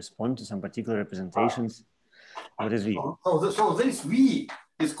they correspond to some particular representations. What is V? So this V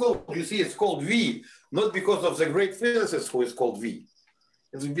is called, you see, it's called V, not because of the great physicist who is called V.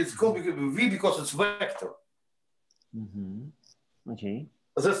 It's called V because it's vector. Mm-hmm. Okay.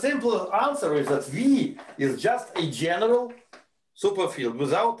 The simple answer is that V is just a general superfield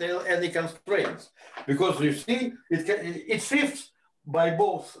without any constraints, because you see, it shifts by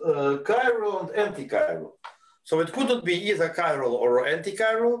both chiral and anti-chiral. So it couldn't be either chiral or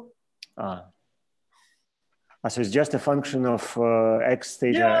anti-chiral. So it's just a function of x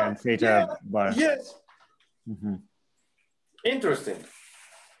theta and theta bar. Yes. Mm-hmm. Interesting.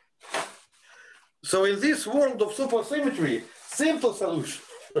 So in this world of supersymmetry, simple solutions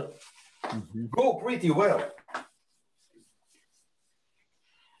go pretty well.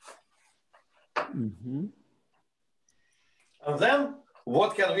 Mm-hmm. And then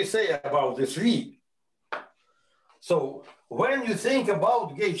what can we say about this V? So when you think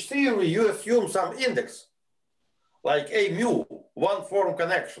about gauge theory, you assume some index, like a mu, one form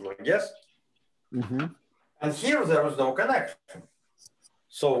connection, I guess. Mm-hmm. And here there is no connection.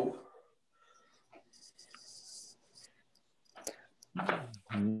 So,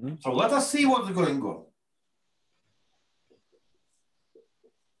 so let us see what's going on.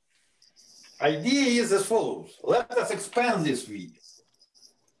 Idea is as follows. Let us expand this V.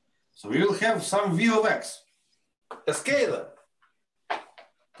 So we will have some V of x, a scalar,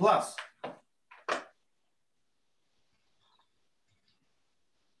 plus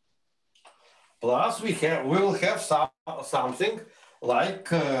we will have something like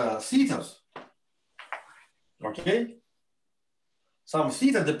thetas, okay? Some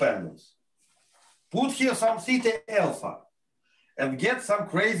theta dependence. Put here some theta alpha and get some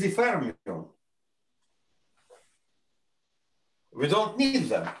crazy fermion. We don't need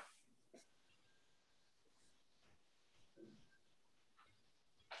them.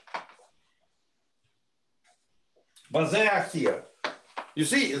 But they are here. You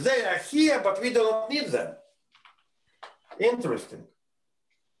see, they are here, but we don't need them. Interesting.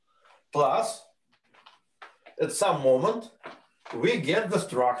 Plus, at some moment, we get the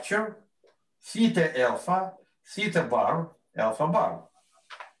structure theta alpha, theta bar, alpha bar.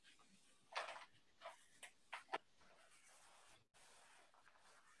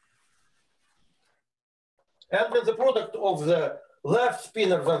 And with the product of the left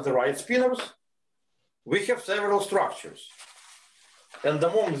spinors and the right spinors, we have several structures. And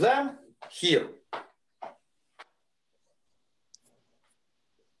among them, here.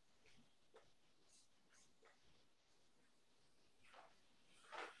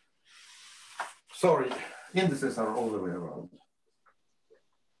 Sorry, indices are all the way around.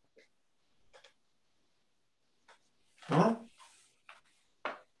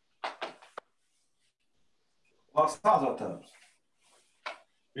 Plus other terms.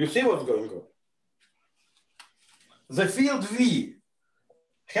 You see what's going on? The field V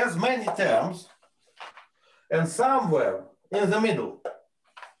has many terms, and somewhere in the middle,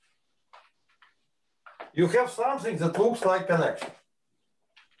 you have something that looks like connection.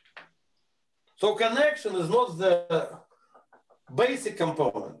 So connection is not the basic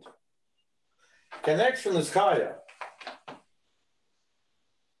component. Connection is higher.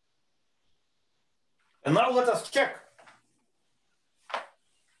 And now let us check.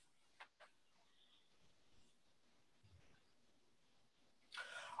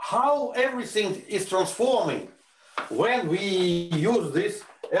 how everything is transforming when we use this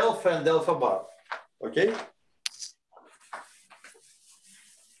alpha and alpha bar, okay?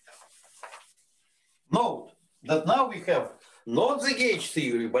 Note that now we have not the gauge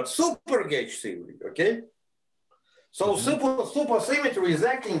theory, but super gauge theory, okay? So supersymmetry is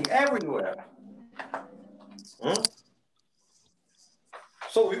acting everywhere.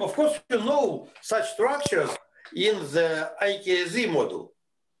 So of course you know such structures in the IKZ model,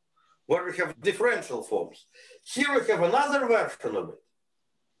 where we have differential forms. Here we have another version of it.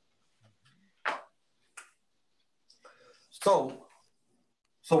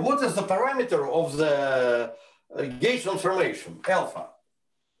 So what is the parameter of the gauge transformation? Alpha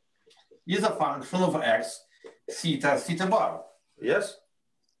is a function of x, theta, theta bar, yes?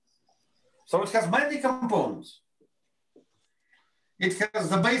 So it has many components. It has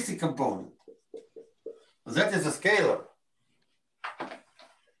the basic component. That is a scalar.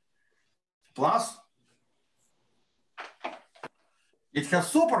 Plus, it has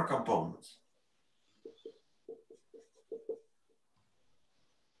super components.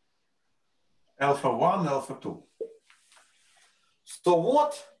 Alpha 1, alpha 2.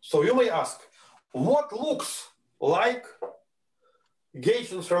 So you may ask, what looks like gauge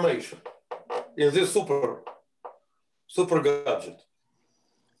transformation in this super gadget?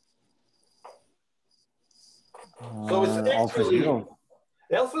 So it's actually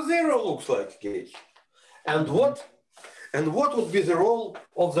alpha 0 looks like gauge. And what would be the role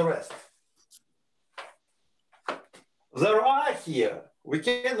of the rest? There are here, we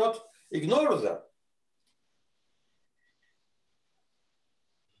cannot ignore them.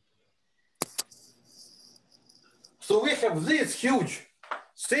 So we have this huge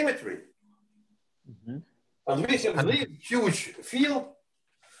symmetry, and we have this huge field.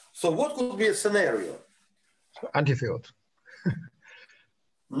 So what could be a scenario? Antifield.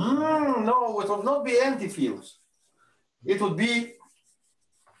 No, it would not be antifields. It would be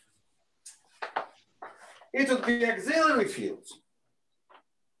auxiliary fields.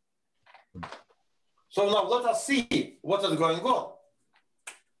 So now let us see what is going on.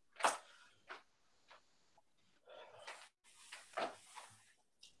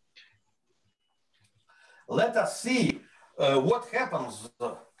 Let us see what happens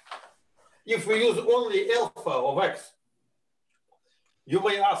if we use only alpha of x. You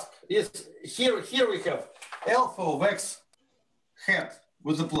may ask, is here we have alpha of x hat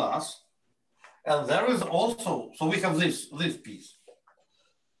with a plus, and there is also, so we have this piece.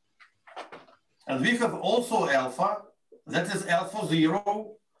 And we have also alpha, that is alpha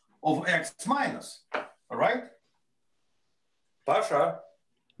 0 of x minus, all right? Pasha?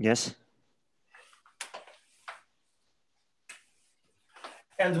 Yes.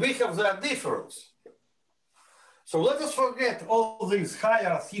 And we have the difference. So let us forget all these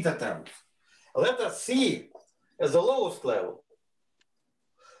higher theta terms. Let us see at the lowest level.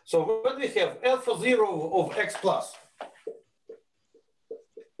 So when we have alpha 0 of x plus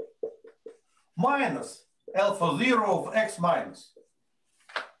minus alpha 0 of x minus,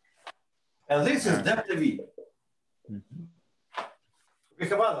 and this is delta v. We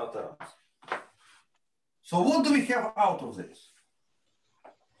have other terms. So what do we have out of this?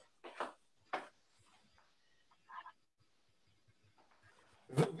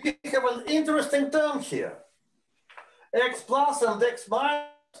 We have an interesting term here. X plus and x minus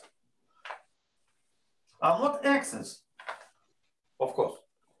are not x's, of course.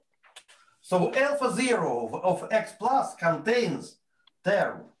 So alpha 0 of x plus contains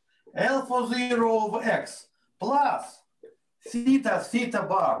term alpha 0 of x plus theta theta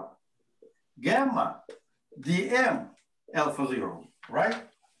bar gamma dm alpha 0, right?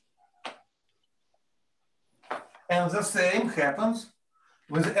 And the same happens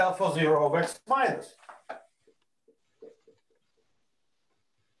with alpha 0 of x minus.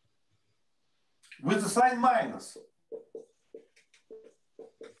 With the sign minus.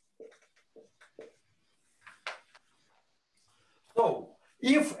 So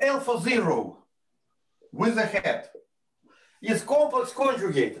if alpha 0 with the hat is complex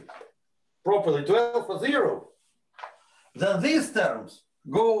conjugated properly to alpha 0, then these terms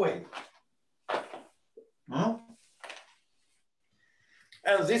go away.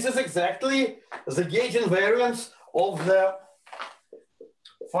 And this is exactly the gauge invariance of the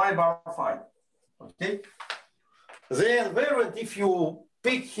phi bar phi. Okay? The invariant, if you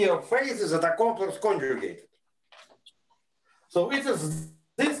pick here phases that are complex conjugated. So it is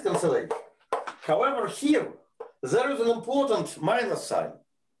this cancellation. However, here there is an important minus sign.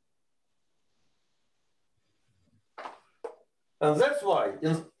 And that's why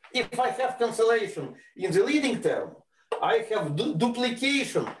if I have cancellation in the leading term, I have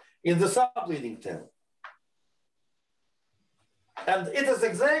duplication in the subleading term. And it is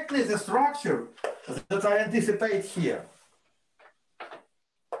exactly the structure that I anticipate here.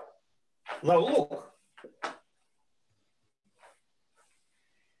 Now look.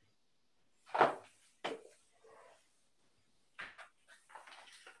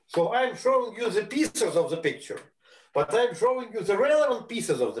 So I'm showing you the pieces of the picture, but I'm showing you the relevant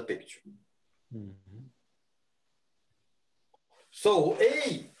pieces of the picture. Mm-hmm. So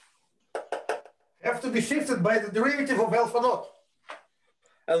A have to be shifted by the derivative of alpha naught.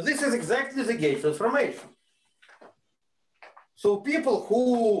 And this is exactly the gauge transformation. So people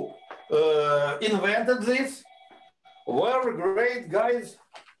who invented this were great guys,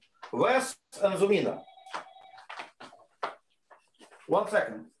 West and Zumina. 1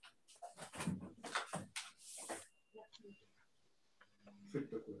 second.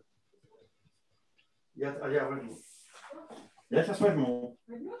 Я возьму. Я сейчас возьму.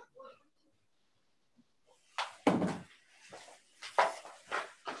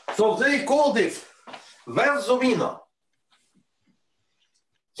 So they called it Verzumino.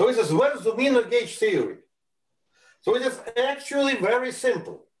 So it is Verzumino gauge theory. So it is actually very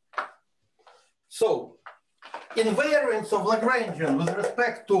simple. So invariance of Lagrangian with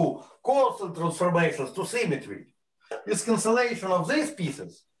respect to constant transformations to symmetry is cancellation of these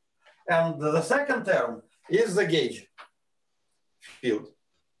pieces. And the second term is the gauge field.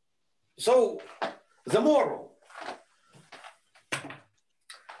 So the moral.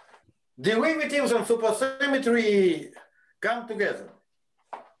 Derivatives and supersymmetry come together.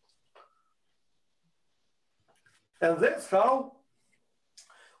 And that's how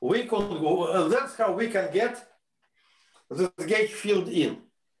we can get this gauge field in.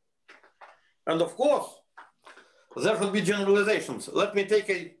 And of course, there should be generalizations. Let me take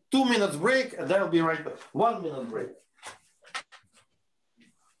a 2 minutes break and I'll be right back. 1 minute break.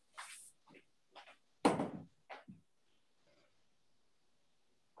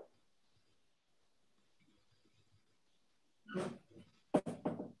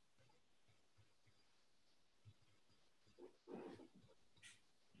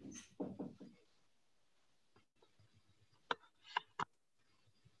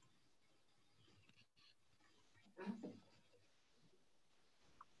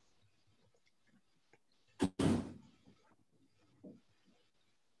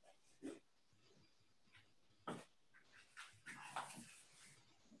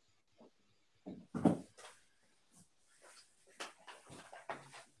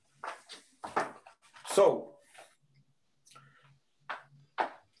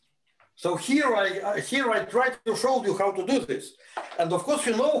 So here I try to show you how to do this. And of course,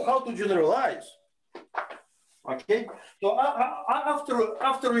 you know how to generalize. Okay, so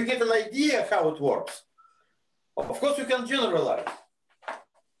after you get an idea how it works, of course you can generalize.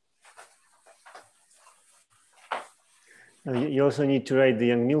 You also need to write the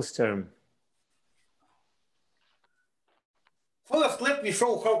Yang-Mills term. First, let me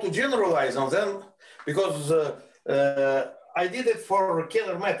show how to generalize, and then, because I did it for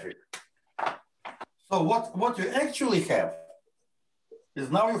Kenner metric. So what you actually have is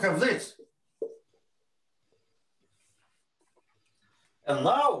now you have this. And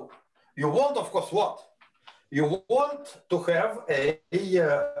now you want, of course, what? You want to have a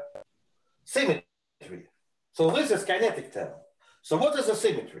symmetry. So this is kinetic term. So what is a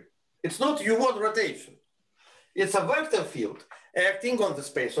symmetry? It's not U1 rotation. It's a vector field acting on the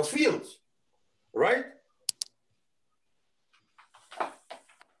space of fields, right?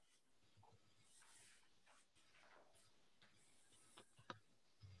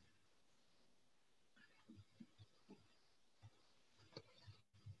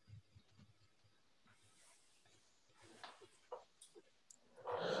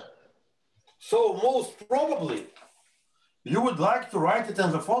 So most probably, you would like to write it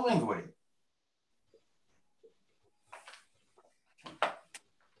in the following way.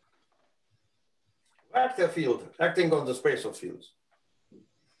 Vector field acting on the space of fields.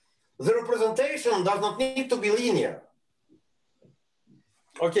 The representation does not need to be linear.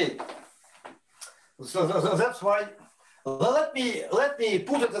 Okay, so that's why, let me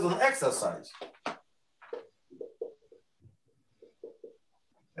put it as an exercise.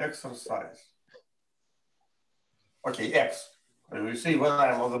 Exercise. Okay, X. You see, when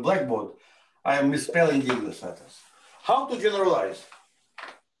I'm on the blackboard, I am misspelling English letters. How to generalize?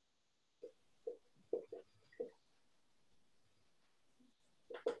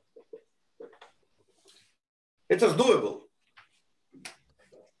 It is doable.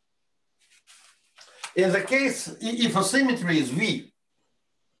 In the case, if a symmetry is V,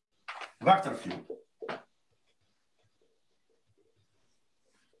 vector field,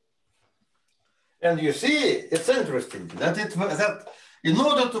 And you see, it's interesting that that in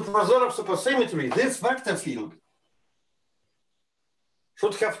order to preserve supersymmetry, this vector field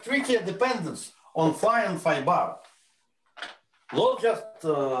should have trickier dependence on phi and phi bar. Not just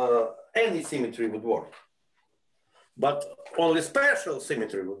any symmetry would work, but only special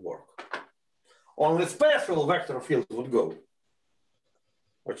symmetry would work. Only special vector field would go.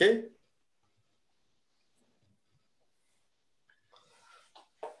 Okay?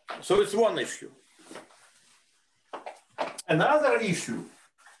 So it's one issue. Another issue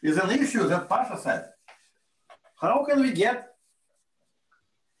is an issue that Pasha said. How can we get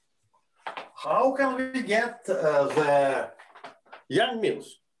the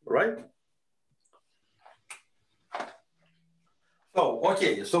Yang-Mills, right? So,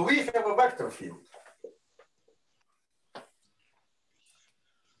 okay, so we have a vector field.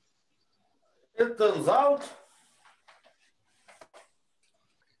 It turns out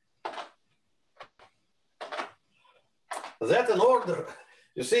that in order,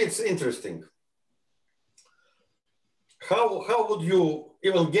 you see, it's interesting. How would you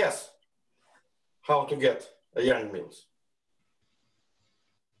even guess how to get a Yang-Mills?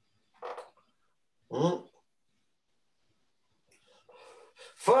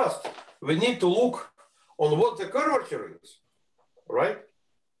 First, we need to look on what the curvature is, right?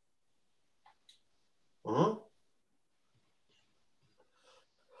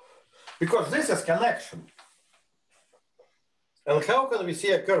 Because this is connection. And how can we see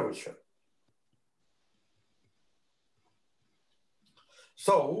a curvature?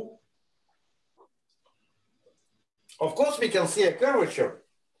 So, of course, we can see a curvature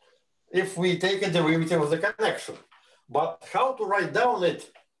if we take a derivative of the connection. But how to write down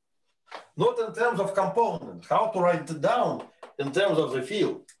it, not in terms of component, how to write it down in terms of the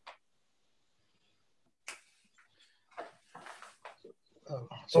field.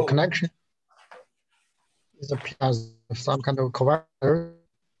 So connection is as some kind of covariance.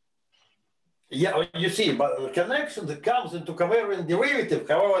 Yeah, you see, but connection that comes into covariant derivative,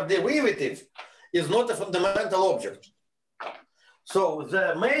 however, derivative is not a fundamental object. So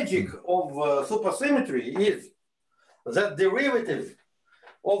the magic of supersymmetry is that derivative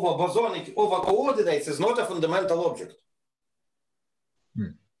over bosonic over coordinates is not a fundamental object.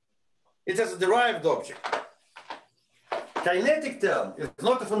 It is a derived object. Kinetic term is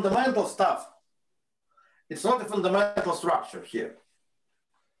not a fundamental stuff. It's not a fundamental structure here.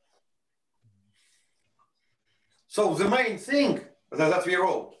 So the main thing that we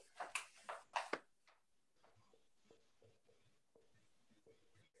wrote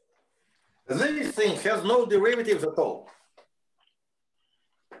this thing has no derivatives at all.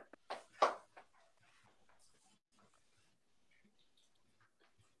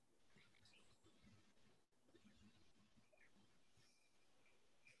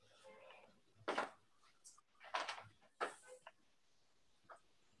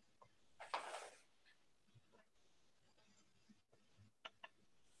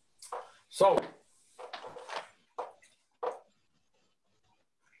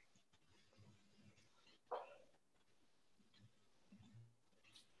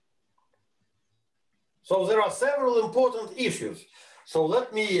 So there are several important issues. So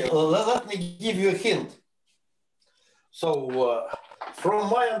let me give you a hint. So from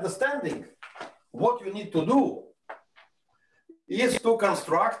my understanding, what you need to do is to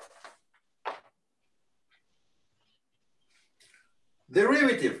construct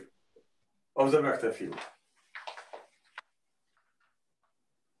derivative of the vector field.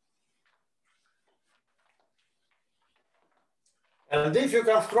 And if you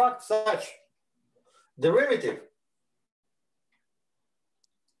construct such derivative,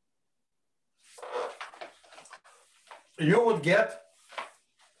 you would get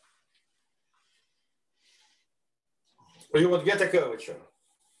a curvature.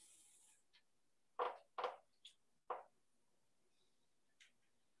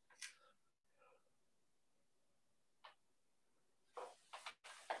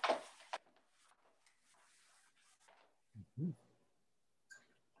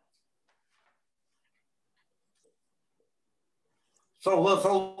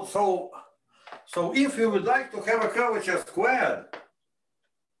 So if you would like to have a curvature squared,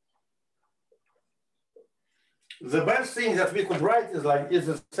 the best thing that we could write is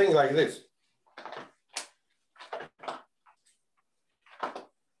a thing like this.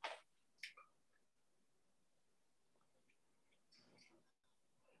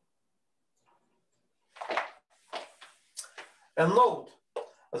 And note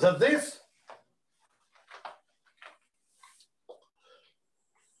that this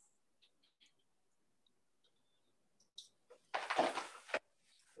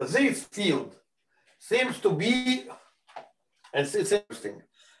field seems to be, and it's interesting,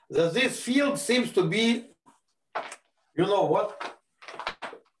 that this field seems to be, you know what?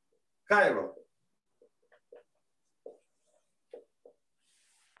 Chiral.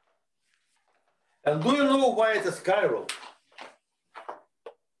 And do you know why it is chiral?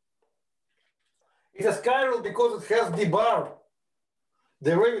 It is chiral because it has d bar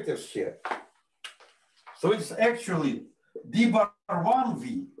derivatives here. So it's actually d bar 1v,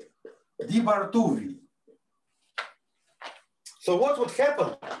 d bar 2v. So what would happen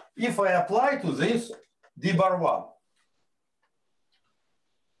if I apply to this d bar 1?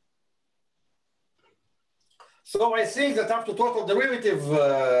 So I think that up to total derivative,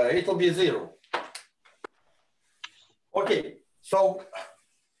 it will be 0. Okay, so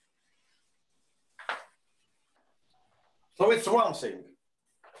it's one thing.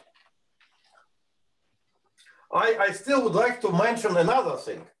 I still would like to mention another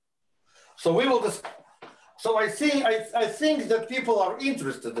thing. So we will just, so I think that people are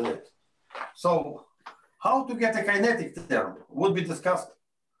interested in it. So how to get a kinetic term would be discussed.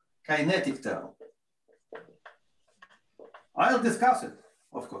 Kinetic term. I'll discuss it,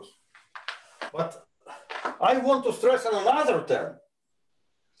 of course. But I want to stress on another term.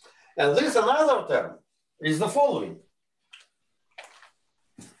 And this another term is the following.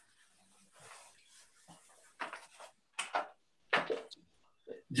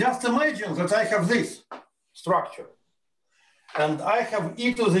 Just imagine that I have this structure and I have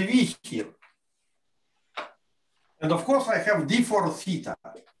e to the v here. And of course I have d for theta.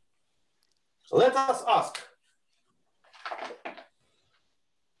 Let us ask,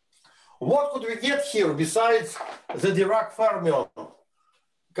 what could we get here besides the Dirac-Fermion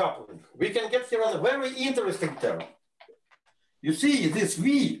coupling? We can get here on a very interesting term. You see, this v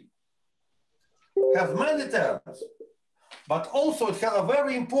has many terms, but also it has a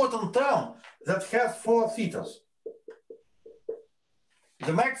very important term that has 4 thetas,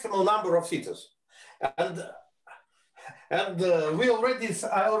 the maximum number of thetas. And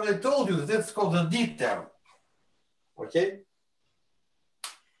I already told you that it's called the d term, okay?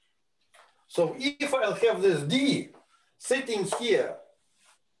 So if I'll have this d sitting here,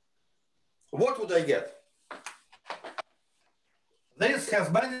 what would I get? This has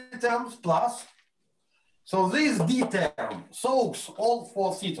many terms plus, so this d term solves all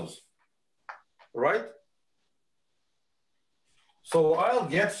 4 thetas, right? So I'll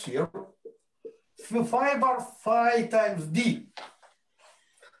get here phi bar phi times d.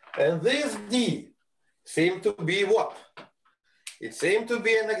 And this d seems to be what? It seems to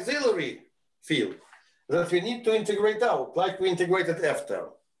be an auxiliary field that we need to integrate out, like we integrated F term.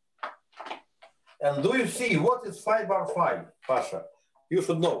 And do you see what is phi bar phi, Pasha? You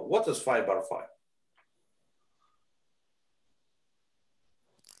should know, what is phi bar phi?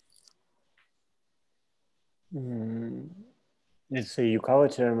 It's a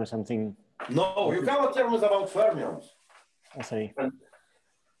Yukawa term or something. No, Yukawa term is about fermions. I see.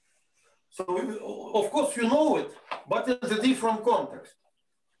 So, of course, you know it, but it's a different context.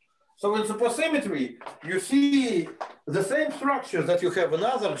 So in supersymmetry, you see the same structure that you have in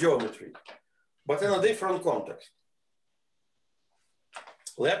other geometry, but in a different context.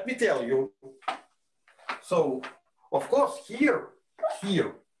 Let me tell you. So, of course, here,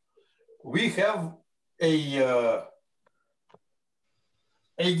 we have a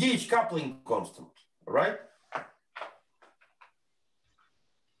gauge coupling constant, right?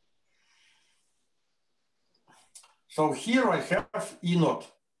 So here I have E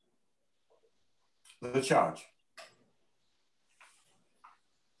naught, the charge.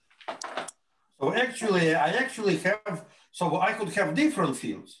 So actually, I could have different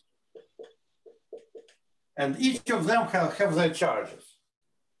fields. And each of them have their charges.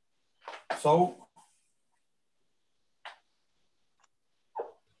 So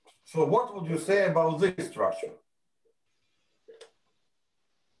what would you say about this structure?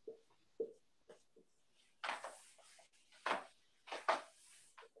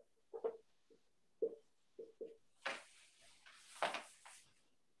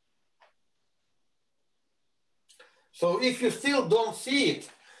 So if you still don't see it,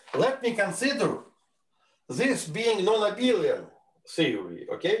 let me consider this being non-abelian theory,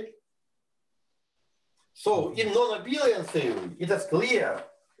 okay? So in non-abelian theory, it is clear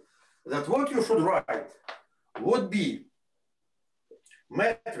that what you should write would be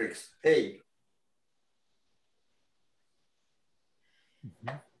matrix A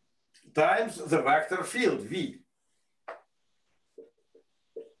times the vector field V.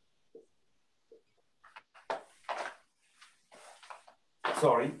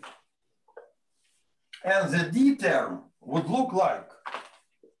 Sorry. And the D term would look like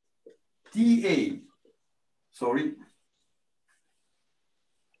TA sorry,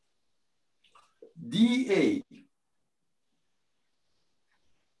 dA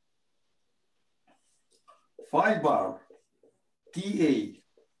 5 bar TA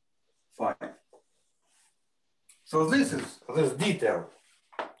 5. So this is this D term.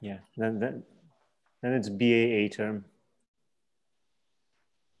 Yeah, then it's BAA term.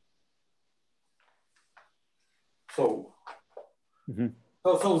 So,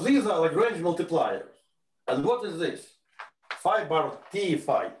 so these are Lagrange multipliers. And what is this? 5 bar T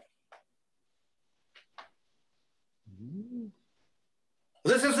 5.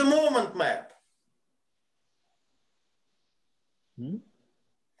 This is a moment map.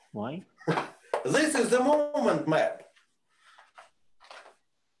 Why? This is the moment map.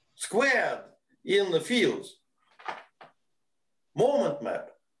 Squared in the fields. Moment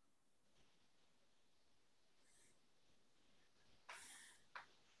map.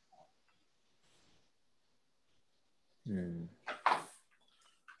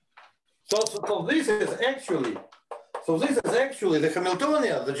 So this is actually, the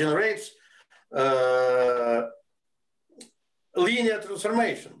Hamiltonian that generates linear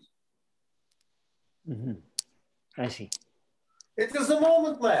transformations. I see. It is a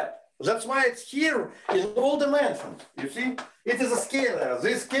moment map. That's why it's here in all dimensions. You see, it is a scalar.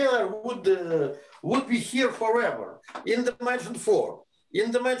 This scalar would be here forever in dimension 4,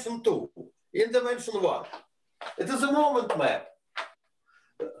 in dimension 2, in dimension 1. It is a moment map.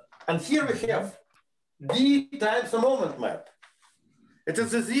 And here we have D times a moment map. It is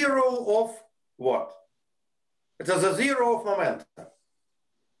the zero of what? It is the zero of momentum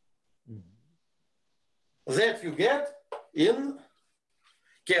that you get in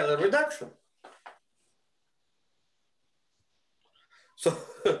Kähler reduction. So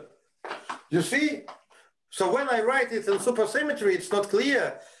you see, so when I write it in supersymmetry, it's not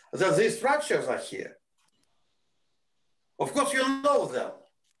clear that these structures are here. Of course, you know them,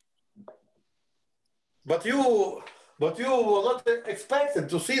 but you were not expected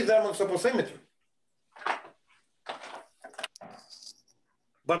to see them in supersymmetry.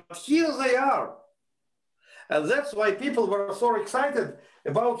 But here they are. And that's why people were so excited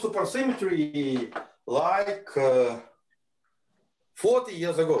about supersymmetry like 40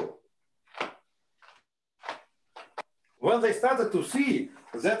 years ago. When they started to see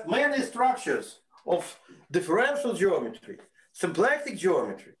that many structures of differential geometry, symplectic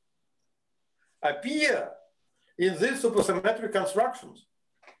geometry, appear in these supersymmetric constructions.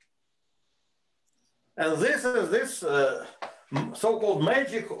 And this is this so-called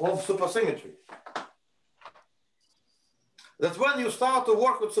magic of supersymmetry. That when you start to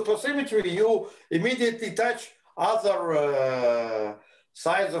work with supersymmetry, you immediately touch other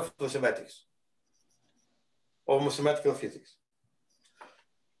sides of mathematics or mathematical physics.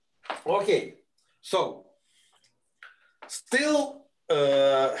 Okay, so still,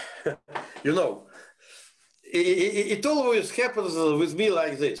 you know, it always happens with me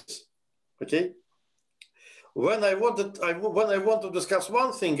like this. Okay, when I want to discuss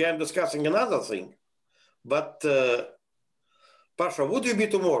one thing, I'm discussing another thing. But Pasha, would you be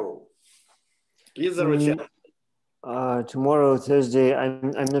tomorrow? Is there a chance? Tomorrow, Thursday,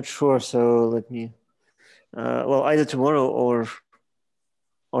 I'm not sure. So let me. Well, either tomorrow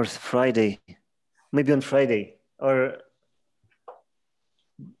or Friday. Maybe on Friday. Or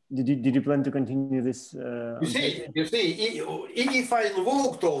did you plan to continue this? You see, if I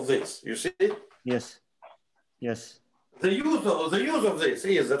invoked all this, you see. Yes. Yes. The use of this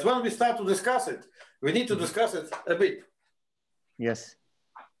is that when we start to discuss it, we need to discuss it a bit. Yes.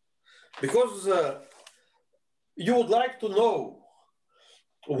 Because you would like to know.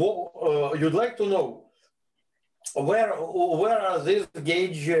 You'd like to know where are these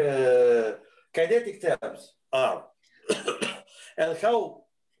gauge kinetic terms are, and how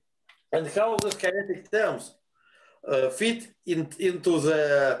these kinetic terms fit into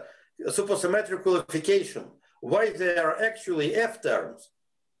the supersymmetric qualification. Why they are actually F terms,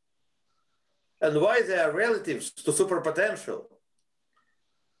 and why they are relatives to superpotential,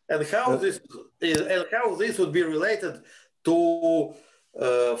 and how this would be related to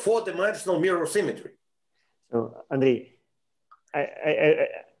four-dimensional mirror symmetry. So, Andrei,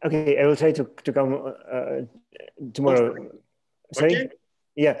 okay, I will try to come tomorrow. Okay. Sorry? Okay.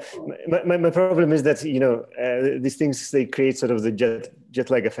 Yeah, my problem is that, you know, these things, they create sort of the jet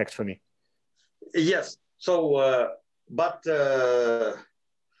lag effect for me. Yes. So,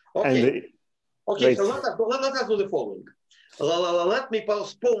 okay. Okay, right. so let us do the following. Let me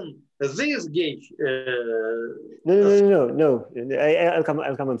postpone this gauge. No. I'll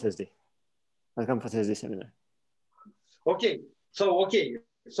come on Thursday. I'll come for Thursday seminar. Okay. So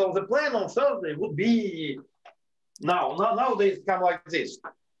the plan on Thursday would be Nowadays come like this.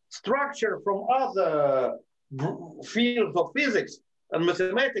 Structure from other fields of physics and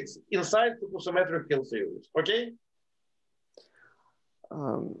mathematics inside supersymmetric field theories, okay?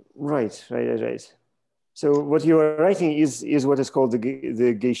 Right. So what you are writing is what is called the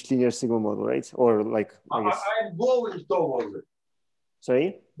gauge linear sigma model, right? Or like, I guess. I'm going towards it.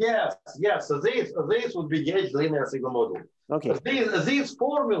 Sorry? Yes. So this would be gauge linear sigma model. Okay. These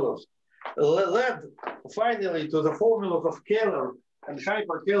formulas led finally to the formulas of Kähler and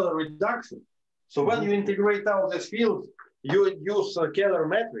hyperkähler reduction. So when you integrate out this field, you use a Kähler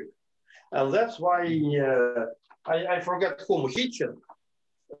metric. And that's why I forget whom, Hitchen,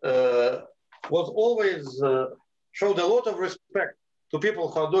 was always showed a lot of respect to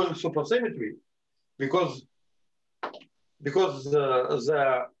people who are doing supersymmetry because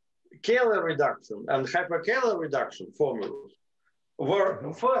the Kähler reduction and hyperkähler reduction formulas were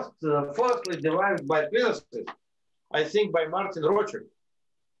firstly derived by physicists, I think by Martin Rocher.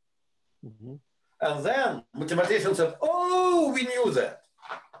 Mm-hmm. And then mathematicians said, oh, we knew that.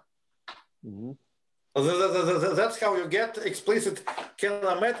 Mm-hmm. That's how you get explicit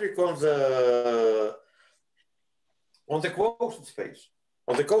Kähler metric on the quotient space,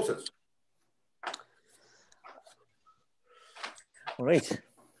 on the cosets. All right.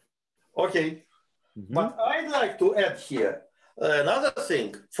 Okay. Mm-hmm. But I'd like to add here another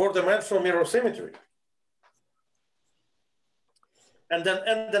thing for dimensional mirror symmetry. And then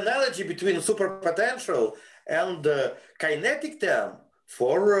an analogy between superpotential and kinetic term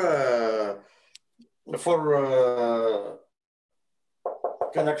for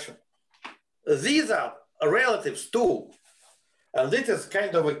connection. These are relatives too, and this is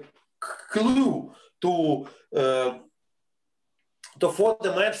kind of a clue to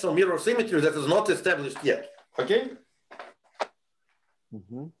four-dimensional mirror symmetry that is not established yet. Okay.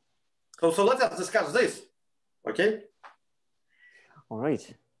 Mm-hmm. So let us discuss this. Okay. All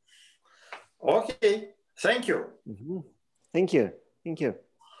right. Okay. Thank you. Mm-hmm. Thank you.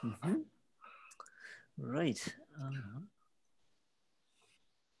 Mm-hmm. Right.